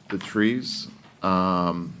the trees,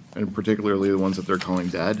 and particularly the ones that they're calling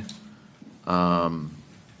dead. I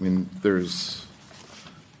mean, there's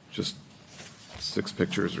just 6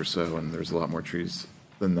 pictures or so, and there's a lot more trees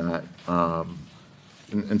than that.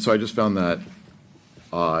 And so I just found that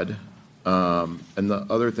odd. And the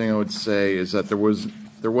other thing I would say is that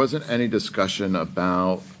there wasn't any discussion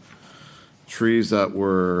about trees that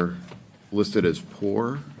were listed as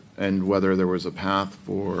poor and whether there was a path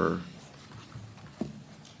for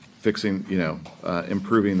fixing,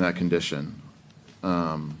 improving that condition.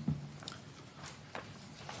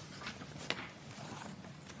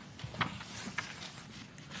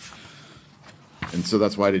 And so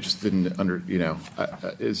that's why they just didn't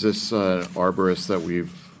is this arborist that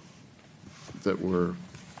we've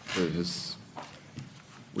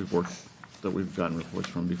gotten reports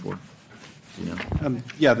from before?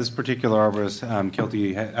 Yeah, this particular arborist,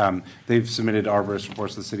 Kilty, they've submitted arborist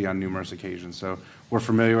reports to the city on numerous occasions, so we're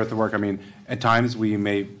familiar with the work. I mean, at times we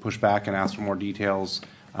may push back and ask for more details.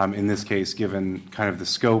 In this case, given kind of the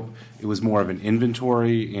scope, it was more of an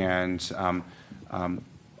inventory, and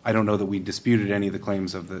I don't know that we disputed any of the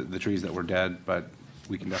claims of the trees that were dead, but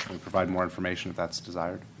we can definitely provide more information if that's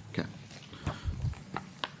desired. Okay.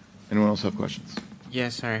 Anyone else have questions?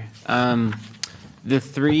 Yes, sorry. The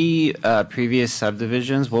 3 previous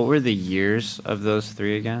subdivisions, what were the years of those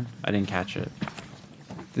 3 again? I didn't catch it.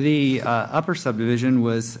 The upper subdivision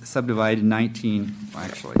was subdivided in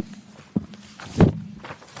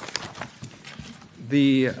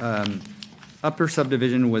the upper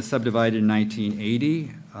subdivision was subdivided in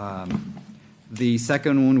 1980. The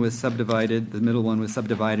second one was subdivided, the middle one was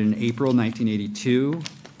subdivided in April 1982.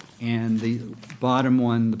 And the bottom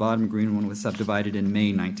green one was subdivided in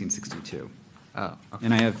May 1962. Oh.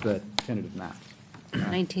 And I have the tentative map.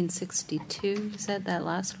 1962, you said, that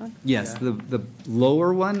last one? Yes, the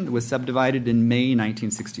lower one was subdivided in May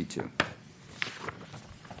 1962.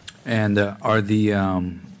 And are the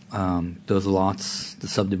those lots, the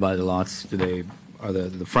subdivided lots, are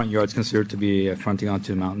the front yards considered to be fronting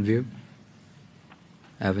onto Mountain View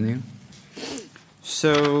Avenue?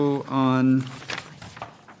 So on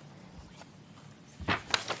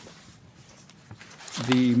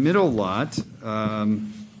the middle lot,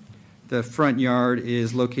 the front yard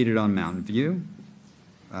is located on Mountain View.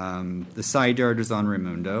 The side yard is on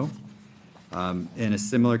Raimundo, in a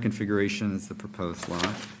similar configuration as the proposed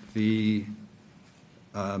lot. The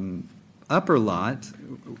upper lot,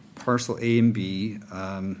 parcel A and B,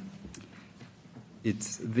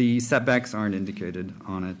 the setbacks aren't indicated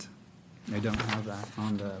on it. I don't have that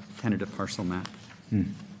on the tentative parcel map.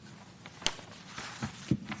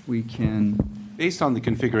 We can. Based on the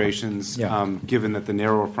configurations, given that the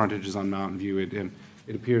narrower frontage is on Mountain View, it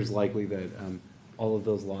appears likely that all of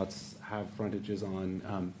those lots have frontages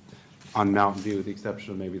on Mountain View, with the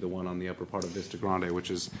exception of maybe the one on the upper part of Vista Grande,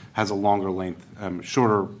 which has a longer length, a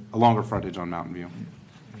longer frontage on Mountain View.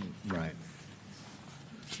 Right.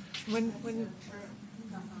 When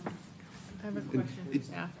I have a question for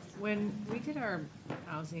staff. When we did our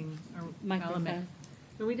housing element,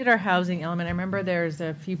 when we did our housing element, I remember there's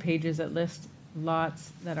a few pages that list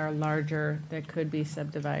lots that are larger that could be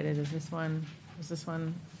subdivided. Is this one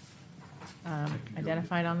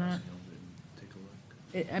identified on that?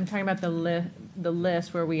 I'm talking about the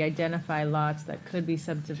list where we identify lots that could be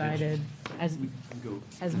subdivided as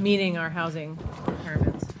meeting our housing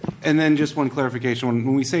requirements. And then just one clarification,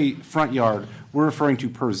 when we say front yard, we're referring to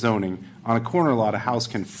per zoning. On a corner lot, a house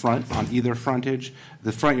can front on either frontage.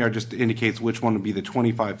 The front yard just indicates which one would be the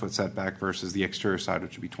 25-foot setback versus the exterior side,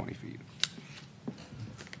 which would be 20 feet.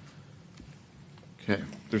 Okay,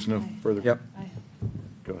 there's no further. Yep.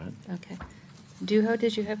 Go ahead. Okay. Duho,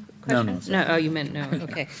 did you have No, questions? no. Oh, you meant no,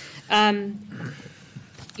 okay.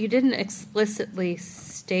 You didn't explicitly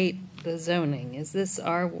state the zoning. Is this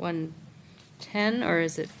R110 or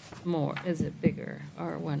is it more, is it bigger,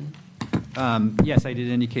 R1? Yes, I did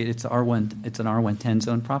indicate it's R1. It's an R110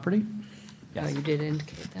 zone property. Oh, you did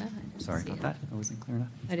indicate that? I didn't Sorry see about it. that. I wasn't clear enough.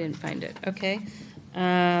 I didn't find it, okay.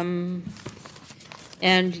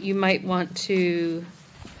 And you might want to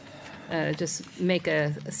just make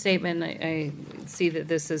a statement. I see that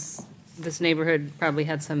this neighborhood probably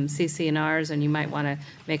had some CC&Rs, and you might want to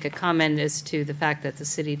make a comment as to the fact that the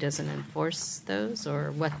city doesn't enforce those,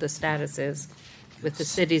 or what the status is with the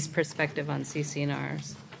city's perspective on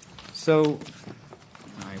CC&Rs. So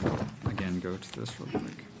I will again go to this real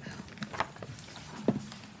quick.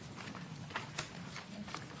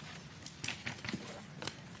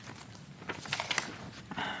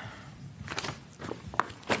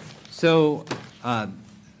 So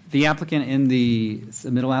the applicant in the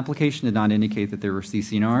submittal application did not indicate that there were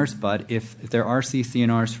CC&Rs, but if there are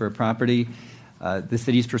CC&Rs for a property, the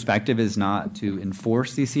city's perspective is not to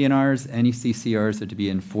enforce CC&Rs. Any CC&Rs are to be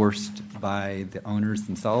enforced by the owners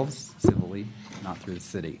themselves civilly, not through the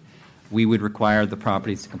city. We would require the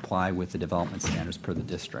properties to comply with the development standards per the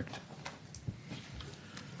district.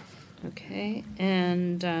 Okay,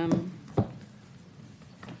 and I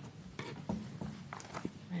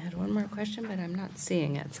had one more question, but I'm not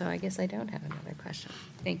seeing it, so I guess I don't have another question.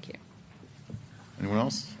 Thank you. Anyone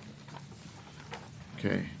else?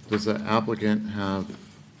 Okay, does the applicant have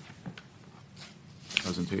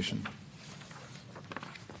presentation?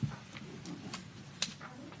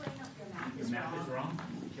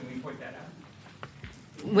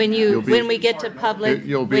 When we get to public,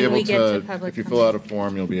 You'll be when we able get to to, public if you fill out a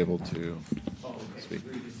form, you'll be able to speak.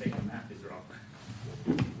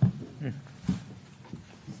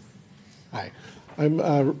 Hi, I'm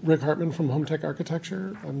Rick Hartman from Home Tech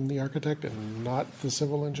Architecture. I'm the architect and not the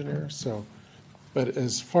civil engineer. So, but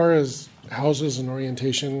as far as houses and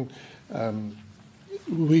orientation,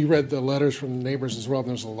 we read the letters from the neighbors as well, and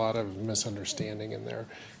there's a lot of misunderstanding in there.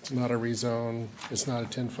 It's not a rezone. It's not a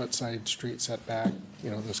 10-foot side street setback,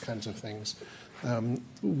 those kinds of things.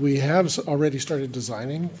 We have already started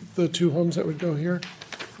designing the two homes that would go here.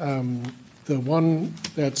 The one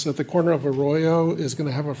that's at the corner of Arroyo is going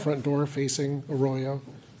to have a front door facing Arroyo,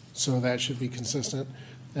 so that should be consistent.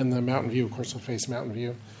 And the Mountain View, of course, will face Mountain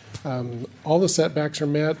View. All the setbacks are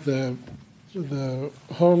met. The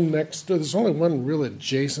home next door, there's only one real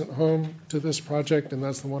adjacent home to this project, and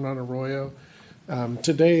that's the one on Arroyo.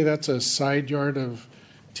 Today, that's a side yard of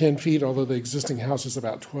 10 feet, although the existing house is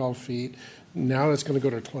about 12 feet. Now it's going to go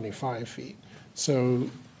to 25 feet. So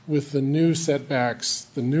with the new setbacks,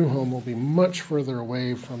 the new home will be much further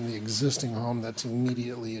away from the existing home that's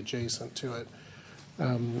immediately adjacent to it.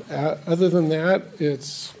 Other than that,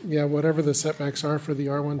 it's, whatever the setbacks are for the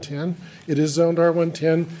R110. It is zoned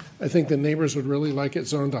R110. I think the neighbors would really like it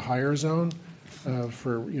zoned a higher zone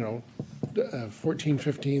for, 14,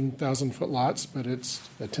 15,000 foot lots, but it's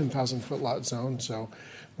a 10,000 foot lot zone. So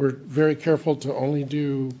we're very careful to only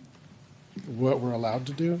do what we're allowed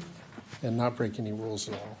to do and not break any rules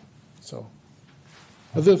at all. So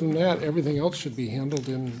other than that, everything else should be handled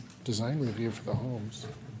in design review for the homes.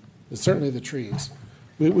 It's certainly the trees.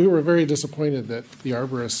 We were very disappointed that the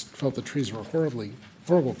arborist felt the trees were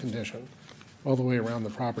horrible condition all the way around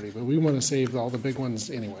the property, but we want to save all the big ones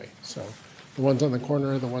anyway. So the ones on the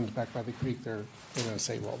corner, the ones back by the creek, they're going to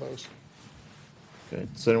save all those. Okay.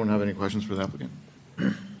 Does anyone have any questions for the applicant?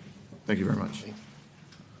 Thank you very much.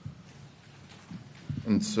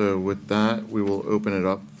 And so with that, we will open it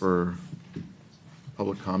up for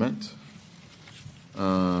public comment.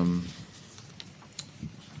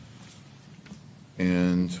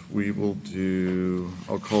 And we will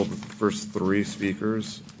I'll call the first three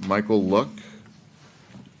speakers: Michael Look,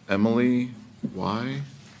 Emily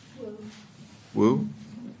Wu,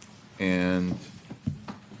 and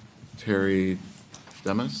Terry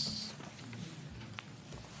Demis.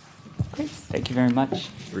 Great, thank you very much.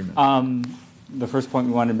 3 minutes. The first point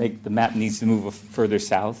we want to make, the map needs to move further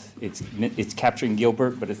south. It's capturing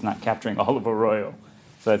Gilbert, but it's not capturing all of Arroyo.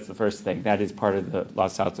 So that's the first thing. That is part of the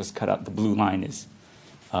Los Altos cutout. The blue line is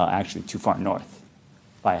actually too far north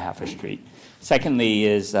by half a street. Secondly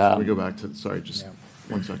is... Can we go back to, sorry, just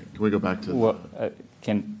 1 second. Can we go back to... Well,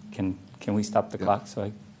 can we stop the clock so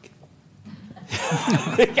I...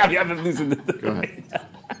 I'm losing the... Go ahead.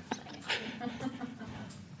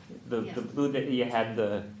 The blue that you had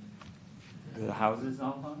the houses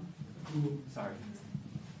all on? Sorry.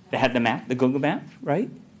 They had the map, the Google map, right?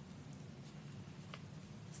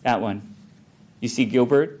 That one. You see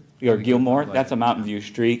Gilbert or Gilmore? That's a Mountain View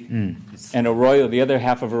street. And Arroyo, the other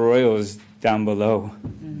half of Arroyo is down below.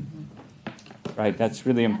 Right, that's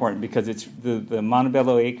really important because it's the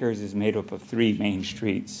Montebello Acres is made up of 3 main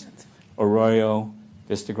streets: Arroyo,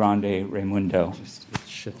 Vista Grande, Raimundo. It's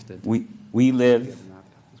shifted. We live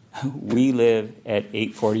at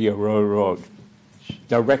 840 Arroyo Road,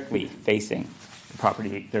 directly facing the property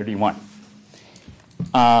 831.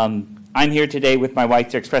 I'm here today with my wife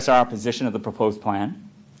to express our opposition of the proposed plan,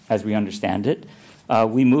 as we understand it.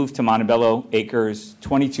 We moved to Montebello Acres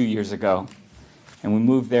 22 years ago, and we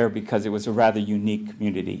moved there because it was a rather unique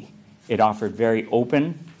community. It offered very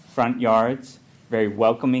open front yards, very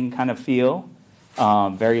welcoming kind of feel,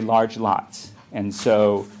 very large lots. And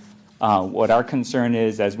so what our concern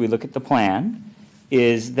is, as we look at the plan,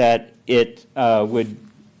 is that it would,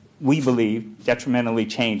 we believe, detrimentally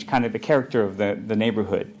change kind of the character of the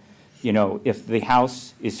neighborhood. You know, if the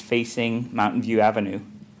house is facing Mountain View Avenue,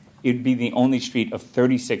 it would be the only street of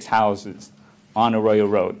 36 houses on Arroyo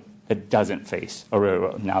Road that doesn't face Arroyo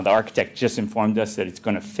Road. Now, the architect just informed us that it's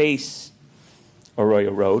going to face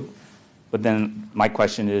Arroyo Road, but then my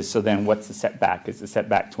question is, so then what's the setback? Is the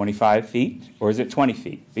setback 25 feet or is it 20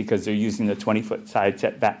 feet? Because they're using the 20-foot side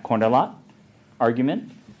setback corner lot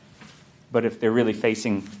argument. But if they're really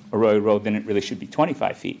facing Arroyo Road, then it really should be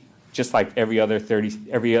 25 feet, just like every of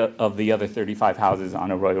the other 35 houses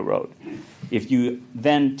on Arroyo Road. If you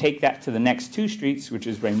then take that to the next 2 streets, which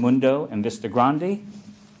is Raimundo and Vista Grande,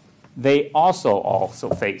 they also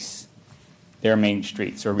face their main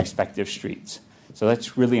streets or respective streets. So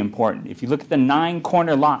that's really important. If you look at the 9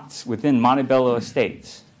 corner lots within Montebello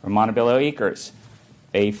Estates or Montebello Acres,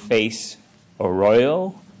 they face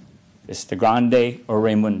Arroyo, Vista Grande, or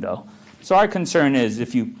Raimundo. So our concern is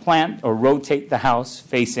if you plant or rotate the house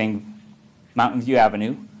facing Mountain View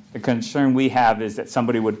Avenue, the concern we have is that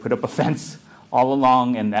somebody would put up a fence all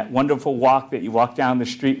along and that wonderful walk that you walk down the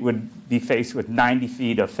street would be faced with 90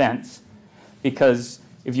 feet of fence. Because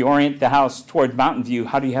if you orient the house towards Mountain View,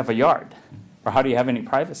 how do you have a yard? Or how do you have any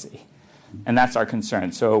privacy? And that's our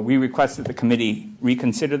concern. So we request that the committee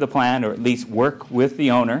reconsider the plan or at least work with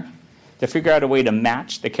the owner to figure out a way to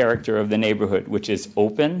match the character of the neighborhood, which is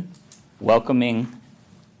open, welcoming,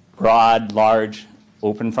 broad, large,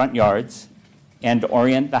 open front yards, and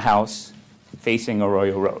orient the house facing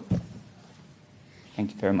Arroyo Road.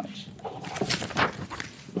 Thank you very much.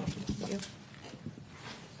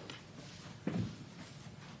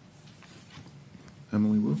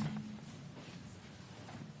 Emily Wu.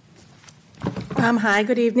 Hi,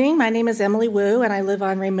 good evening. My name is Emily Wu, and I live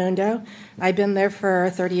on Raimundo. I've been there for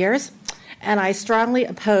 30 years, and I strongly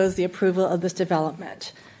oppose the approval of this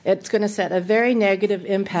development. It's going to set a very negative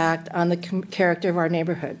impact on the character of our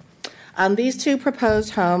neighborhood. These two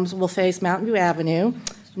proposed homes will face Mountain View Avenue,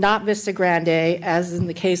 not Vista Grande, as in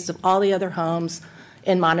the case of all the other homes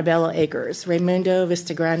in Montebello Acres, Raimundo,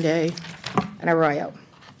 Vista Grande, and Arroyo.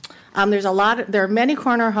 There are many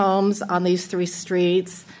corner homes on these three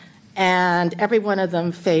streets, and every one of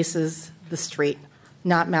them faces the street,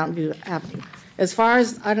 not Mountain View Avenue. As far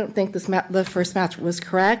as, I don't think the first match was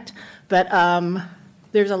correct, but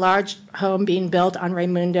there's a large home being built on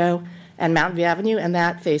Raimundo and Mountain View Avenue, and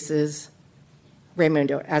that faces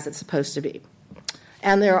Raimundo as it's supposed to be.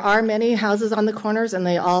 And there are many houses on the corners, and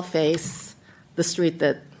they all face the street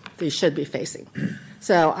that they should be facing.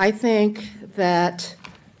 So I think that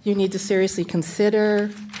you need to seriously consider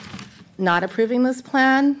not approving this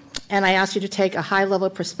plan, and I ask you to take a high-level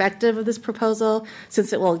perspective of this proposal,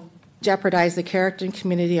 since it will jeopardize the character and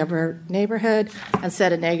community of our neighborhood and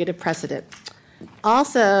set a negative precedent.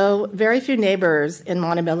 Also, very few neighbors in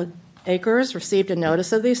Montebello Acres received a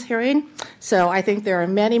notice of this hearing, so I think there are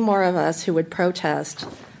many more of us who would protest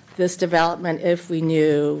this development if we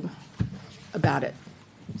knew about it.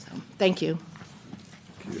 So, thank you.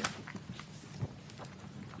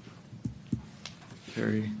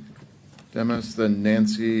 Carrie Demas, then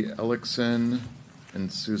Nancy Ellickson,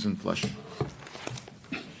 and Susan Flesh.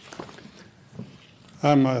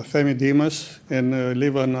 I'm Femi Demas and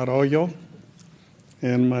live in Arroyo,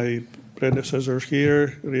 and my predecessors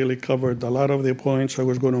here really covered a lot of the points I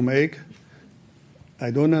was going to make.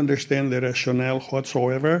 I don't understand the rationale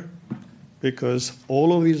whatsoever, because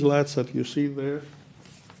all of these lots that you see there,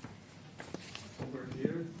 over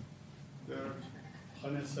here, they're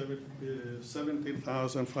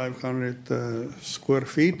 17,500 square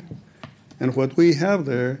feet, and what we have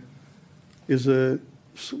there is a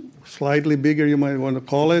slightly bigger, you might want to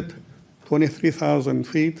call it, 23,000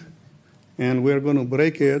 feet, and we're going to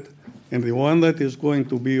break it, and the one that is going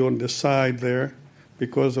to be on the side there,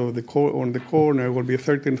 because of on the corner, will be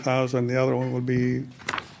 13,000, the other one will be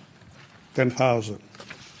 10,000.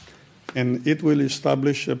 And it will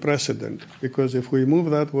establish a precedent, because if we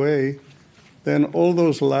move that way, then all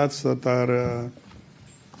those lots that are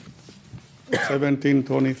 17,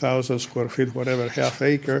 20,000 square feet, whatever, half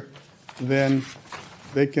acre, then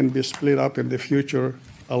they can be split up in the future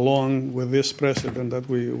along with this precedent that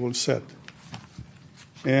we will set.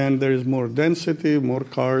 And there is more density, more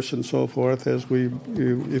cars and so forth if we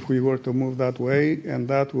were to move that way, and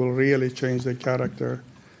that will really change the character,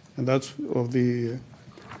 and that's of the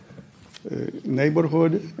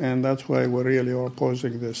neighborhood, and that's why we really are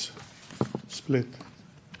opposing this split.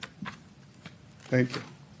 Thank you.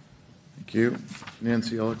 Thank you.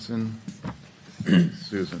 Nancy Ellickson,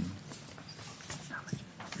 Susan.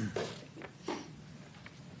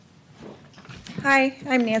 Hi,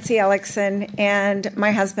 I'm Nancy Ellickson, and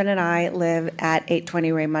my husband and I live at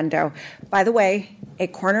 820 Raimundo. By the way, a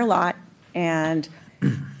corner lot and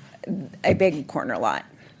a big corner lot.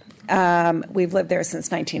 We've lived there since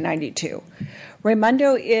 1992.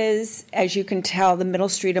 Raimundo is, as you can tell, the middle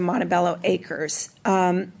street of Montebello Acres.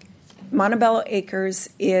 Montebello Acres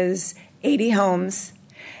is 80 homes,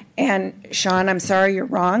 and Sean, I'm sorry, you're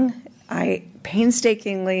wrong. I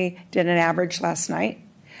painstakingly did an average last night.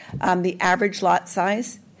 The average lot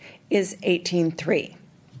size is 18.3.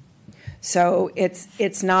 So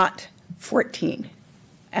it's not 14.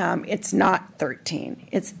 It's not 13.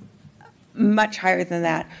 It's much higher than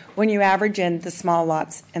that when you average in the small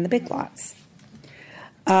lots and the big lots.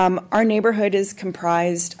 Our neighborhood is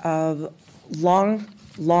comprised of long-term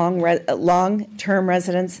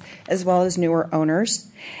residents as well as newer owners.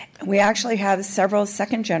 We actually have several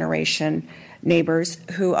second-generation neighbors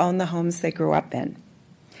who own the homes they grew up in.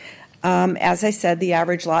 As I said, the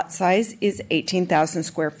average lot size is 18,000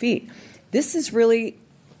 square feet. This is really,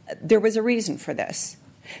 there was a reason for this.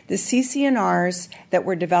 The CC&Rs that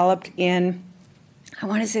were developed in, I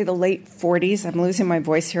want to say the late 40s, I'm losing my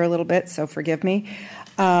voice here a little bit, so forgive me.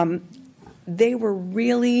 They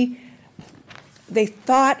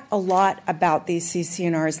thought a lot about these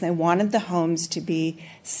CC&Rs, and they wanted the homes to be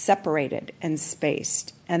separated and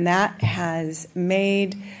spaced. And that has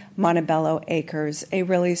made Montebello Acres a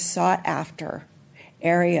really sought-after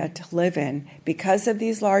area to live in because of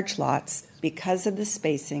these large lots, because of the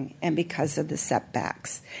spacing, and because of the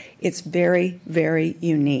setbacks. It's very, very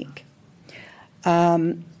unique.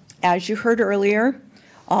 As you heard earlier,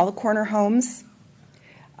 all the corner homes,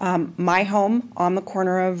 my home on the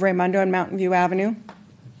corner of Raimundo and Mountain View Avenue,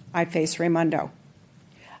 I face Raimundo.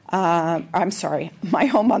 I'm sorry, my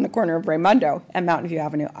home on the corner of Raimundo and Mountain View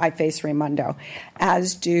Avenue, I face Raimundo,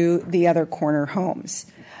 as do the other corner homes.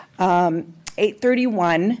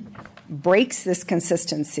 831 breaks this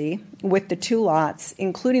consistency with the two lots,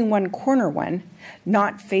 including one corner one,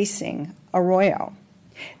 not facing Arroyo.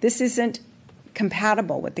 This isn't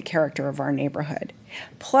compatible with the character of our neighborhood.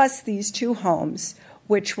 Plus, these two homes,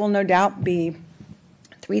 which will no doubt be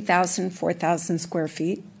 3,000, 4,000 square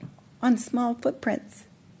feet on small footprints.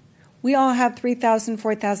 We all have 3,000,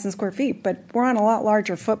 4,000 square feet, but we're on a lot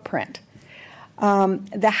larger footprint.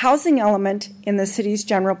 The housing element in the city's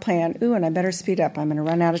general plan, and I better speed up, I'm going to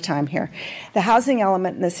run out of time here. The housing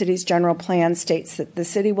element in the city's general plan states that the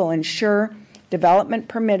city will ensure development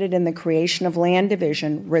permitted in the creation of land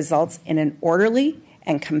division results in an orderly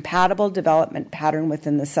and compatible development pattern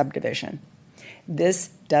within the subdivision. This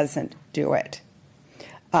doesn't do it.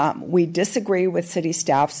 We disagree with city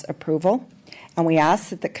staff's approval, and we ask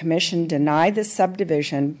that the commission deny this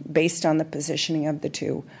subdivision based on the positioning of the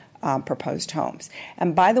two proposed homes.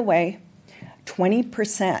 And by the way,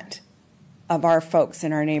 20% of our folks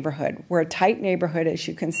in our neighborhood, we're a tight neighborhood, as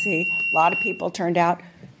you can see, a lot of people turned out,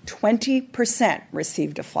 20%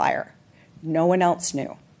 received a flyer. No one else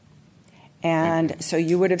knew. And so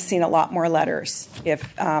you would have seen a lot more letters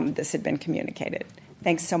if this had been communicated.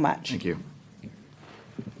 Thanks so much. Thank you.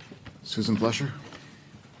 Susan Flesher?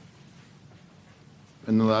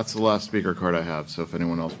 And that's the last speaker card I have, so if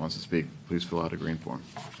anyone else wants to speak, please fill out a green form.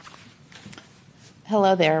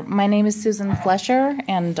 Hello there. My name is Susan Flesher,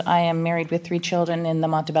 and I am married with 3 children in the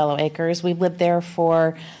Montebello Acres. We've lived there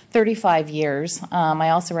for 35 years. I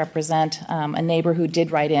also represent a neighbor who did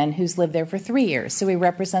write in who's lived there for 3 years. So we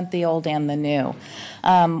represent the old and the new.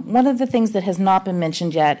 One of the things that has not been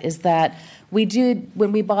mentioned yet is that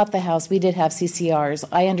when we bought the house, we did have CCRs.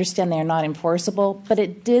 I understand they are not enforceable, but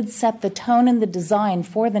it did set the tone and the design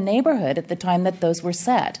for the neighborhood at the time that those were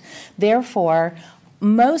set. Therefore,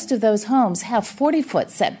 most of those homes have 40-foot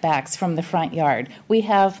setbacks from the front yard. We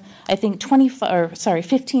have, I think,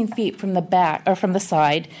 15 feet from the back or from the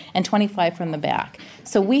side and 25 from the back.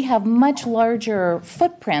 So we have much larger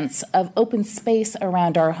footprints of open space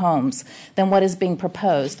around our homes than what is being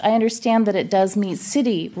proposed. I understand that it does meet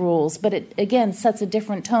city rules, but it, again, sets a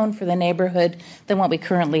different tone for the neighborhood than what we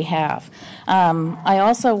currently have. I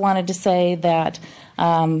also wanted to say that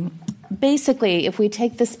basically, if we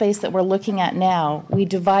take the space that we're looking at now, we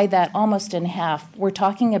divide that almost in half. We're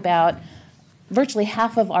talking about virtually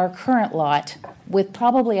half of our current lot with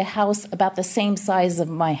probably a house about the same size of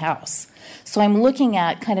my house. So I'm looking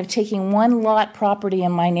at kind of taking one lot property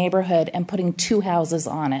in my neighborhood and putting 2 houses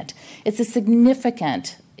on it. It's a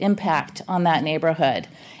significant impact on that neighborhood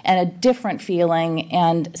and a different feeling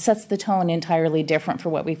and sets the tone entirely different for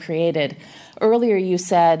what we've created. Earlier you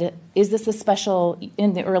said, is this a special,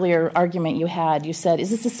 in the earlier argument you had, you said,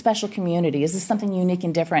 is this a special community? Is this something unique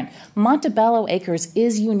and different? Montebello Acres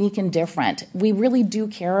is unique and different. We really do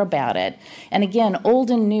care about it. And again, old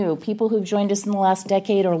and new, people who've joined us in the last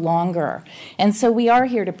decade or longer. And so we are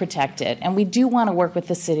here to protect it. And we do want to work with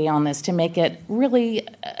the city on this to make it really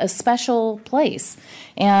a special place.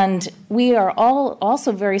 And we are all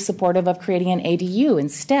also very supportive of creating an ADU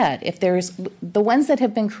instead. If there's, the ones that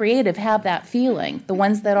have been creative have that feeling. The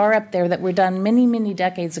ones that are up there that were done many, many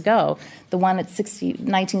decades ago, the one at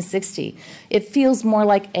 1960, it feels more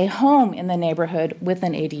like a home in the neighborhood with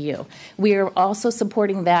an ADU. We are also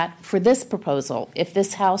supporting that for this proposal. If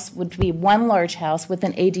this house would be one large house with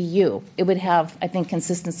an ADU, it would have, I think,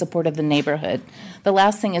 consistent support of the neighborhood. The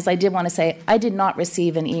last thing is I did want to say I did not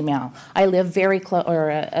receive an email. I live very close, or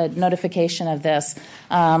a notification of this.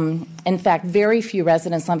 In fact, very few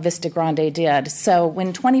residents on Vista Grande did. So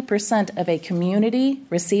when 20% of a community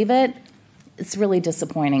receive it, it's really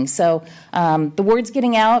disappointing. So the word's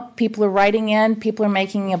getting out, people are writing in, people are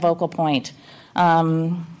making a vocal point.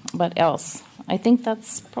 What else? I think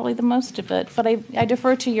that's probably the most of it. But I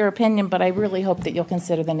defer to your opinion, but I really hope that you'll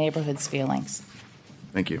consider the neighborhood's feelings.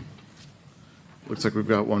 Thank you. Looks like we've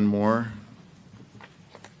got one more.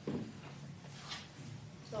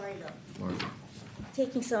 Sorry, Laura.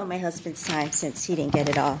 Taking some of my husband's time since he didn't get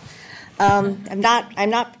it all. I'm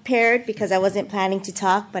not prepared because I wasn't planning to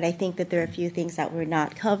talk, but I think that there are a few things that were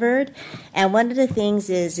not covered. And one of the things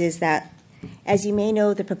is that, as you may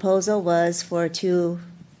know, the proposal was for 2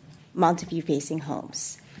 Monteview-facing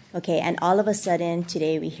homes. Okay, and all of a sudden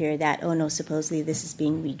today we hear that, oh no, supposedly this is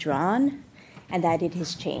being redrawn and that it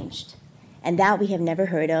has changed. And that we have never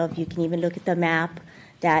heard of. You can even look at the map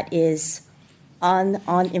that is on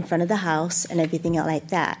in front of the house and everything else like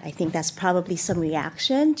that. I think that's probably some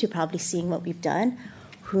reaction to probably seeing what we've done.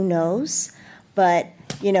 Who knows? But,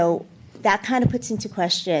 you know, that kind of puts into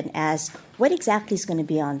question as what exactly is going to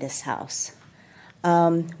be on this house.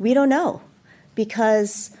 We don't know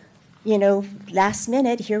because last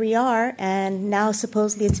minute, here we are, and now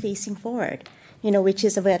supposedly it's facing forward, which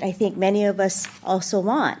is what I think many of us also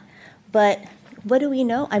want. But what do we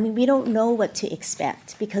know? I mean, we don't know what to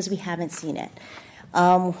expect because we haven't seen it.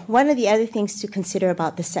 One of the other things to consider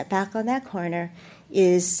about the setback on that corner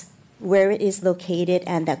is where it is located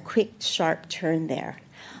and that quick, sharp turn there.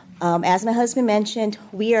 As my husband mentioned,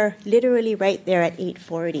 we are literally right there at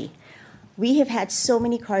 840. We have had so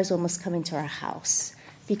many cars almost come into our house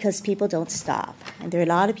because people don't stop. And there are a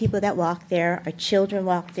lot of people that walk there. Our children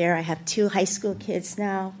walk there. I have 2 high school kids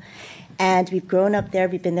now. And we've grown up there.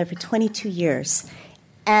 We've been there for 22 years.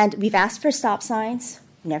 And we've asked for stop signs.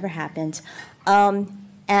 Never happened.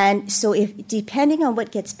 And so depending on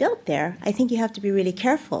what gets built there, I think you have to be really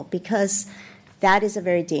careful because that is a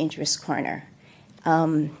very dangerous corner.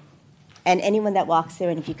 And anyone that walks there,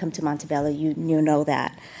 and if you come to Montebello, you know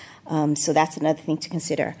that. So that's another thing to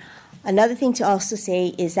consider. Another thing to also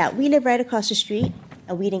say is that we live right across the street,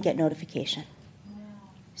 and we didn't get notification.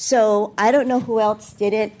 So I don't know who else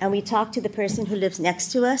did it, and we talked to the person who lives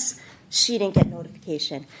next to us. She didn't get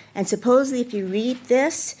notification. And supposedly, if you read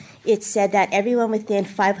this, it said that everyone within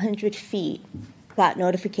 500 feet got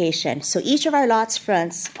notification. So each of our lots'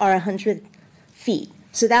 fronts are 100 feet.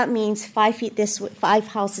 So that means 5 feet this way, 5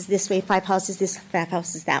 houses this way, 5 houses this, 5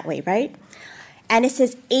 houses that way, right? And it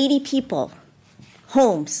says 80 people,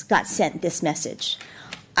 homes, got sent this message.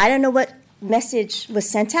 I don't know what message was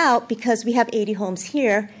sent out because we have 80 homes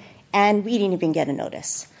here, and we didn't even get a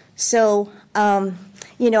notice. So,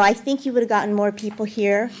 I think you would have gotten more people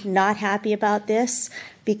here not happy about this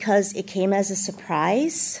because it came as a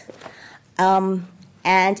surprise. And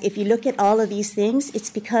if you look at all of these things, it's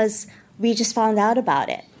because we just found out about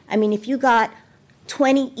it. I mean, if you got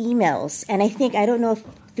 20 emails, and I don't know if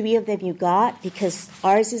 3 of them you got because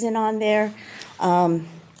ours isn't on there.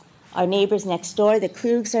 Our neighbors next door, the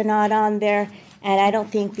Klugs, are not on there. And I don't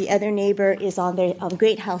think the other neighbor is on there.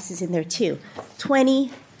 Great House is in there too.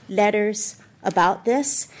 20 letters about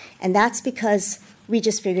this, and that's because we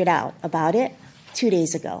just figured out about it 2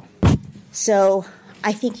 days ago. So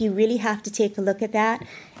I think you really have to take a look at that,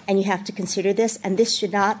 and you have to consider this, and this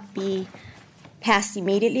should not be passed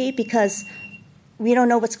immediately because we don't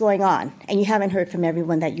know what's going on, and you haven't heard from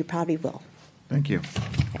everyone that you probably will. Thank you.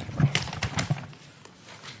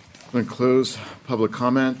 I'm going to close public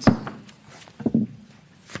comment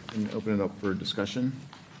and open it up for discussion.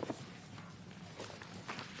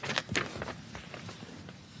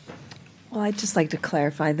 Well, I'd just like to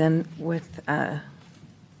clarify then with,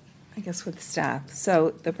 with staff.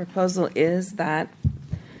 So the proposal is that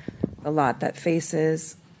the lot that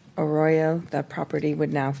faces Arroyo, that property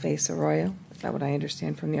would now face Arroyo? Is that what I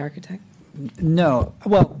understand from the architect? No.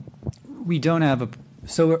 Well, we don't have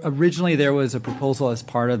so originally there was a proposal as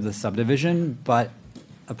part of the subdivision, but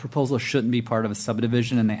a proposal shouldn't be part of a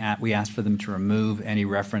subdivision, and we asked for them to remove any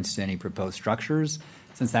reference to any proposed structures,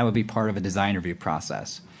 since that would be part of a design review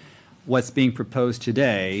process. What's being proposed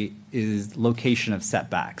today is location of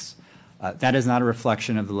setbacks. That is not a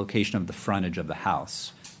reflection of the location of the frontage of the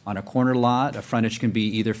house. On a corner lot, a frontage can be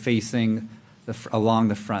either facing along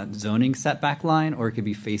the front zoning setback line, or it could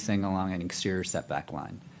be facing along an exterior setback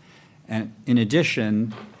line. And in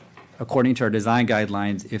addition, according to our design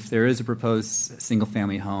guidelines, if there is a proposed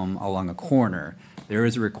single-family home along a corner, there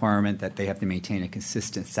is a requirement that they have to maintain a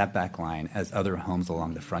consistent setback line as other homes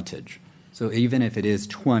along the frontage. So even if it is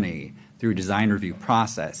 20 through design review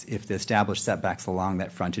process, if the established setbacks along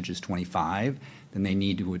that frontage is 25, then they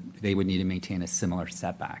would need to maintain a similar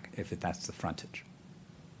setback if that's the frontage.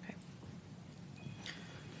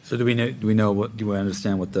 So do we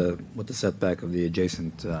understand what the setback of the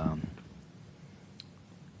adjacent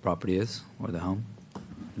property is, or the home?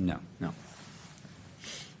 No. No.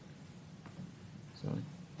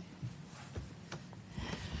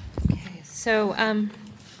 Okay, so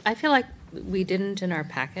I feel like we didn't in our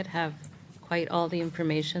packet have quite all the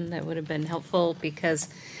information that would have been helpful, because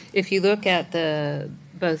if you look at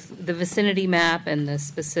both the vicinity map and the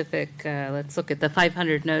specific, let's look at the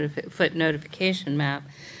 500-foot notification map.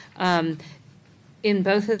 In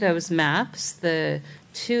both of those maps, the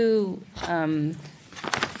 2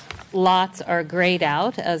 lots are grayed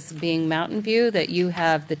out as being Mountain View, that you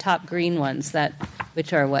have the top green ones,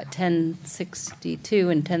 which are 1062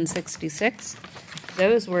 and 1066.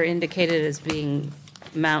 Those were indicated as being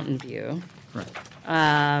Mountain View. Right.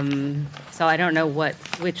 So I don't know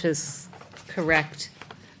which is correct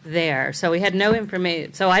there. So we had no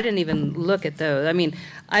information. So I didn't even look at those. I mean,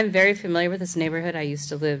 I'm very familiar with this neighborhood. I used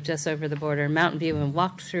to live just over the border in Mountain View and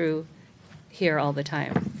walked through here all the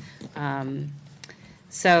time.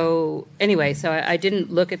 So anyway, so I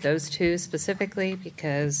didn't look at those 2 specifically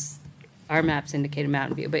because our maps indicated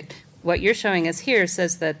Mountain View, but what you're showing us here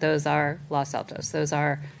says that those are Los Altos. Those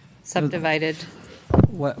are subdivided.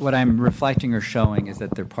 What I'm reflecting or showing is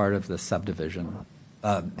that they're part of the subdivision.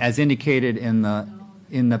 As indicated in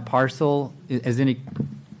the parcel, as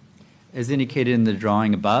indicated in the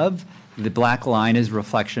drawing above, the black line is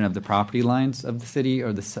reflection of the property lines of the city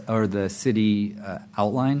or the city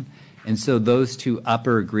outline. And so those two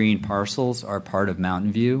upper green parcels are part of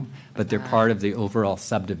Mountain View, but they're part of the overall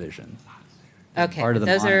subdivision. Okay, Part of the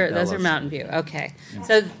those are Montebelos. Mountain View. Okay,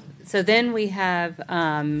 so then we have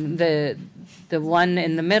the one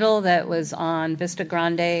in the middle that was on Vista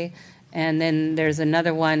Grande, and then there's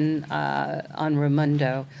another one on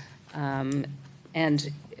Raimundo,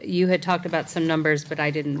 and you had talked about some numbers, but I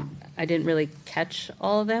didn't really catch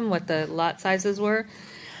all of them, what the lot sizes were.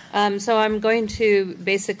 So I'm going to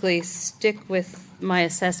basically stick with my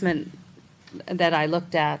assessment that I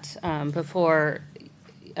looked at before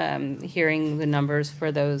hearing the numbers for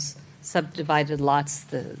those subdivided lots,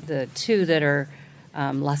 the two that are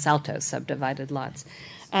Los Altos subdivided lots.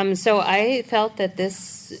 So I felt that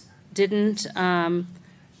this didn't. I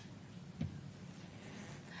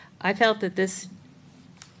felt that this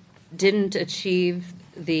didn't achieve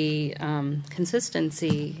the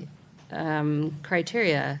consistency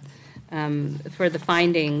criteria for the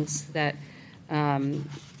findings that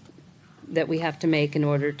that we have to make in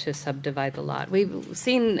order to subdivide the lot. We've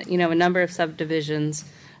seen, a number of subdivisions,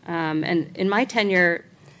 and in my tenure,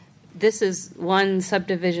 this is one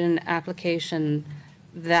subdivision application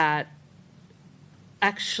that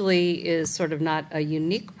actually is sort of not a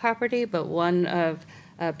unique property, but one of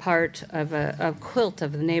a part of a quilt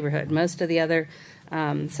of the neighborhood. Most of the other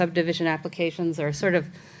subdivision applications are sort of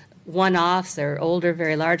one-offs. They're older,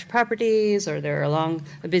 very large properties, or they're along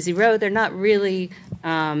a busy road. They're not really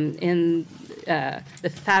in the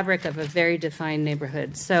fabric of a very defined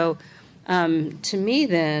neighborhood. So to me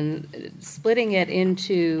then, splitting it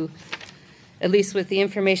into, at least with the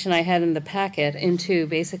information I had in the packet, into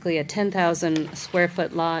basically a 10,000 square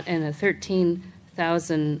foot lot and a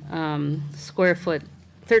 13,000 square foot,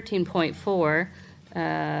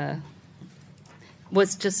 13.4,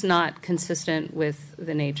 was just not consistent with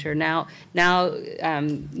the nature. Now,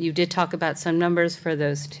 you did talk about some numbers for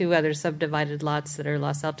those two other subdivided lots that are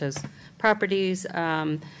Los Altos properties,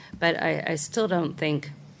 but I still don't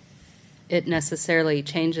think it necessarily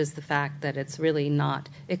changes the fact that it's really not.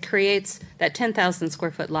 It creates, that 10,000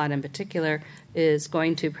 square foot lot in particular is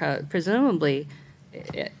going to presumably,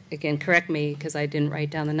 again, correct me because I didn't write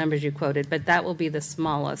down the numbers you quoted, but that will be the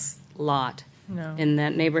smallest lot in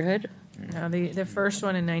that neighborhood. No, the first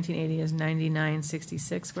one in 1980 is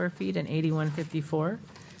 9,966 square feet and 8,154.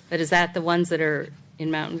 But is that the ones that are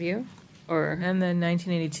in Mountain View? Or? And the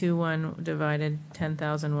 1982 one divided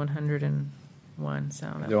 10,101,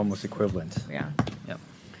 so. They're almost equivalent. Yeah. Yep.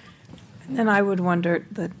 And then I would wonder,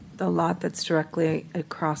 the lot that's directly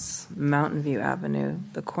across Mountain View Avenue,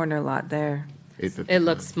 the corner lot there. It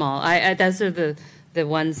looks small. Those are the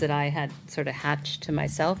ones that I had sort of hatched to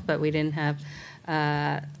myself, but we didn't have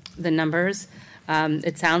the numbers.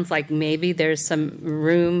 It sounds like maybe there's some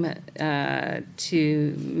room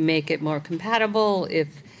to make it more compatible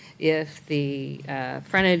if the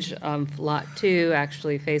frontage of Lot 2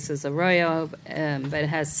 actually faces Arroyo, but it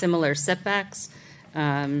has similar setbacks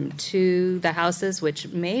to the houses, which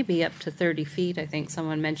may be up to 30 feet. I think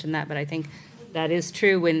someone mentioned that, but I think that is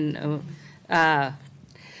true when.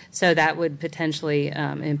 So that would potentially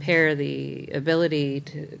impair the ability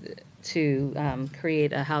to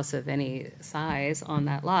create a house of any size on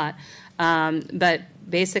that lot. But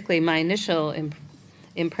basically, my initial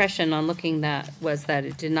impression on looking that was that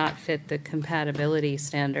it did not fit the compatibility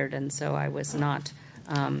standard, and so I was not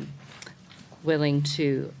willing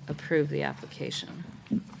to approve the application.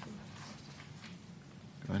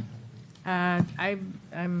 Go ahead.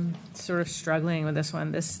 I'm sort of struggling with this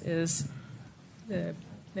one. This is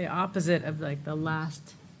the opposite of like the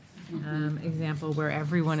last example where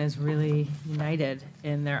everyone is really united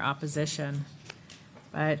in their opposition.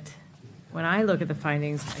 But when I look at the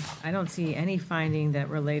findings, I don't see any finding that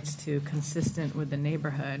relates to consistent with the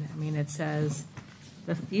neighborhood. I mean, it says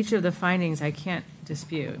each of the findings I can't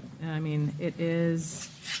dispute. I mean, it is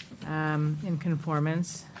in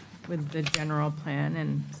conformance with the general plan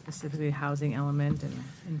and specifically the housing element and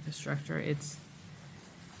infrastructure. It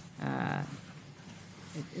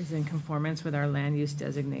is in conformance with our land use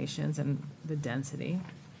designations and the density.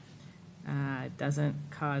 It doesn't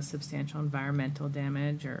cause substantial environmental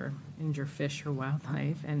damage or injure fish or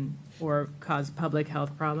wildlife or cause public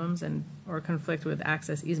health problems or conflict with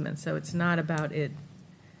access easements. So it's not about it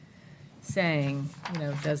saying,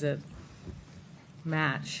 does it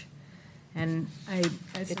match? And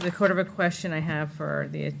the sort of a question I have for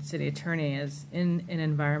the city attorney is, in an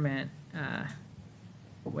environment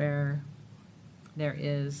where there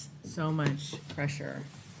is so much pressure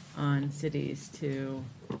on cities to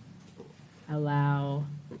allow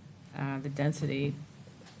the density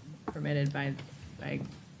permitted by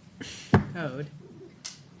code,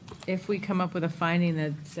 if we come up with a finding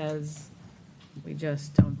that says we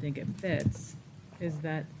just don't think it fits, would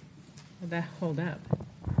that hold up?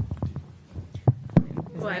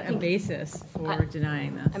 Is that a basis for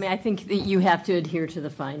denying this? I mean, I think that you have to adhere to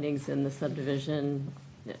the findings in the subdivision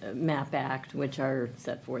map act, which are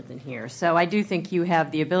set forth in here. So I do think you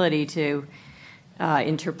have the ability to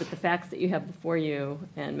interpret the facts that you have before you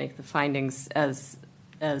and make the findings as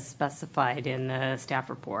specified in the staff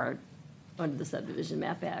report under the subdivision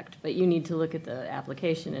map act. But you need to look at the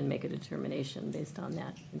application and make a determination based on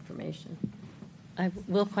that information. I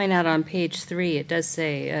will point out on page 3, it does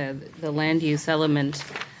say the land use element,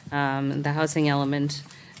 the housing element,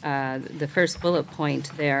 the first bullet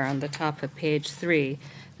point there on the top of page 3,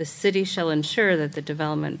 the city shall ensure that the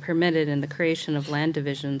development permitted in the creation of land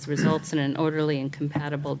divisions results in an orderly and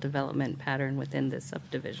compatible development pattern within the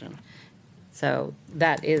subdivision. So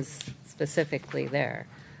that is specifically there.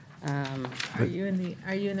 Are you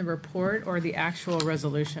in the report or the actual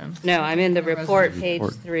resolution? No, I'm in the report, page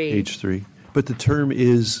 3. Page 3. But the term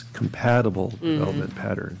is compatible development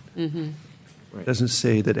pattern. It doesn't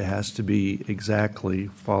say that it has to be exactly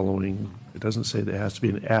following, it doesn't say that it has to be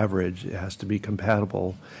an average, it has to be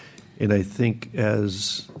compatible. And I think,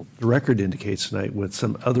 as the record indicates tonight, with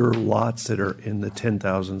some other lots that are in the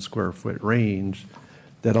 10,000 square foot range,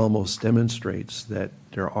 that almost demonstrates that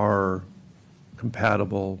there are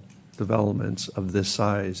compatible developments of this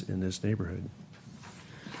size in this neighborhood.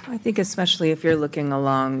 I think especially if you're looking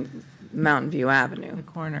along Mountain View Avenue. The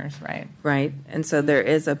corners, right. Right, and so there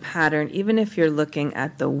is a pattern, even if you're looking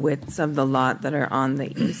at the widths of the lot that are on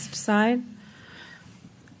the east side.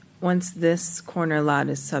 Once this corner lot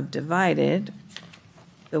is subdivided,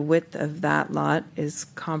 the width of that lot is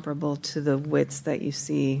comparable to the widths that you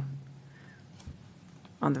see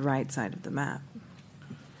on the right side of the map.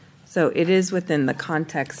 So it is within the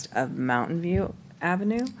context of Mountain View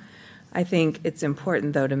Avenue. I think it's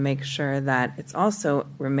important, though, to make sure that it also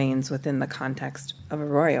remains within the context of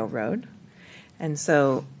Arroyo Road. And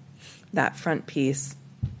so that front piece,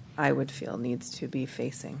 I would feel, needs to be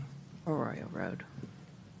facing Arroyo Road.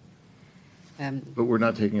 But we're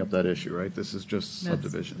not taking up that issue, right? This is just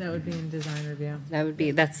subdivision. That would be in design review.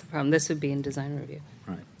 That's the problem. This would be in design review.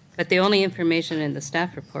 Right. But the only information in the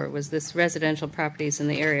staff report was this: residential properties in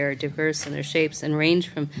the area are diverse in their shapes and range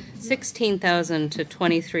from 16,000 to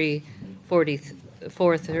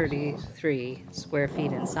 433 square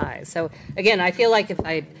feet in size. So again, I feel like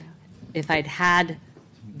if I'd had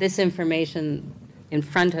this information in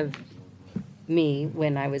front of me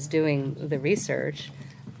when I was doing the research,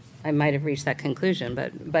 I might have reached that conclusion,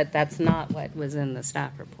 but that's not what was in the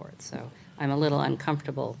staff report. So I'm a little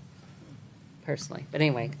uncomfortable personally. But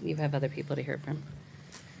anyway, you have other people to hear from.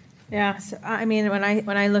 Yeah, so I mean, when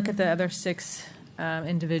I look at the other 6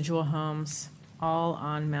 individual homes, all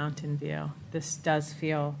on Mountain View, this does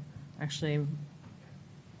feel actually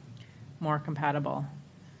more compatible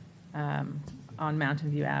on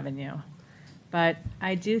Mountain View Avenue. But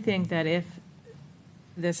I do think that if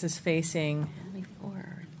this is facing,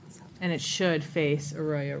 and it should face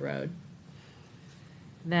Arroyo Road,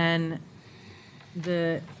 then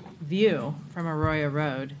the view from Arroyo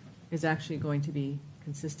Road is actually going to be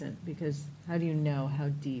consistent, because how do you know how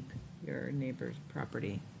deep your neighbor's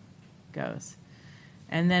property goes?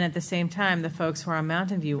 And then at the same time, the folks who are on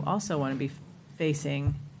Mountain View also want to be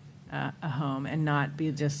facing a home and not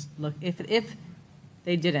be just if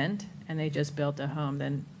they didn't and they just built a home,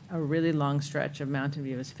 then a really long stretch of Mountain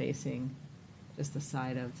View is facing just the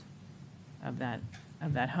side of that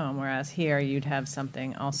home, whereas here you'd have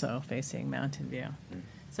something also facing Mountain View.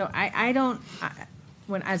 So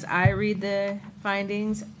as I read the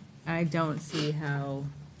findings, I don't see how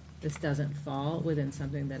this doesn't fall within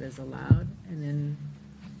something that is allowed. And in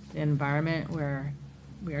the environment where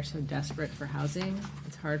we are so desperate for housing,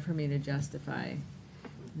 it's hard for me to justify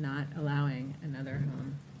not allowing another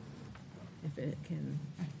home if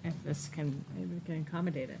this can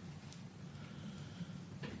accommodate it.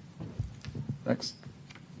 Next.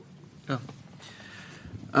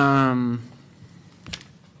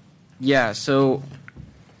 Yeah, so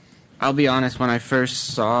I'll be honest, when I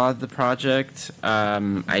first saw the project,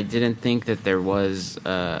 I didn't think that there was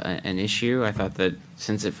an issue. I thought that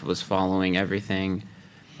since it was following everything,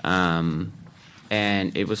 and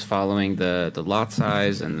it was following the lot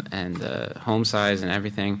size and the home size and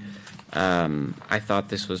everything, I thought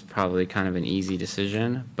this was probably kind of an easy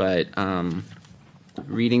decision, but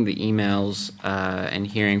reading the emails and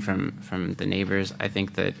hearing from the neighbors, I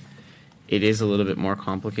think that it is a little bit more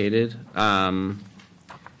complicated. But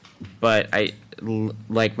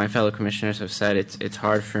like my fellow commissioners have said, it's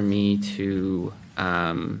hard for me to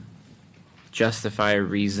justify a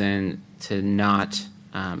reason to not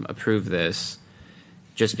approve this,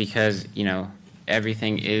 just because, you know,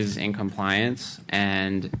 everything is in compliance.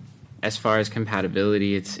 And as far as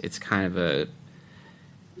compatibility, it's kind of a,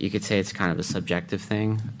 you could say it's kind of a subjective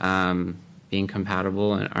thing, being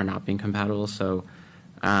compatible or not being compatible. So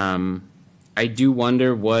I do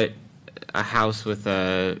wonder what a house with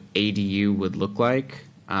a ADU would look like,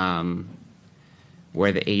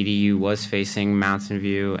 where the ADU was facing Mountain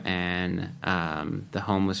View and the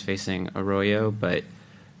home was facing Arroyo. But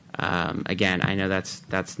again, I know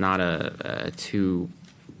that's not a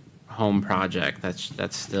two-home project.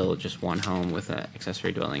 That's still just one home with an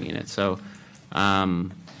accessory dwelling unit. So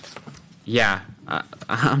yeah,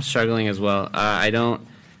 I'm struggling as well. I don't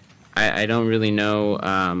really know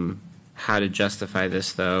how to justify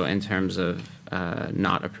this, though, in terms of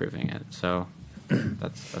not approving it. So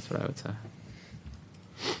that's what I would say.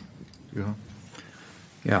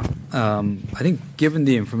 Yeah, I think given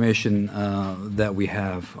the information that we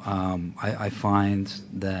have, I find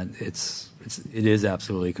that it is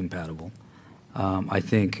absolutely compatible. I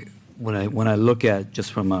think when I look at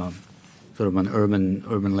just from a sort of an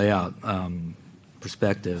urban layout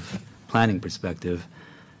perspective, planning perspective,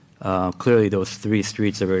 clearly those three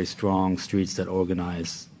streets are very strong streets that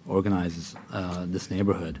organizes this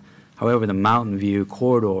neighborhood. However, the Mountain View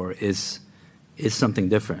corridor is something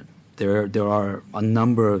different. There are a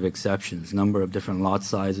number of exceptions, number of different lot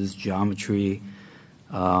sizes, geometry,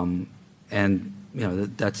 and you know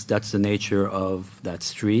that's the nature of that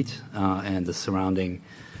street and the surrounding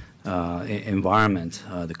environment,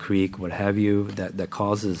 the creek, what have you, that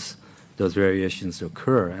causes those variations to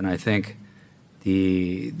occur. And I think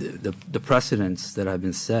the precedents that have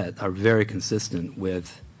been set are very consistent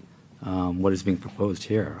with what is being proposed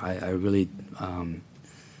here. I really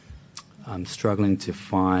I'm struggling to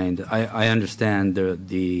find. I understand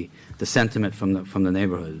the sentiment from the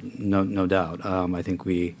neighborhood, no doubt. I think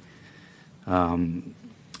we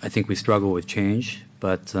struggle with change,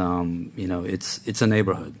 but you know it's a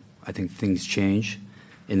neighborhood. I think things change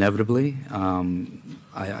inevitably,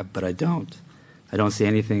 but I don't see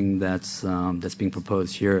anything that's being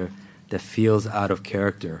proposed here that feels out of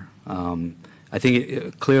character. I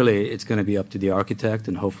think clearly it's going to be up to the architect,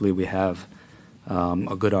 and hopefully we have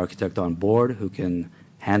a good architect on board who can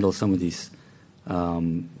handle some of these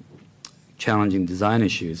challenging design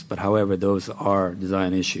issues. But however, those are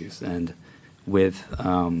design issues, and with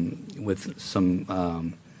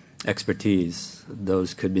some expertise,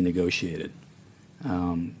 those could be negotiated.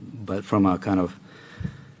 But from a kind of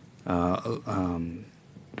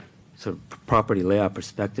sort of property layout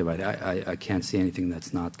perspective, I can't see anything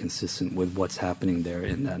that's not consistent with what's happening there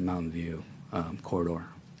in that Mountain View corridor.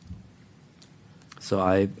 So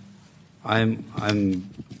I'm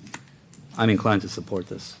inclined to support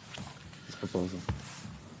this proposal.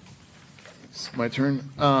 It's my turn.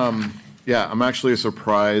 Yeah, I'm actually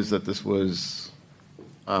surprised that this was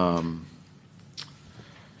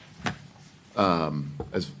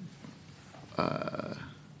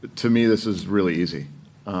to me, this is really easy.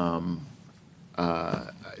 To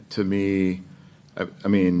me, I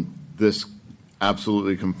mean, this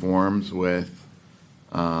absolutely conforms with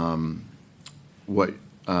what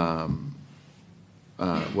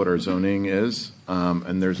our zoning is,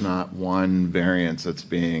 and there's not one variance that's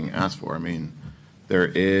being asked for. I mean, there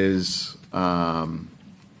is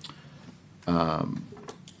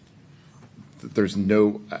there's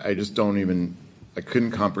no. I just don't even. I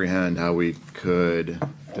couldn't comprehend how we could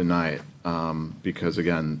deny it because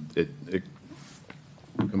again, it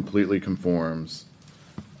completely conforms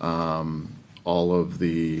all of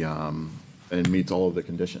the and meets all of the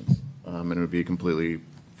conditions. And it would be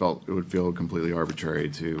feel completely arbitrary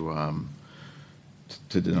to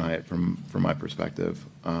deny it from my perspective,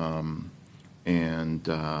 and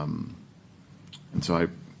so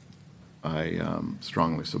I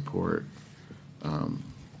strongly support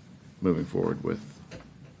moving forward with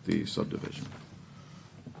the subdivision.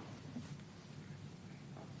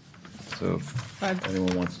 So, if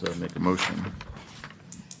anyone wants to make a motion,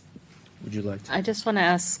 would you like to? I just want to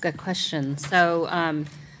ask a question. So,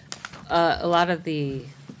 a lot of the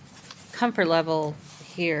comfort level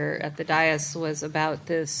here at the dais was about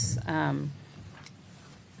this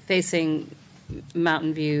facing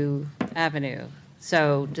Mountain View Avenue.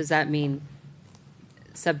 So does that mean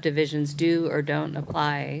subdivisions do or don't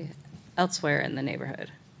apply elsewhere in the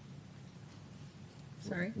neighborhood.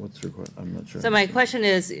 Sorry? What's your question? I'm not sure. So my question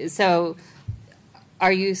is, so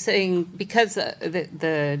are you saying, because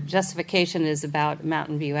the justification is about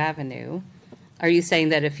Mountain View Avenue, are you saying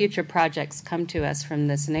that if future projects come to us from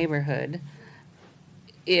this neighborhood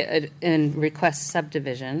and request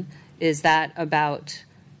subdivision, is it about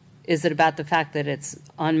the fact that it's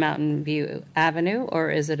on Mountain View Avenue,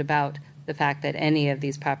 or is it about the fact that any of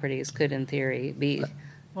these properties could, in theory, be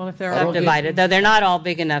Well, if they're subdivided, though they're not all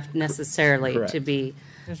big enough necessarily Correct. to be.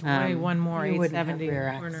 There's way one more, You wouldn't have 870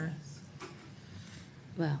 rear corner.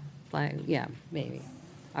 Well, like, yeah, maybe.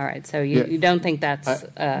 All right, so Yeah. you don't think that's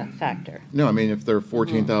a factor? No, I mean, if they're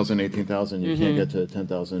 14,000, 18,000, you can't Mhm. get to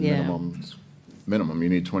 10,000 Yeah. minimum. You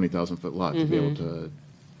need 20,000-foot lot to be able Mhm. to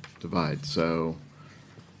divide, so.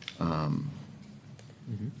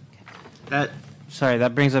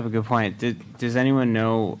 That brings up a good point. Does anyone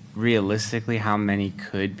know realistically how many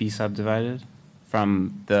could be subdivided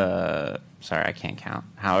from sorry, I can't count,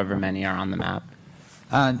 however many are on the map?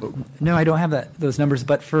 No, I don't have those numbers,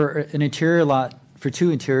 but for an interior lot, for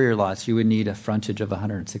 2 interior lots, you would need a frontage of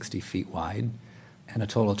 160 feet wide and a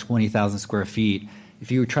total of 20,000 square feet.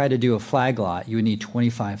 If you try to do a flag lot, you would need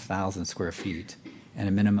 25,000 square feet and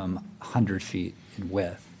a minimum 100 feet in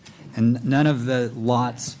width. And none of the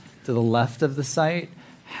lots to the left of the site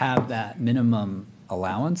have that minimum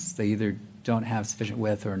allowance. They either don't have sufficient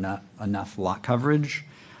width or not enough lot coverage.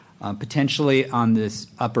 Potentially on this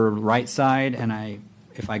upper right side, and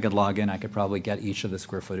if I could log in, I could probably get each of the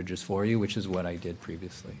square footages for you, which is what I did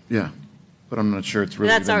previously. Yeah, but I'm not sure it's really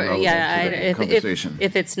That's even all right, relevant to the conversation.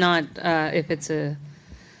 If it's not, if it's a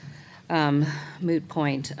moot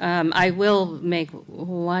point. I will make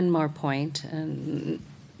one more point, and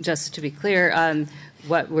just to be clear,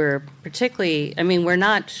 what we're particularly, I mean, we're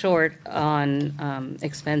not short on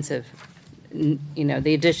expensive,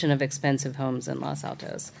 the addition of expensive homes in Los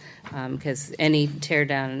Altos, because any tear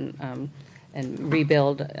down and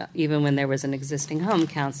rebuild, even when there was an existing home,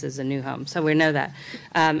 counts as a new home. So we know that.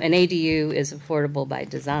 An ADU is affordable by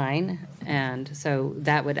design, and so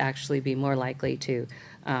that would actually be more likely to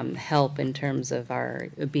help in terms of our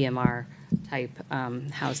BMR type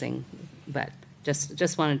housing. But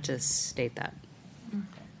just wanted to state that.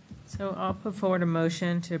 So I'll put forward a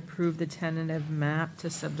motion to approve the tentative map to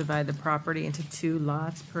subdivide the property into 2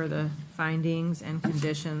 lots per the findings and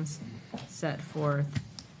conditions set forth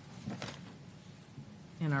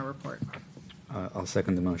in our report. I'll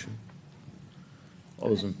second the motion. All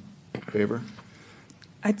those in favor?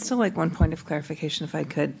 I'd still like one point of clarification if I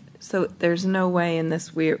could. So there's no way in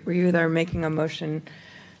this, we're either making a motion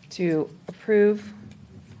to approve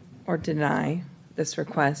or deny this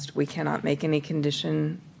request. We cannot make any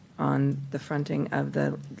condition on the fronting of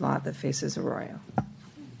the lot that faces Arroyo.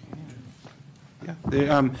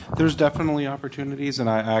 Yeah, there's definitely opportunities, and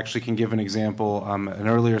I actually can give an example. An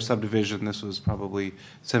earlier subdivision, this was probably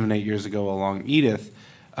 7, 8 years ago along Edith.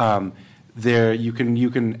 There, you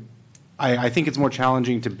can. I think it's more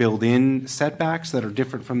challenging to build in setbacks that are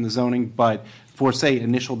different from the zoning, but for, say,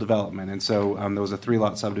 initial development. And so there was a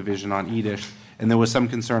 3-lot subdivision on Edith, and there was some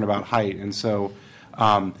concern about height. And so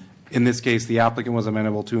in this case, the applicant was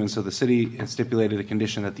amenable to, and so the city stipulated a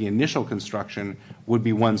condition that the initial construction would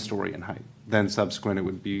be 1 story in height. Then subsequent, it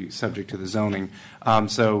would be subject to the zoning.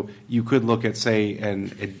 So you could look at, say,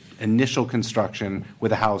 an initial construction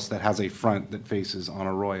with a house that has a front that faces on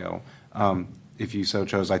Arroyo, if you so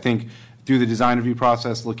chose. I think through the design review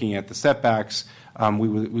process, looking at the setbacks, we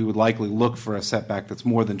would likely look for a setback that's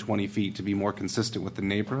more than 20 feet to be more consistent with the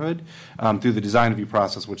neighborhood through the design review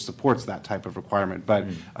process, which supports that type of requirement. But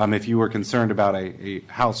if you were concerned about a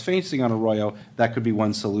house facing on Arroyo, that could be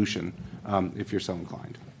one solution if you're so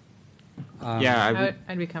inclined.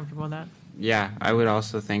 I'd be comfortable with that. Yeah, I would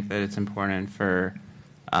also think that it's important for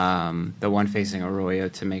the one facing Arroyo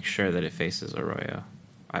to make sure that it faces Arroyo.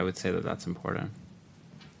 I would say that that's important.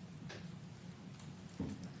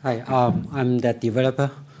 Hi, I'm the developer.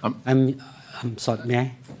 I'm sorry, may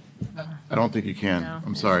I? I don't think you can. No,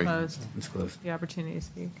 I'm sorry. It's closed. The opportunity to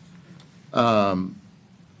speak.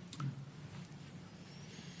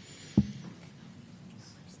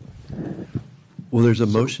 Well, there's a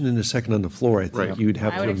motion and a second on the floor. I think you'd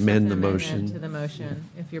have I to would accept amend the an amendment motion. to the motion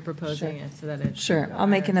if you're proposing it so that it. Sure, I'll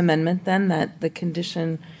make an amendment then that the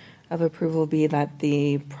condition of approval be that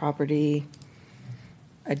the property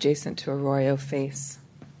adjacent to Arroyo face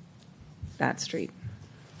that street.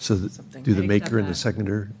 So Something. do the I'd maker and the accept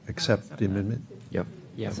seconder accept the amendment? Yep.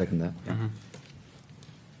 Yep. Second that.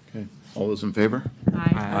 Okay, all those in favor?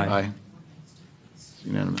 Aye. Aye. It's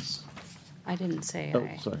unanimous. I didn't say Oh,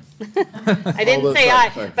 aye. sorry. I didn't Oh, say sorry,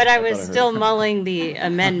 aye, sorry. but I I was thought I heard still it. mulling the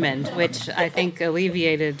amendment, which I think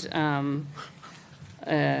alleviated a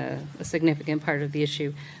significant part of the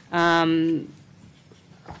issue. All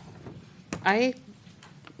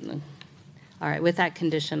right, with that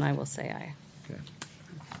condition, I will say aye. Okay.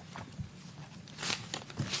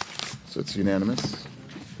 So it's unanimous,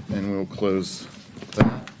 and we'll close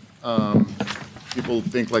that. People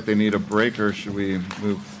think like they need a break, or should we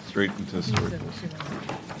move straight into story?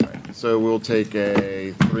 All right, so we'll take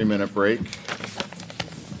a 3-minute break.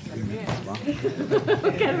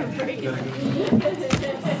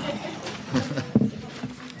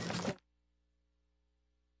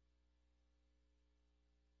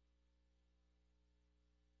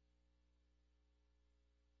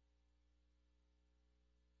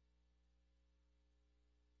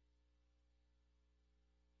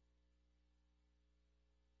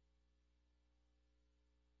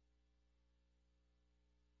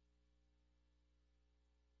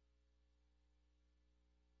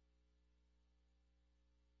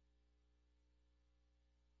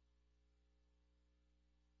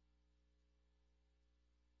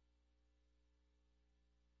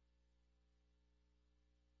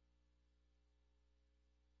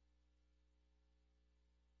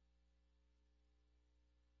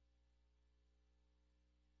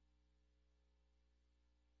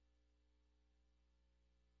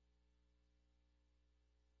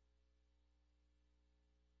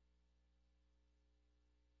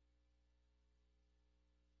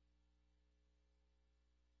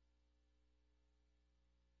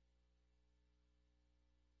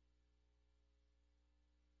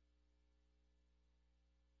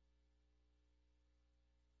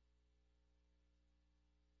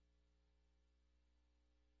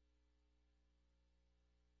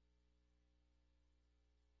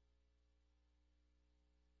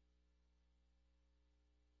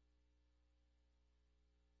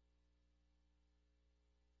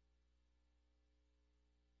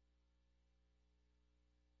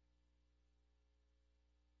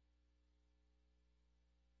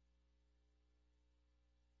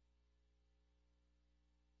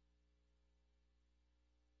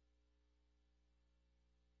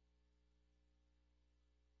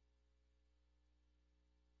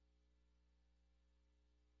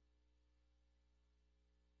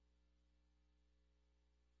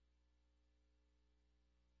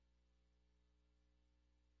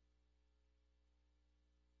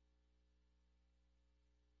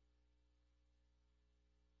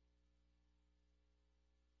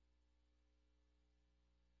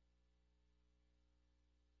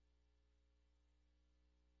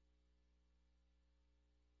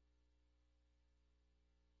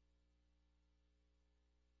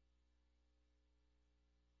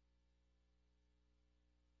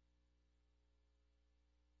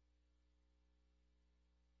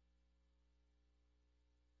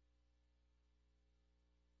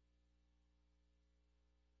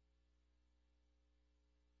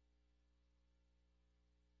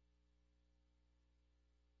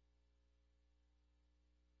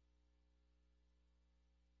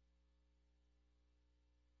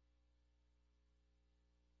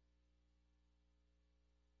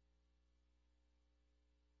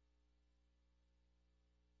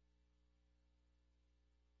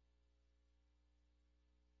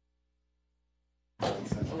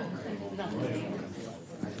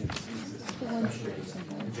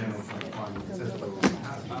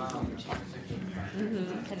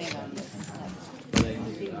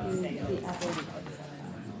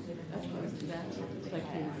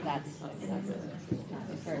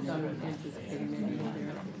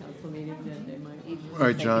 All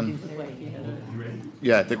right, John.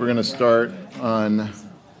 Yeah, I think we're going to start on. We'll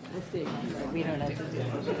see. We don't have to do it.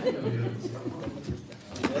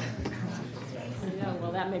 Yeah,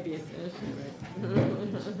 well, that may be an issue, right?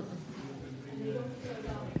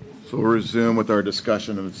 So we'll resume with our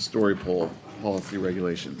discussion of story pole policy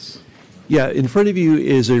regulations. Yeah, in front of you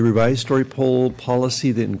is a revised story pole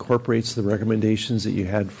policy that incorporates the recommendations that you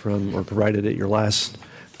had from or provided at your last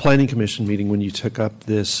Planning Commission meeting when you took up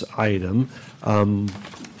this item.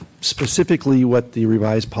 Specifically, what the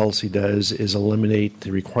revised policy does is eliminate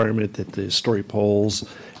the requirement that the story poles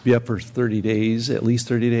be up for 30 days, at least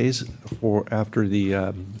 30 days after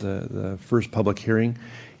the first public hearing,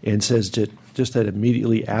 and says just that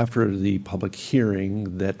immediately after the public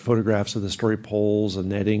hearing that photographs of the story poles and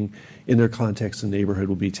netting in their context in the neighborhood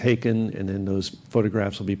will be taken, and then those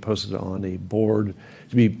photographs will be posted on a board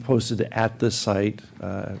to be posted at the site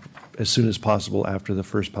as soon as possible after the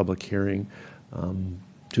first public hearing.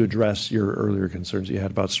 to address your earlier concerns you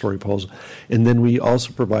had about story poles. And then we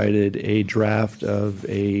also provided a draft of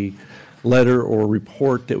a letter or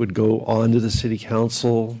report that would go on to the city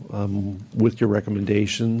council with your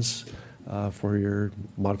recommendations for your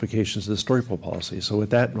modifications to the story pole policy. So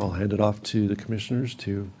with that, I'll hand it off to the commissioners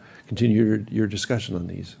to continue your discussion on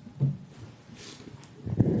these.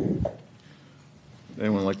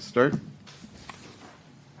 Anyone like to start?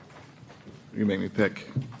 You make me pick.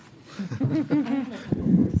 I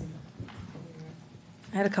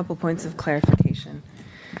had a couple points of clarification.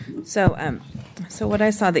 So what I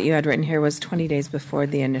saw that you had written here was 20 days before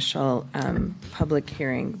the initial public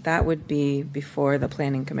hearing. That would be before the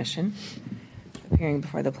Planning Commission, appearing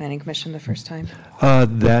before the Planning Commission the first time?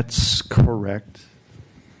 That's correct.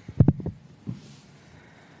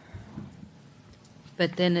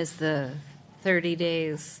 But then is the 30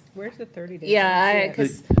 days? Where's the 30 days? Yeah,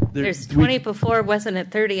 because there's 20 before, wasn't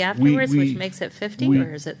it 30 afterwards, which makes it 50,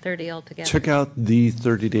 or is it 30 altogether? Took out the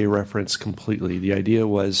 30-day reference completely. The idea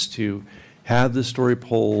was to have the story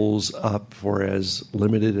poles up for as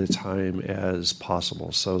limited a time as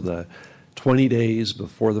possible. So the 20 days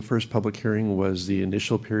before the first public hearing was the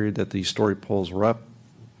initial period that the story poles were up.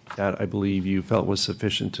 That, I believe, you felt was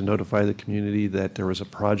sufficient to notify the community that there was a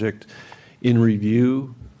project in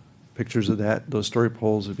review. Pictures of that, those story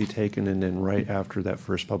poles would be taken, and then right after that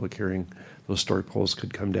first public hearing, those story poles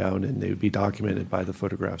could come down and they would be documented by the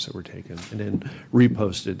photographs that were taken and then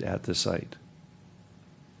reposted at the site.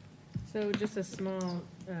 So just a small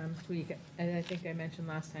tweak, and I think I mentioned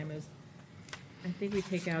last time, is I think we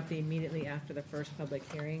take out the immediately after the first public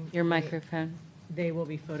hearing. Your microphone. They will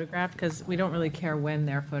be photographed, because we don't really care when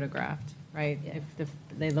they're photographed, right? If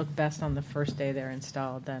they look best on the first day they're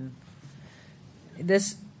installed, then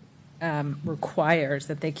this requires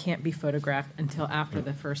that they can't be photographed until after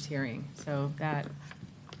the first hearing. So that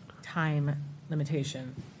time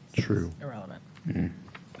limitation is irrelevant.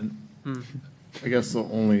 I guess the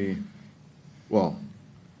only, well,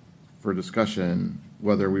 for discussion,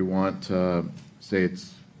 whether we want to say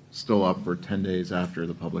it's still up for 10 days after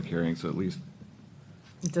the public hearing, so at least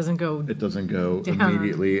it doesn't go down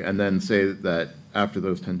immediately, and then say that after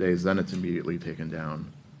those 10 days, then it's immediately taken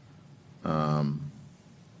down.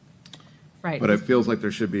 Right. But it feels like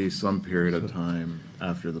there should be some period of time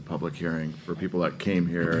after the public hearing for people that came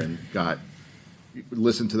here and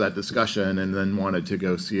listened to that discussion and then wanted to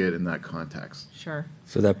go see it in that context. Sure.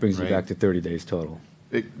 So that brings you Right. back to 30 days total.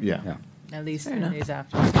 Yeah. At least Fair 10 enough. days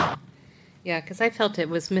after. Yeah, because I felt it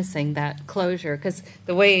was missing that closure, because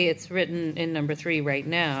the way it's written in number 3 right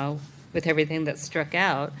now, with everything that's struck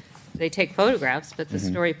out, they take photographs, but the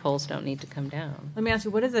story poles don't need to come down. Let me ask you,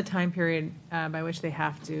 what is the time period by which they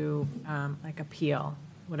have to, appeal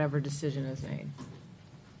whatever decision is made?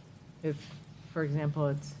 If, for example,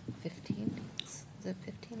 it's 15 days? Is it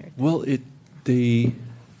 15 or? Well,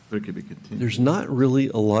 But it could be continued. there's not really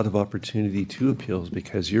a lot of opportunity to appeals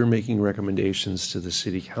because you're making recommendations to the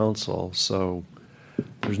city council. So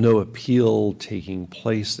there's no appeal taking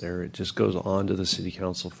place there. It just goes on to the city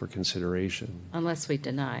council for consideration. Unless we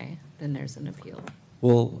deny, then there's an appeal.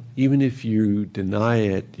 Well, even if you deny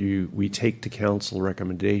it, we take to council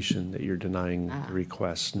recommendation that you're denying the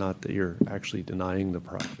request, not that you're actually denying the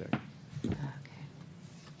project.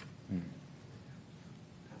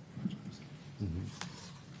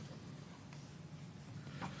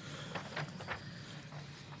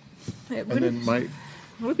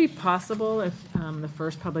 Would it be possible if the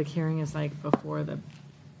first public hearing is before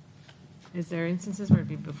is there instances where it'd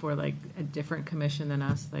be before a different commission than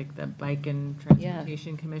us, like the Bike and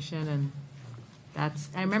Transportation Commission, and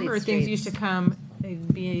I remember things used to come,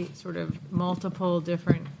 they'd be sort of multiple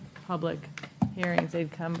different public hearings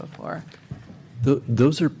they'd come before.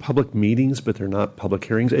 Those are public meetings, but they're not public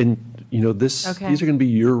hearings. And, these are going to be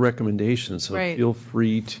your recommendations, so feel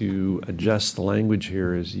free to adjust the language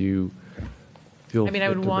here as you feel I fit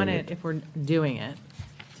would to want bring it, if we're doing it,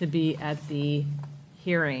 to be at the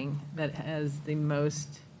hearing that has the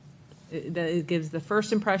most, that it gives the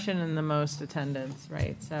first impression and the most attendance,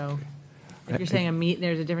 right? So if you're saying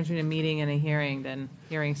there's a difference between a meeting and a hearing, then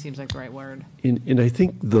hearing seems like the right word. And I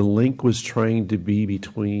think the link was trying to be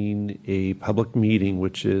between a public meeting,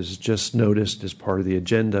 which is just noticed as part of the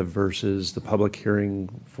agenda, versus the public hearing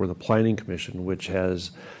for the Planning Commission, which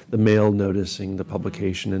has the mail noticing, the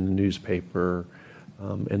publication in the newspaper,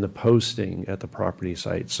 and the posting at the property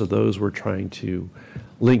site. So those were trying to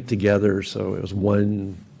link together, so it was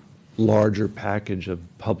one larger package of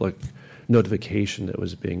public notification that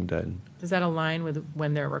was being done. Does that align with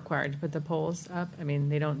when they're required to put the polls up?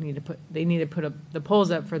 They don't need to put, they need to put the polls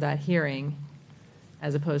up for that hearing,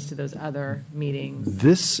 as opposed to those other meetings.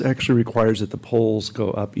 This actually requires that the polls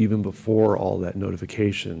go up even before all that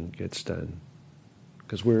notification gets done.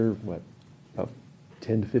 Because we're, what, about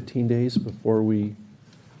 10 to 15 days before we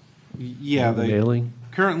Yeah, do the mailing?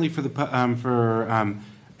 currently for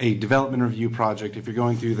a development review project, if you're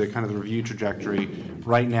going through the kind of the review trajectory,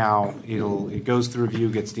 right now it goes through review,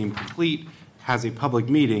 gets deemed complete, has a public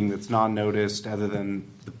meeting that's non-noticed other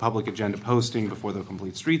than the public agenda posting before the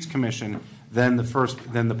Complete Streets Commission, then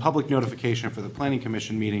the public notification for the Planning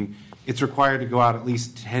Commission meeting. It's required to go out at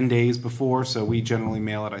least 10 days before, so we generally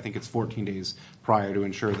mail it, I think it's 14 days prior to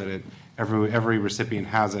ensure that every recipient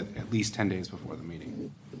has it at least 10 days before the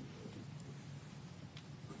meeting.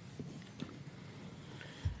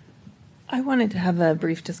 I wanted to have a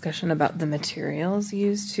brief discussion about the materials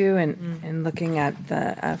used too, and looking at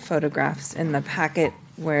the photographs in the packet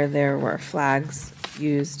where there were flags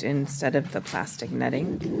used instead of the plastic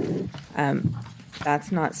netting.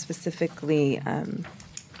 That's not specifically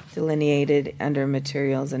delineated under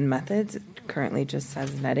materials and methods. It currently just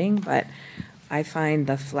says netting, but I find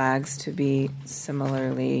the flags to be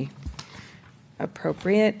similarly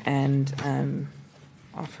appropriate and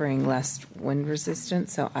offering less wind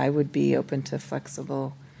resistance, so I would be open to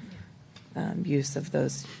flexible use of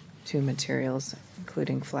those two materials,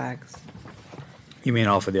 including flags. You mean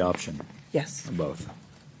offer the option? Yes. Of both?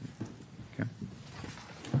 Okay.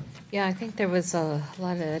 Yeah, I think there was a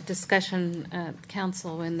lot of discussion at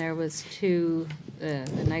council when there was the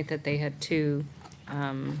night that they had two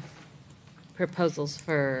proposals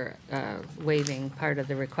for waiving part of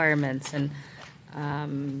the requirements, and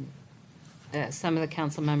some of the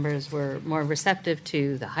council members were more receptive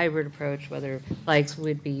to the hybrid approach, whether flags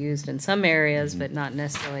would be used in some areas, but not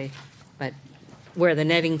necessarily, but where the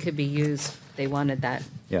netting could be used, they wanted that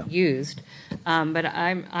used. But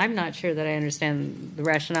I'm not sure that I understand the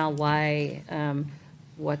rationale why,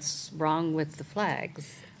 what's wrong with the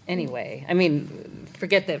flags anyway. I mean,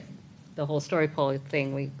 forget that the whole story pole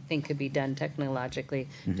thing we think could be done technologically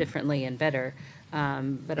differently and better.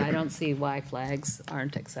 But I don't see why flags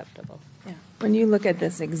aren't acceptable. Yeah. When you look at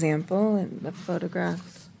this example and the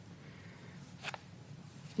photographs,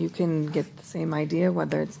 you can get the same idea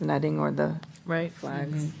whether it's netting or the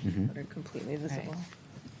flags that are completely visible. Right.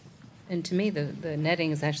 And to me, the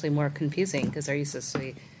netting is actually more confusing because are you supposed to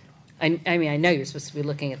be, I mean, I know you're supposed to be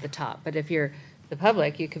looking at the top, but if you're the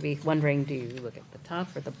public, you could be wondering, do you look at the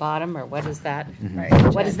top or the bottom, or what is that? Right.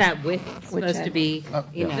 What is that width supposed to be?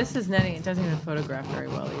 You know? This is netting, it doesn't even photograph very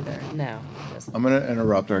well either. No. It doesn't. I'm going to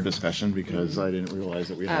interrupt our discussion because I didn't realize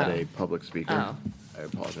that we had a public speaker. Oh. I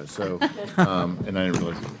apologize. So, and I didn't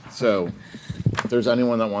realize. So, if there's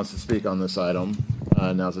anyone that wants to speak on this item,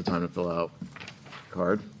 now's the time to fill out a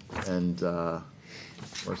card. And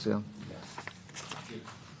Marcio?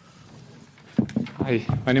 Hi,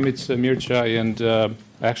 my name is Mircea, and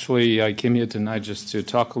actually I came here tonight just to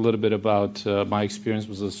talk a little bit about my experience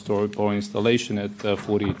with the story pole installation at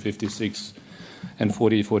 4856 and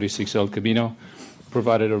 4846 El Camino.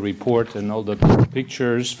 Provided a report and all the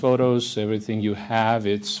pictures, photos, everything you have,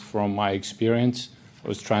 it's from my experience. I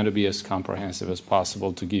was trying to be as comprehensive as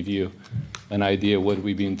possible to give you an idea of what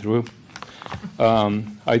we've been through.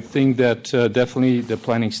 I think that definitely the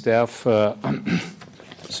planning staff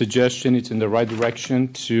suggestion it's in the right direction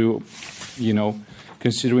to,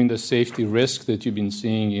 considering the safety risk that you've been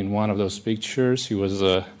seeing in one of those pictures. It was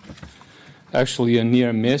actually a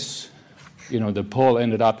near miss. The pole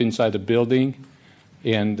ended up inside the building,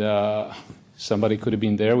 and somebody could have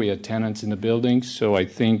been there. We had tenants in the building, so I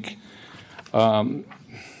think,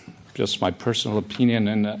 just my personal opinion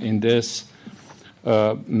in this,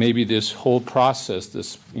 maybe this whole process,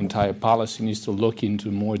 this entire policy needs to look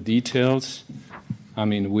into more details. I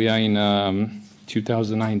mean, we are in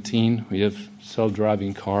 2019. We have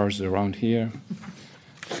self-driving cars around here,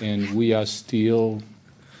 and we are still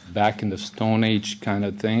back in the Stone Age kind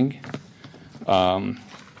of thing.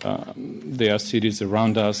 There are cities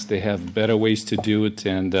around us. They have better ways to do it,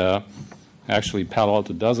 and actually Palo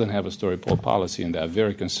Alto doesn't have a story pole policy, and they're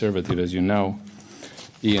very conservative, as you know.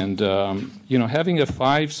 And, having a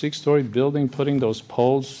 5-6-story building, putting those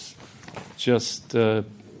poles, just,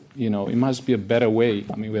 it must be a better way.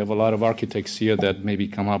 I mean, we have a lot of architects here that maybe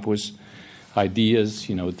come up with ideas,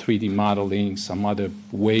 3D modeling, some other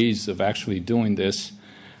ways of actually doing this,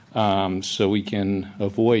 so we can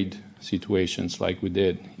avoid situations like we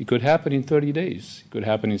did. It could happen in 30 days. It could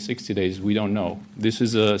happen in 60 days. We don't know. This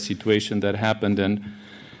is a situation that happened, and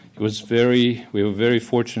we were very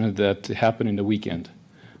fortunate that it happened in the weekend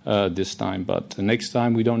this time. But the next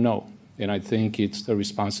time, we don't know. And I think it's the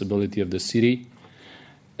responsibility of the city.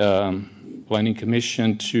 Planning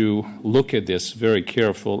Commission to look at this very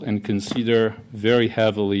careful and consider very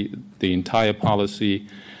heavily the entire policy,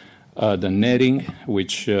 the netting,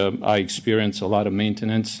 which I experience a lot of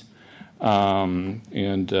maintenance. We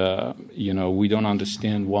don't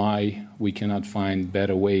understand why we cannot find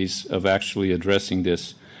better ways of actually addressing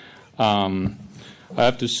this. I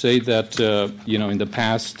have to say that, in the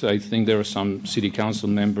past, I think there were some city council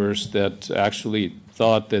members that actually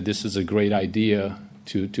thought that this is a great idea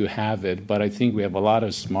to have it, but I think we have a lot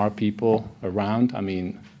of smart people around. I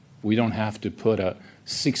mean, we don't have to put a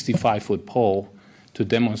 65-foot pole to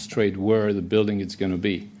demonstrate where the building is going to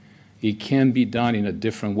be. It can be done in a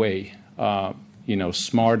different way.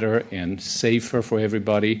 Smarter and safer for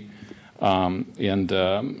everybody. I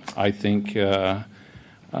think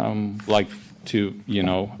like to,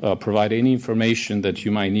 provide any information that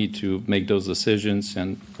you might need to make those decisions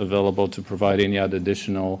and available to provide any other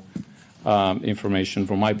additional information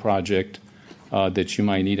for my project that you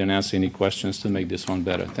might need and ask any questions to make this one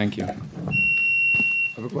better. Thank you. I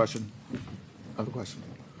have a question.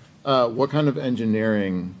 What kind of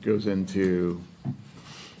engineering goes into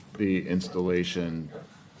the installation?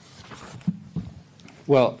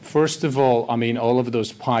 Well, first of all, I mean, all of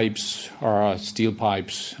those pipes are steel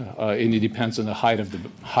pipes, and it depends on the height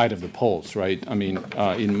of the poles, right? I mean,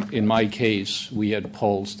 in my case, we had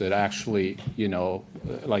poles that actually,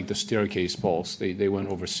 like the staircase poles, they went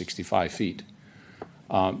over 65 feet,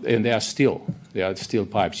 and they are steel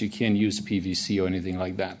pipes. You can't use PVC or anything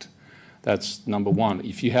like that. That's number one.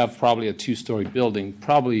 If you have probably a two-story building,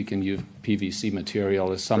 probably you can use PVC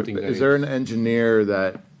material as something. Is there an engineer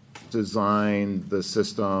that designed the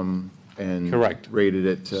system and correct rated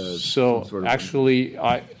it to so some sort of actually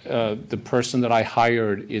the person that I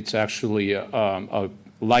hired, it's actually a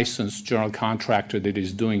licensed general contractor that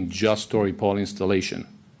is doing just story pole installation.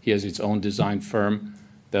 He has his own design firm.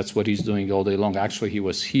 That's what he's doing all day long. Actually, he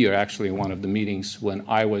was here in one of the meetings when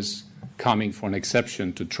I was coming for an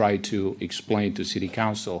exception to try to explain to City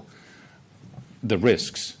Council the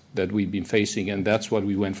risks that we've been facing, and that's what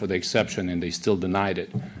we went for the exception, and they still denied it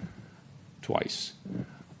twice.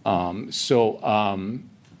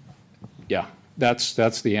 Yeah,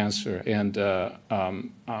 that's the answer. And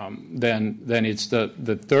then it's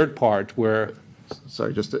the third part where.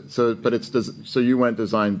 Sorry, so you went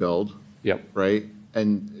design build. Yep. Right,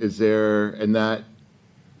 and is there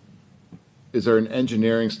an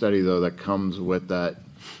engineering study though that comes with that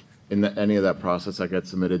in any of that process that gets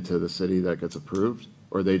submitted to the city that gets approved?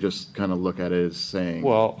 Or they just kind of look at it as saying?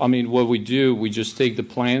 Well, I mean, what we do, we just take the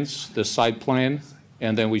plans, the site plan,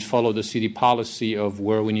 and then we follow the city policy of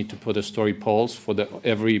where we need to put the story poles for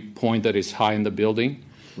every point that is high in the building.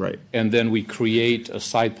 Right. And then we create a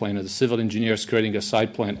site plan, and the civil engineer is creating a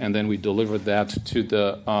site plan, and then we deliver that to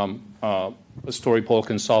the story pole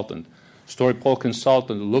consultant. Story pole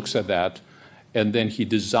consultant looks at that, and then he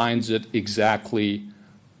designs it exactly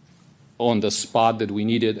on the spot that we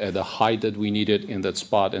need it, at the height that we need it in that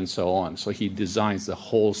spot, and so on. So he designs the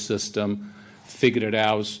whole system, figured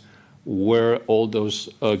out where all those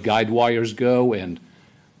guide wires go, and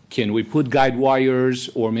can we put guide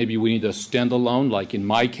wires, or maybe we need a standalone. Like in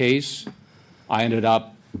my case, I ended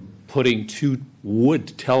up putting 2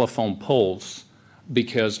 wood telephone poles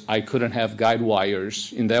because I couldn't have guide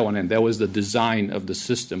wires in that one, and that was the design of the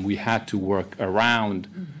system. We had to work around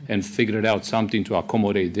and figure out something to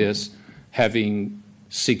accommodate this, having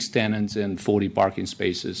 6 tenants and 40 parking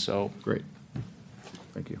spaces. So great,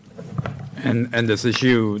 thank you. And this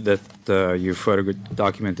issue that you further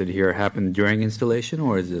documented here happened during installation,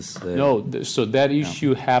 or is this? No, so that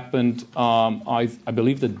issue happened. I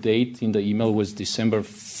believe the date in the email was December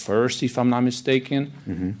 1st, if I'm not mistaken.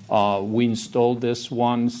 Mm-hmm. We installed this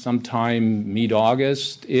one sometime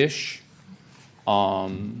mid-August-ish.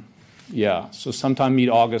 Yeah, so sometime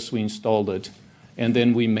mid-August we installed it. And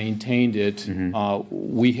then we maintained it. Mm-hmm.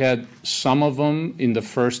 We had some of them in the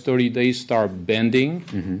first 30 days start bending,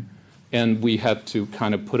 mm-hmm. and we had to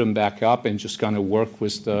kind of put them back up and just kind of work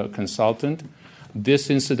with the consultant. This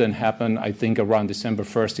incident happened, I think, around December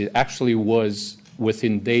 1st. It actually was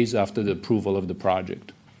within days after the approval of the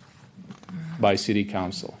project by City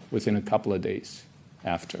Council, within a couple of days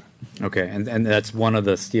after. Okay, and that's one of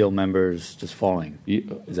the steel members just falling?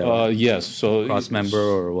 Is that right? Yes. So cross member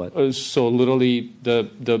or what? So literally,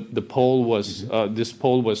 the pole was this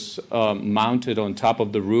pole was mounted on top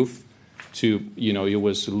of the roof. It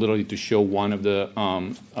was literally to show one of the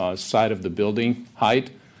side of the building height,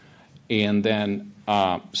 and then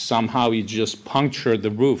somehow it just punctured the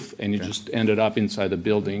roof, and it just ended up inside the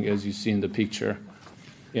building, as you see in the picture,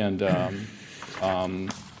 and.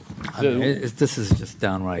 I mean, this is just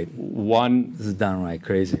downright. This is downright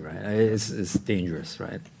crazy, right? It's dangerous,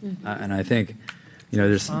 right? And I think,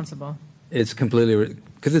 there's Responsible. It's completely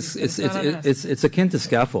because not on us. it's akin to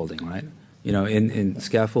scaffolding, right? In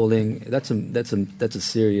scaffolding, that's a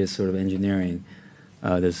serious sort of engineering.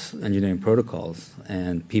 There's engineering protocols,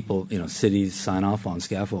 and people, cities sign off on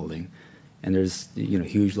scaffolding, and there's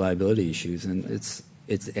huge liability issues, and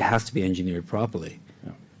it has to be engineered properly,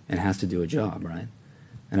 and it has to do a job, right?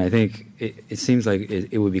 And I think it seems like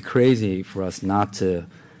it would be crazy for us not to,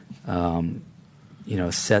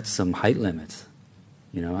 set some height limits.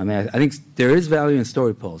 I think there is value in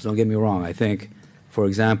story poles. Don't get me wrong. I think, for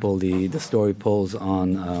example, the story poles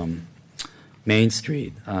on Main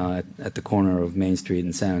Street, at the corner of Main Street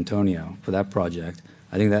in San Antonio, for that project,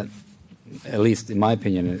 I think that, at least in my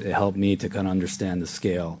opinion, it helped me to kind of understand the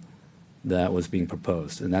scale that was being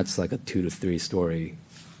proposed, and that's like a 2 to 3 story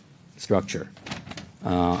structure.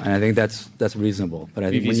 And I think that's reasonable. But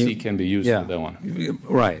I think PVC can be used for that one.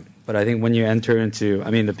 Right. But I think when you enter into,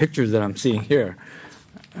 the pictures that I'm seeing here,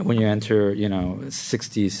 when you enter,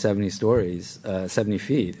 60, 70 stories, 70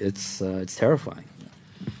 feet, it's terrifying.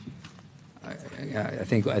 I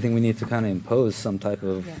think we need to kind of impose some type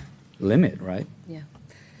of limit, right? Yeah.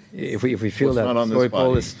 If we feel Well, it's not that on this story pole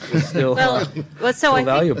body. is still, So still I think,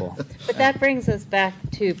 valuable. but that brings us back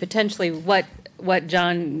to potentially what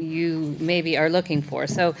John, you maybe are looking for.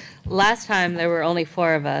 So last time there were only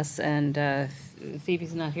 4 of us, and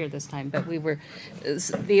Phoebe's not here this time, but we were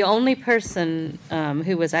the only person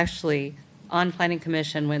who was actually on Planning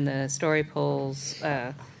Commission when the story poles,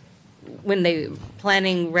 when the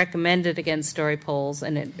planning recommended against story poles,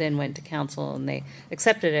 and it then went to council and they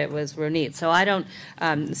accepted it, was Ronit. So I don't,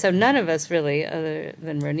 so none of us really, other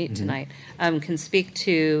than Ronit tonight, can speak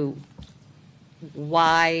to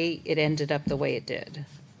why it ended up the way it did.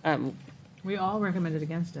 We all recommended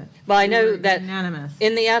against it. Well, I We know were that unanimous.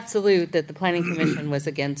 in the absolute that the planning commission was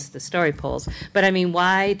against the story poles, but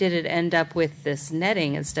why did it end up with this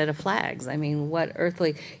netting instead of flags? What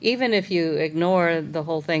earthly, even if you ignore the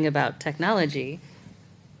whole thing about technology,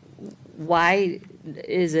 why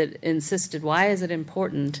is it insisted, why is it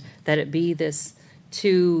important that it be this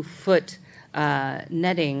 2-foot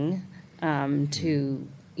netting to,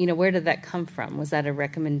 where did that come from? Was that a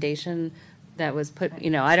recommendation that was put,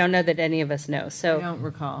 I don't know that any of us know, so. I don't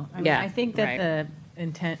recall. Yeah, I think that right. the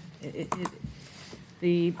intent,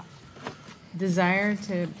 the desire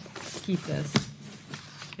to keep this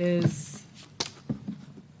is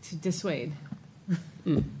to dissuade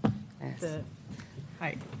Yes. the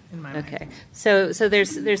height, in my mind. Okay, so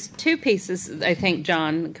there's 2 pieces, I think,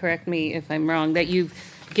 John, correct me if I'm wrong, that you've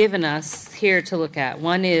given us here to look at.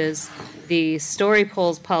 One is the story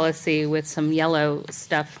poles policy with some yellow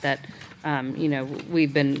stuff that,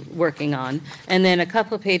 we've been working on. And then a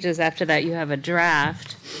couple of pages after that, you have a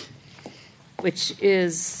draft, which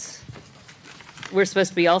is, we're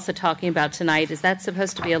supposed to be also talking about tonight. Is that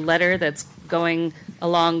supposed to be a letter that's going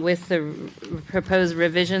along with the proposed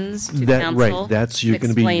revisions to council? Right, that's going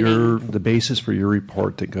to be explaining- the basis for your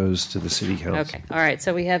report that goes to the city council. Okay, all right,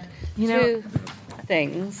 so we have You know- 2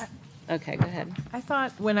 things. Okay, go ahead. I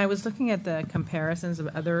thought, when I was looking at the comparisons of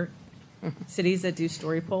other cities that do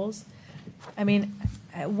story poles,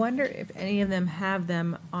 I wonder if any of them have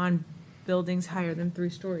them on buildings higher than 3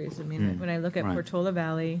 stories. When I look at Right. Portola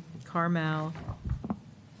Valley, Carmel,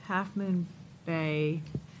 Half Moon Bay,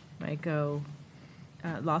 might go,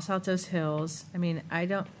 Los Altos Hills,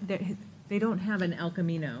 they don't have an El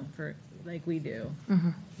Camino for, like we do,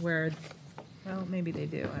 where, well, maybe they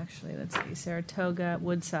do, actually. Let's see, Saratoga,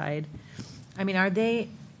 Woodside. Are they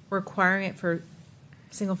requiring it for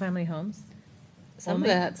single-family homes? Some of Only?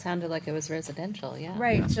 that sounded like it was residential, yeah.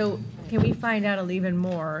 Right, so can we find out even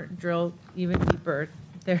more, drill even deeper,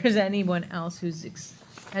 if there's anyone else who's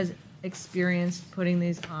has experienced putting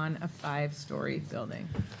these on a 5-story building?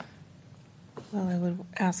 Well, I would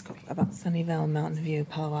ask about Sunnyvale, Mountain View,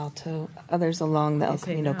 Palo Alto, others along the El They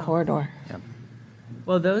say Camino no. corridor.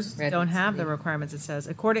 Well, those Redwood don't have the City. requirements, it says.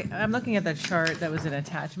 I'm looking at that chart that was an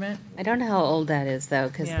attachment. I don't know how old that is, though,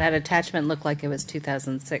 because Yeah. that attachment looked like it was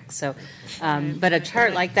 2006, so, but a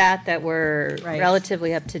chart like that were Right.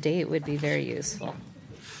 relatively up to date would be very useful.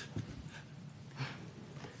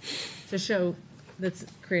 To show, let's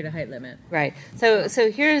create a height limit. Right, so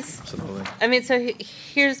here's,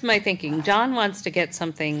 here's my thinking. John wants to get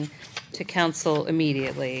something to council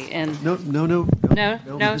immediately, and. No.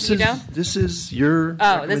 No, This you is- don't? This is your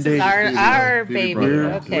Oh, this is recommendation. our baby,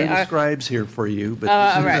 We're okay. the scribes here for you, but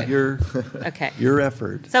all this right. is your, Okay. your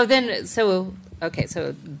effort. So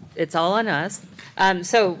it's all on us.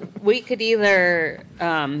 So we could either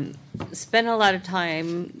spent a lot of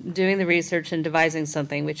time doing the research and devising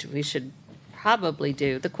something, which we should probably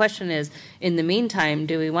do. The question is, in the meantime,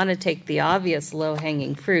 do we want to take the obvious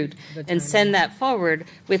low-hanging fruit and send that forward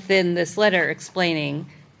within this letter explaining,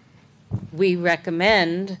 we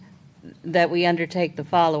recommend that we undertake the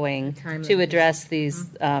following to address these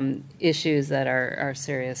issues that are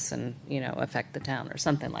serious and, affect the town, or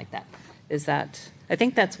something like that. Is that, I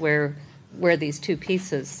think that's where these two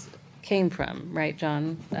pieces came from, right,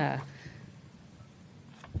 John?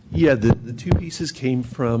 Yeah, the two pieces came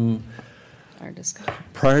from, Our discussion.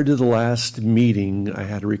 prior to the last meeting, I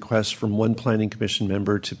had a request from one planning commission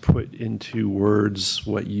member to put into words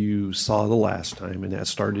what you saw the last time, and that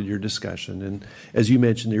started your discussion. And as you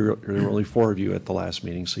mentioned, there were only 4 of you at the last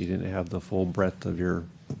meeting, so you didn't have the full breadth of your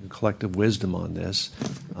collective wisdom on this.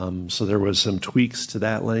 So there was some tweaks to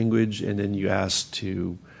that language, and then you asked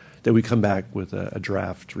that we come back with a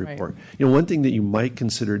draft report. Right. One thing that you might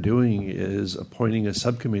consider doing is appointing a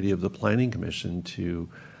subcommittee of the planning commission to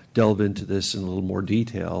delve into this in a little more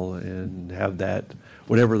detail and have that,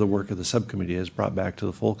 whatever the work of the subcommittee is, brought back to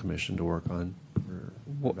the full commission to work on.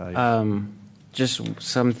 Just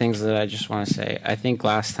some things that I just want to say. I think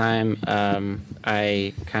last time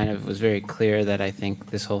I kind of was very clear that I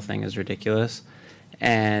think this whole thing is ridiculous.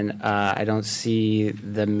 And I don't see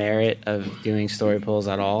the merit of doing story polls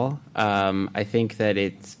at all. I think that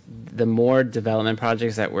it's the more development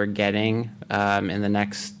projects that we're getting in the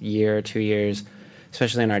next year or 2 years,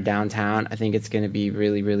 especially in our downtown, I think it's going to be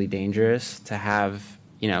really, really dangerous to have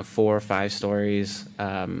 4 or 5 stories,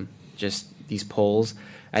 just these poles.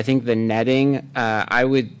 I think the netting, I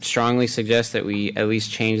would strongly suggest that we at least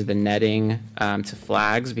change the netting to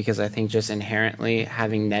flags, because I think just inherently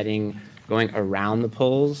having netting going around the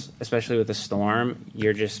poles, especially with a storm,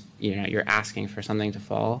 you're just, you're asking for something to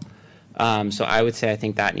fall. So I would say I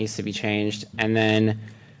think that needs to be changed. And then,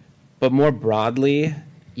 but more broadly,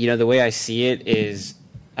 the way I see it is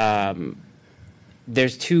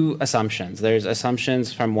there's 2 assumptions. There's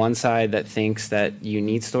assumptions from one side that thinks that you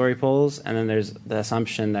need story poles, and then there's the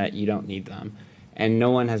assumption that you don't need them. And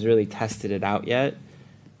no one has really tested it out yet.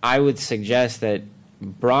 I would suggest that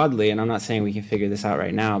broadly, and I'm not saying we can figure this out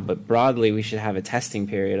right now, but broadly we should have a testing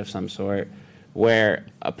period of some sort where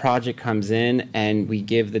a project comes in and we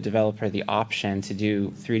give the developer the option to do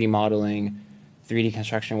 3D modeling, 3D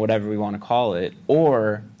construction, whatever we want to call it,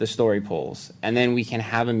 or the story polls. And then we can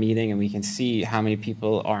have a meeting and we can see how many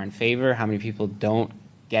people are in favor, how many people don't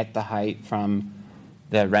get the height from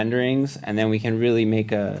the renderings, and then we can really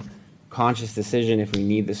make a conscious decision if we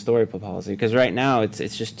need the story pole policy. Because right now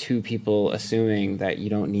it's just 2 people assuming that you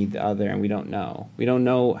don't need the other, and we don't know. We don't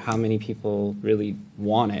know how many people really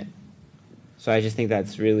want it. So I just think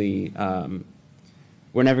that's really,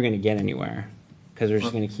 we're never going to get anywhere, because we're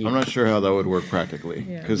just going to keep. I'm not sure how that would work practically,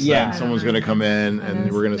 because Yeah. then someone's going to come in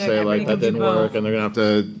and we're going to say like that didn't work, and they're going to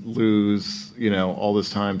have to lose all this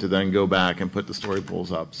time to then go back and put the story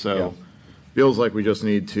poles up. So feels like we just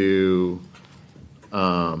need to.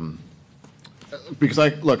 Because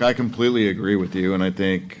I completely agree with you, and I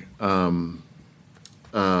think in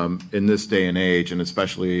this day and age, and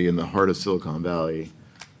especially in the heart of Silicon Valley,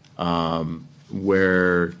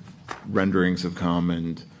 where renderings have come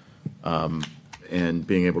and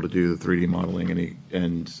being able to do the 3D modeling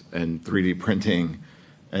and 3D printing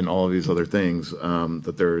and all of these other things,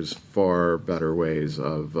 that there's far better ways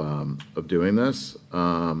of doing this.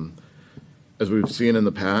 As we've seen in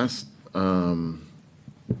the past,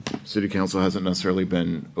 City Council hasn't necessarily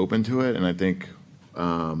been open to it, and I think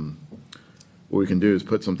what we can do is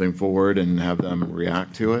put something forward and have them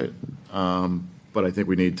react to it. But I think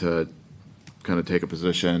we need to kind of take a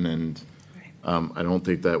position, and I don't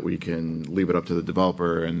think that we can leave it up to the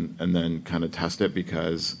developer and then kind of test it,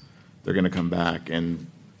 because they're going to come back and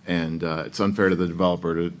it's unfair to the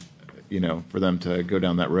developer to, for them to go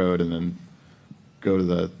down that road and then go to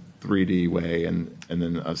the 3D way and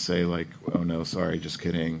then us say like, oh no, sorry, just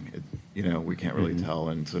kidding. We can't really tell,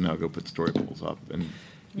 and so now go put story poles up and.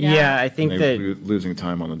 Yeah, I think and that losing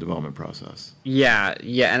time on the development process. Yeah,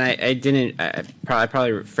 and I didn't. I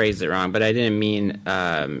probably phrased it wrong, but I didn't mean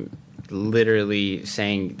literally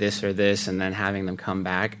saying this or this and then having them come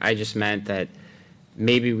back. I just meant that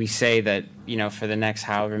maybe we say that for the next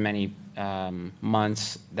however many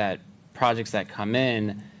months, that projects that come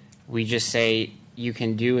in, we just say you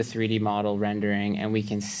can do a 3D model rendering, and we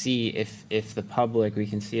can see if the public, we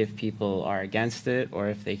can see if people are against it or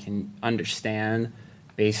if they can understand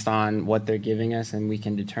based on what they're giving us, and we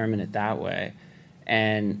can determine it that way.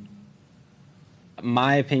 And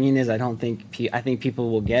my opinion is I think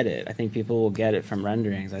people will get it. I think people will get it from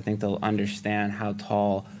renderings. I think they'll understand how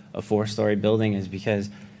tall a 4-story building is, because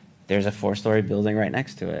there's a 4-story building right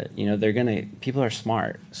next to it. You know, people are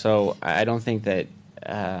smart. So I don't think that,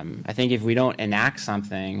 I think if we don't enact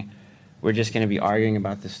something, we're just going to be arguing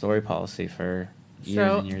about the story policy for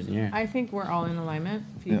years and years and years. I think we're all in alignment.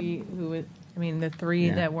 Phoebe, the three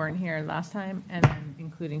Yeah. that weren't here last time, and then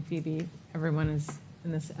including Phoebe, everyone is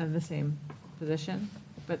in the same position.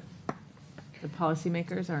 But the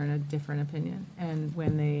policymakers are in a different opinion. And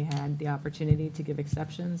when they had the opportunity to give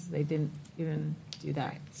exceptions, they didn't even do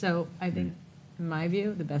that. So I think, in my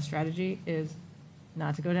view, the best strategy is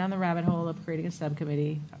not to go down the rabbit hole of creating a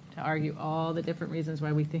subcommittee to argue all the different reasons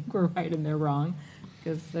why we think we're right and they're wrong,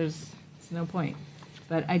 because it's no point.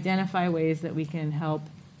 But identify ways that we can help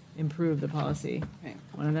improve the policy. Right.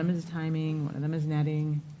 One of them is timing, one of them is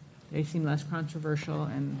netting. They seem less controversial,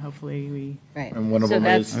 and hopefully we. Right. And one of So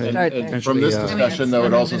them is, that's- and from this discussion, though,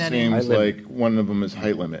 it also seems limit. like one of them is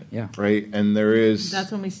height limit. Yeah. Right? And there is,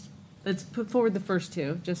 That's when let's put forward the first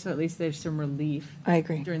two, just so at least there's some relief. I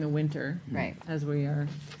agree. During the winter. Right. As we are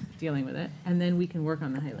dealing with it, and then we can work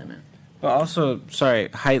on the height limit. But also,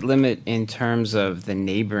 height limit in terms of the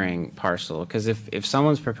neighboring parcel, because if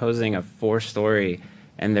someone's proposing a 4-story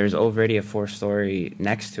and there's already a 4-story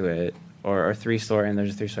next to it, or 3-story and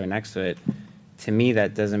there's a 3-story next to it, to me,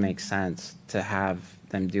 that doesn't make sense to have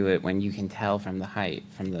them do it when you can tell from the height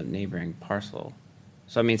from the neighboring parcel.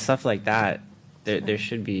 So, I mean, stuff like that, there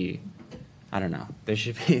should be, I don't know, there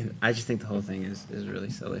should be, I just think the whole thing is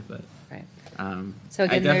really silly, but. Right. I So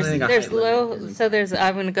again, definitely think a there's height limit low, is so there's,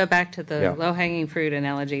 I'm going to go back to the Yeah. low-hanging fruit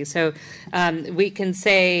analogy. So we can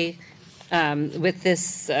say, with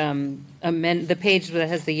this the page that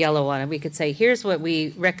has the yellow on it, we could say, here's what we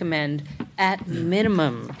recommend at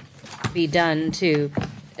minimum be done to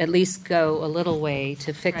at least go a little way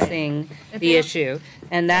to fixing the issue.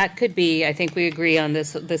 And that could be, I think we agree on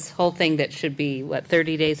this whole thing that should be,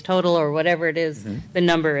 30 days total or whatever it is, the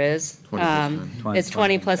number is. 20 plus 10. It's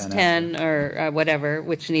 20 plus 10 or whatever,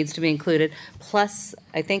 which needs to be included. Plus,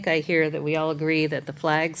 I think I hear that we all agree that the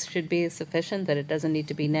flags should be sufficient, that it doesn't need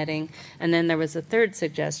to be netting. And then there was a third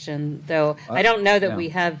suggestion, though I don't know that we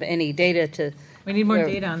have any data to. We need more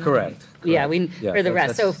data on that. Correct. Yeah, Yeah, for the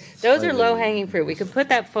rest. So that's those are slightly- low-hanging fruit. We could put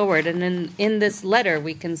that forward, and then in this letter,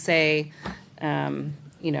 we can say,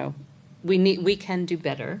 we can do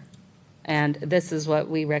better, and this is what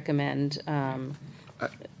we recommend. I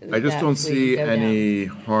just that don't we see go any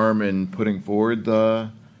harm in putting forward the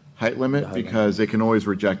height limit, because they can always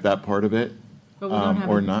reject that part of it, But we don't have.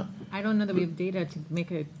 or not. I don't know that we have data to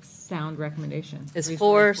make a sound recommendation. Is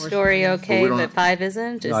 3-story, 4-story okay, we don't but have- 5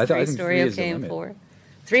 isn't? Is No, I think 3-story 3 is the okay and limit. 4?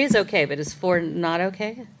 3 is okay, but is 4 not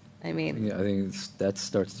okay? I mean, Yeah, I think that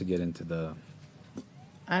starts to get into the.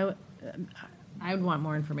 I would want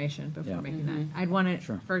more information before Yeah. making that. I'd want it,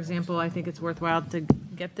 Sure. for example, I think it's worthwhile to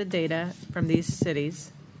get the data from these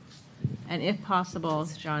cities. And if possible,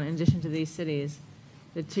 John, in addition to these cities,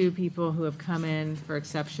 the 2 people who have come in for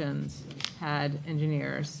exceptions had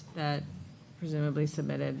engineers that presumably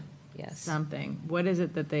submitted Yes. something. What is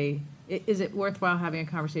it that is it worthwhile having a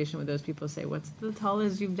conversation with those people to say, what's the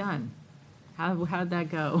tallest you've done? How'd that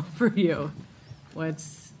go for you?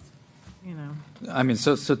 What's, I mean,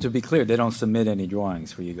 so to be clear, they don't submit any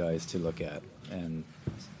drawings for you guys to look at and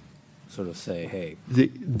sort of say, hey.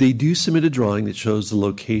 They do submit a drawing that shows the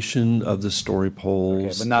location of the story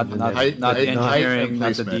poles. But not height- height the and engineering, not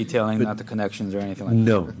the placement. detailing, But- not the connections or anything like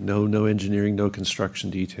that. No engineering, no construction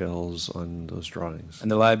details on those drawings.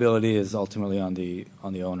 And the liability is ultimately on the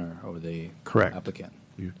owner or the Correct. applicant.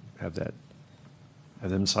 You have that,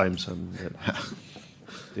 have them sign some that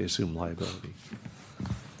they assume liability.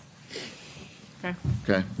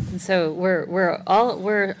 Okay. and so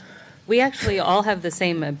we actually all have the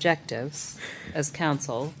same objectives as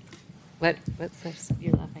council. What's this?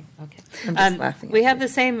 You're laughing? Okay. I'm just laughing We at have the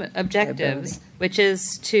same objectives, which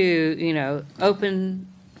is to,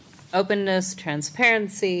 openness,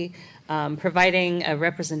 transparency, providing a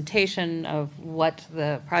representation of what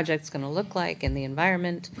the project's going to look like in the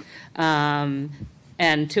environment, and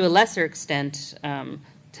to a lesser extent,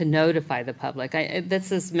 to notify the public.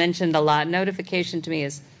 This is mentioned a lot. Notification to me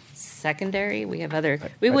is secondary. We have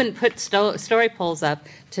we wouldn't put story polls up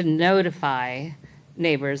to notify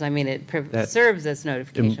neighbors. I mean, it serves as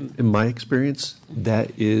notification. In my experience,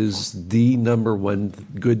 that is the number one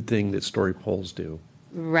good thing that story polls do.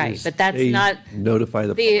 Right, is but that's they not notify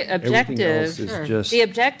the the public. Everything objective. else is just The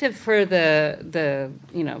objective for the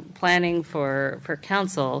planning for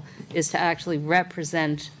council is to actually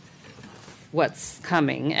represent what's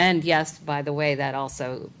coming. And yes, by the way, that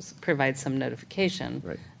also provides some notification.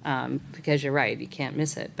 Right. Because you're right, you can't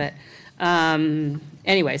miss it. But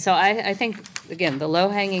anyway, so I think, again, the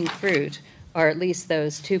low-hanging fruit or at least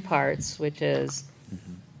those two parts, which is,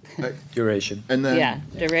 Duration. And then. yeah,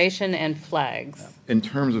 duration and flags. In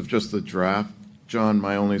terms of just the draft, John,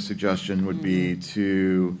 my only suggestion would be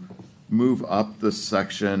to move up the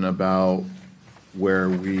section about where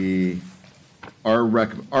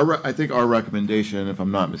I think our recommendation, if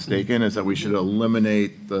I'm not mistaken, is that we should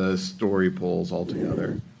eliminate the story poles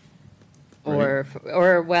altogether. Or,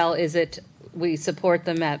 well, is it, we support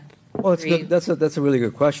them at Well, it's three? good. That's a really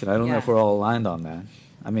good question. I don't know if Yeah. we're all aligned on that.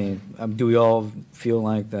 I mean, do we all feel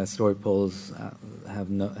like that story poles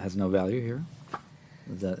has no value here?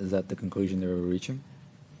 Is that the conclusion they were reaching?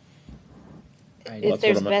 If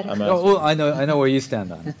there's better. Oh, well, I know where you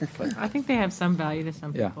stand on it. But I think they have some value to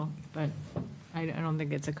some Yeah. people, but I don't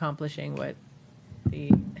think it's accomplishing what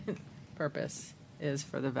the purpose is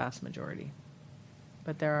for the vast majority.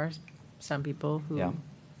 But there are some people who Yeah.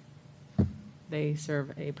 they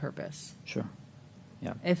serve a purpose. Sure.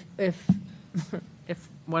 Yeah. If if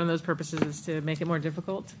one of those purposes is to make it more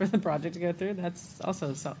difficult for the project to go through, that's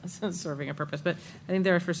also serving a purpose. But I think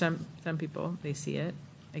there are, for some people, they see it.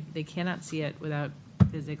 They cannot see it without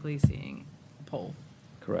physically seeing a pole.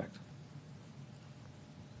 Correct.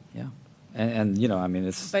 Yeah. And you know, I mean,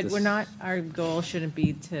 it's. But our goal shouldn't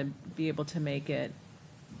be to be able to make it,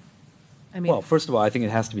 I mean. Well, first of all, I think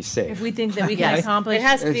it has to be safe. If we think that we can Yes, accomplish. it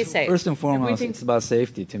has to be safe. First and foremost, think- it's about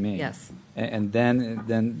safety to me. Yes. And then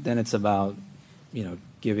it's about, you know,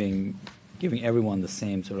 giving everyone the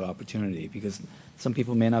same sort of opportunity, because some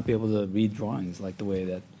people may not be able to read drawings like the way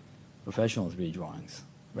that professionals read drawings,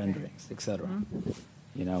 renderings, et cetera.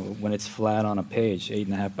 You know, when it's flat on a page,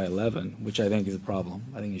 8.5 by 11, which I think is a problem.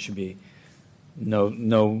 I think it should be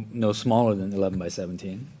no smaller than 11 by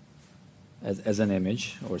 17 as an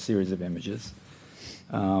image or series of images.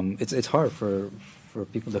 It's hard for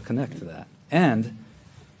people to connect to that. And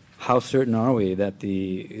how certain are we that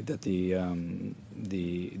the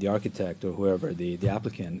architect or whoever, the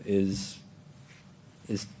applicant, is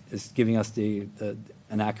giving us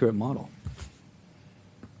an accurate model?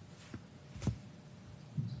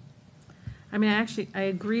 I mean, I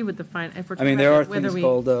agree with the if we're I mean, talking there are about whether things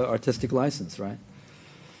called artistic license, right?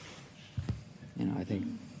 You know, I think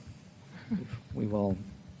we've all.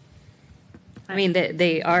 I mean,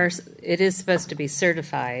 they are, it is supposed to be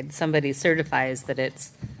certified. Somebody certifies that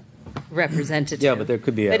it's representative. Yeah, but there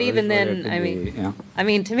could be But errors, even or there then, could I be, mean, yeah. I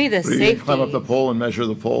mean, to me, the What, are you gonna safety. climb up the pole and measure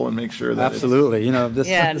the pole and make sure that it's- Absolutely, you know, this.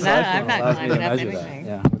 Yeah, this no, iPhone I'm not allows me to climbing up measure that, anything.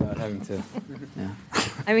 Yeah, without having to, yeah.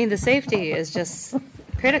 I mean, the safety is just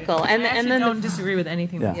critical. And I then don't disagree with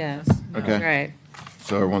anything. Yeah. Yeah. Okay. Right.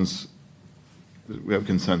 So we have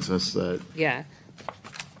consensus that Yeah,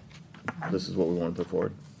 this is what we want to put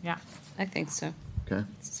forward. Yeah. I think so. Okay.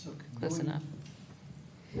 Close enough.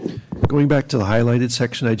 Going back to the highlighted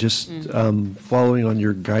section, I just, following on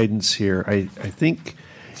your guidance here, I think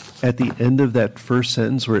at the end of that first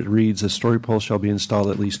sentence where it reads, "A story pole shall be installed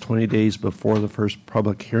at least 20 days before the first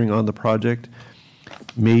public hearing on the project,"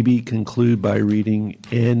 maybe conclude by reading,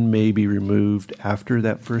 "and may be removed after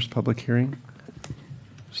that first public hearing."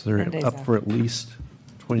 So 10 they're days up for at least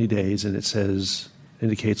 20 days, and it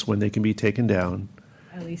indicates when they can be taken down.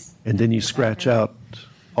 At least. And then you scratch out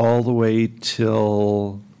all the way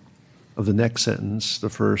till of the next sentence, the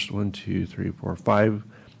first 1, 2, 3, 4, 5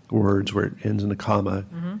 words where it ends in a comma,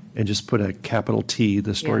 and just put a capital T,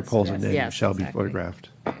 the story Yes, poles yes, and name yes, shall be exactly. photographed.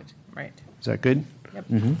 Right. Is that good? Yep.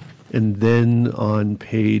 And then on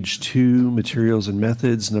page 2, materials and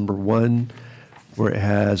methods, number 1, where it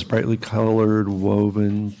has brightly colored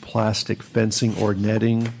woven plastic fencing or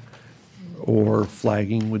netting or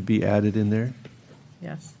flagging would be added in there.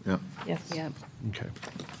 Yes. Yeah. Yes. Yeah. Okay.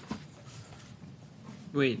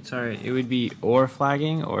 Wait, sorry, it would be or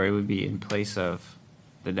flagging, or it would be in place of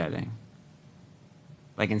the netting?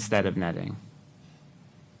 Like instead of netting?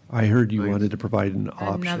 I heard you wanted to provide an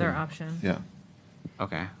option. Another option. Yeah.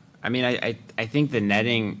 Okay. I mean, I think the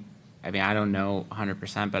netting, I mean, I don't know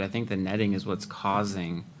 100%, but I think the netting is what's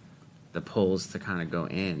causing the poles to kind of go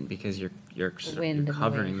in, because you're wind and the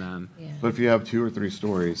covering wave. them. Yeah. But if you have 2 or 3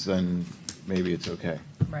 stories, then maybe it's okay.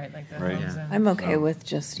 Right, like that. Right. Yeah. I'm okay So- with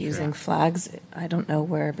just using flags. I don't know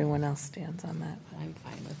where everyone else stands on that. I'm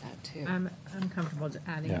fine with that, too. I'm comfortable just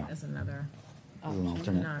adding it Yeah. as another. As an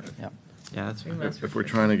alternate, Not- yeah. Yeah, that's fine. If we're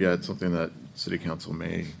trying to get something that city council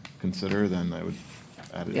may consider, then I would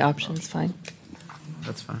add it. The option's fine.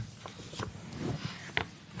 That's fine.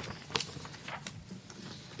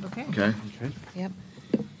 Okay. Okay. Yep.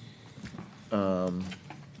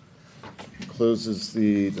 Closes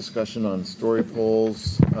the discussion on story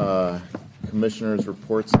poles. Commissioners'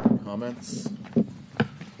 reports and comments.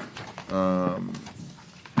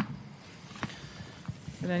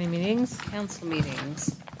 Are there any meetings? Council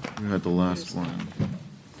meetings. We had the last one,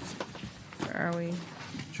 Where are we?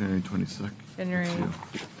 January 22nd. January.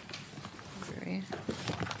 February.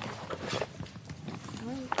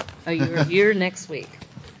 Oh, you're next week.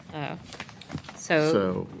 Oh. So,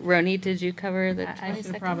 So- Roni, did you cover the 22nd? I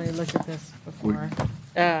should probably look at this before.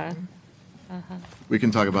 We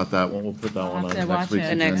can talk about that one. We'll put that I'll one have on to next watch week's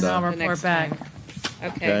it, and agenda. I'll The report next back. time.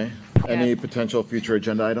 Okay. Okay. Any Yeah. potential future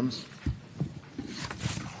agenda items?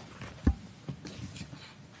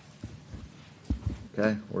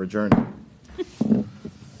 Okay, we're adjourned.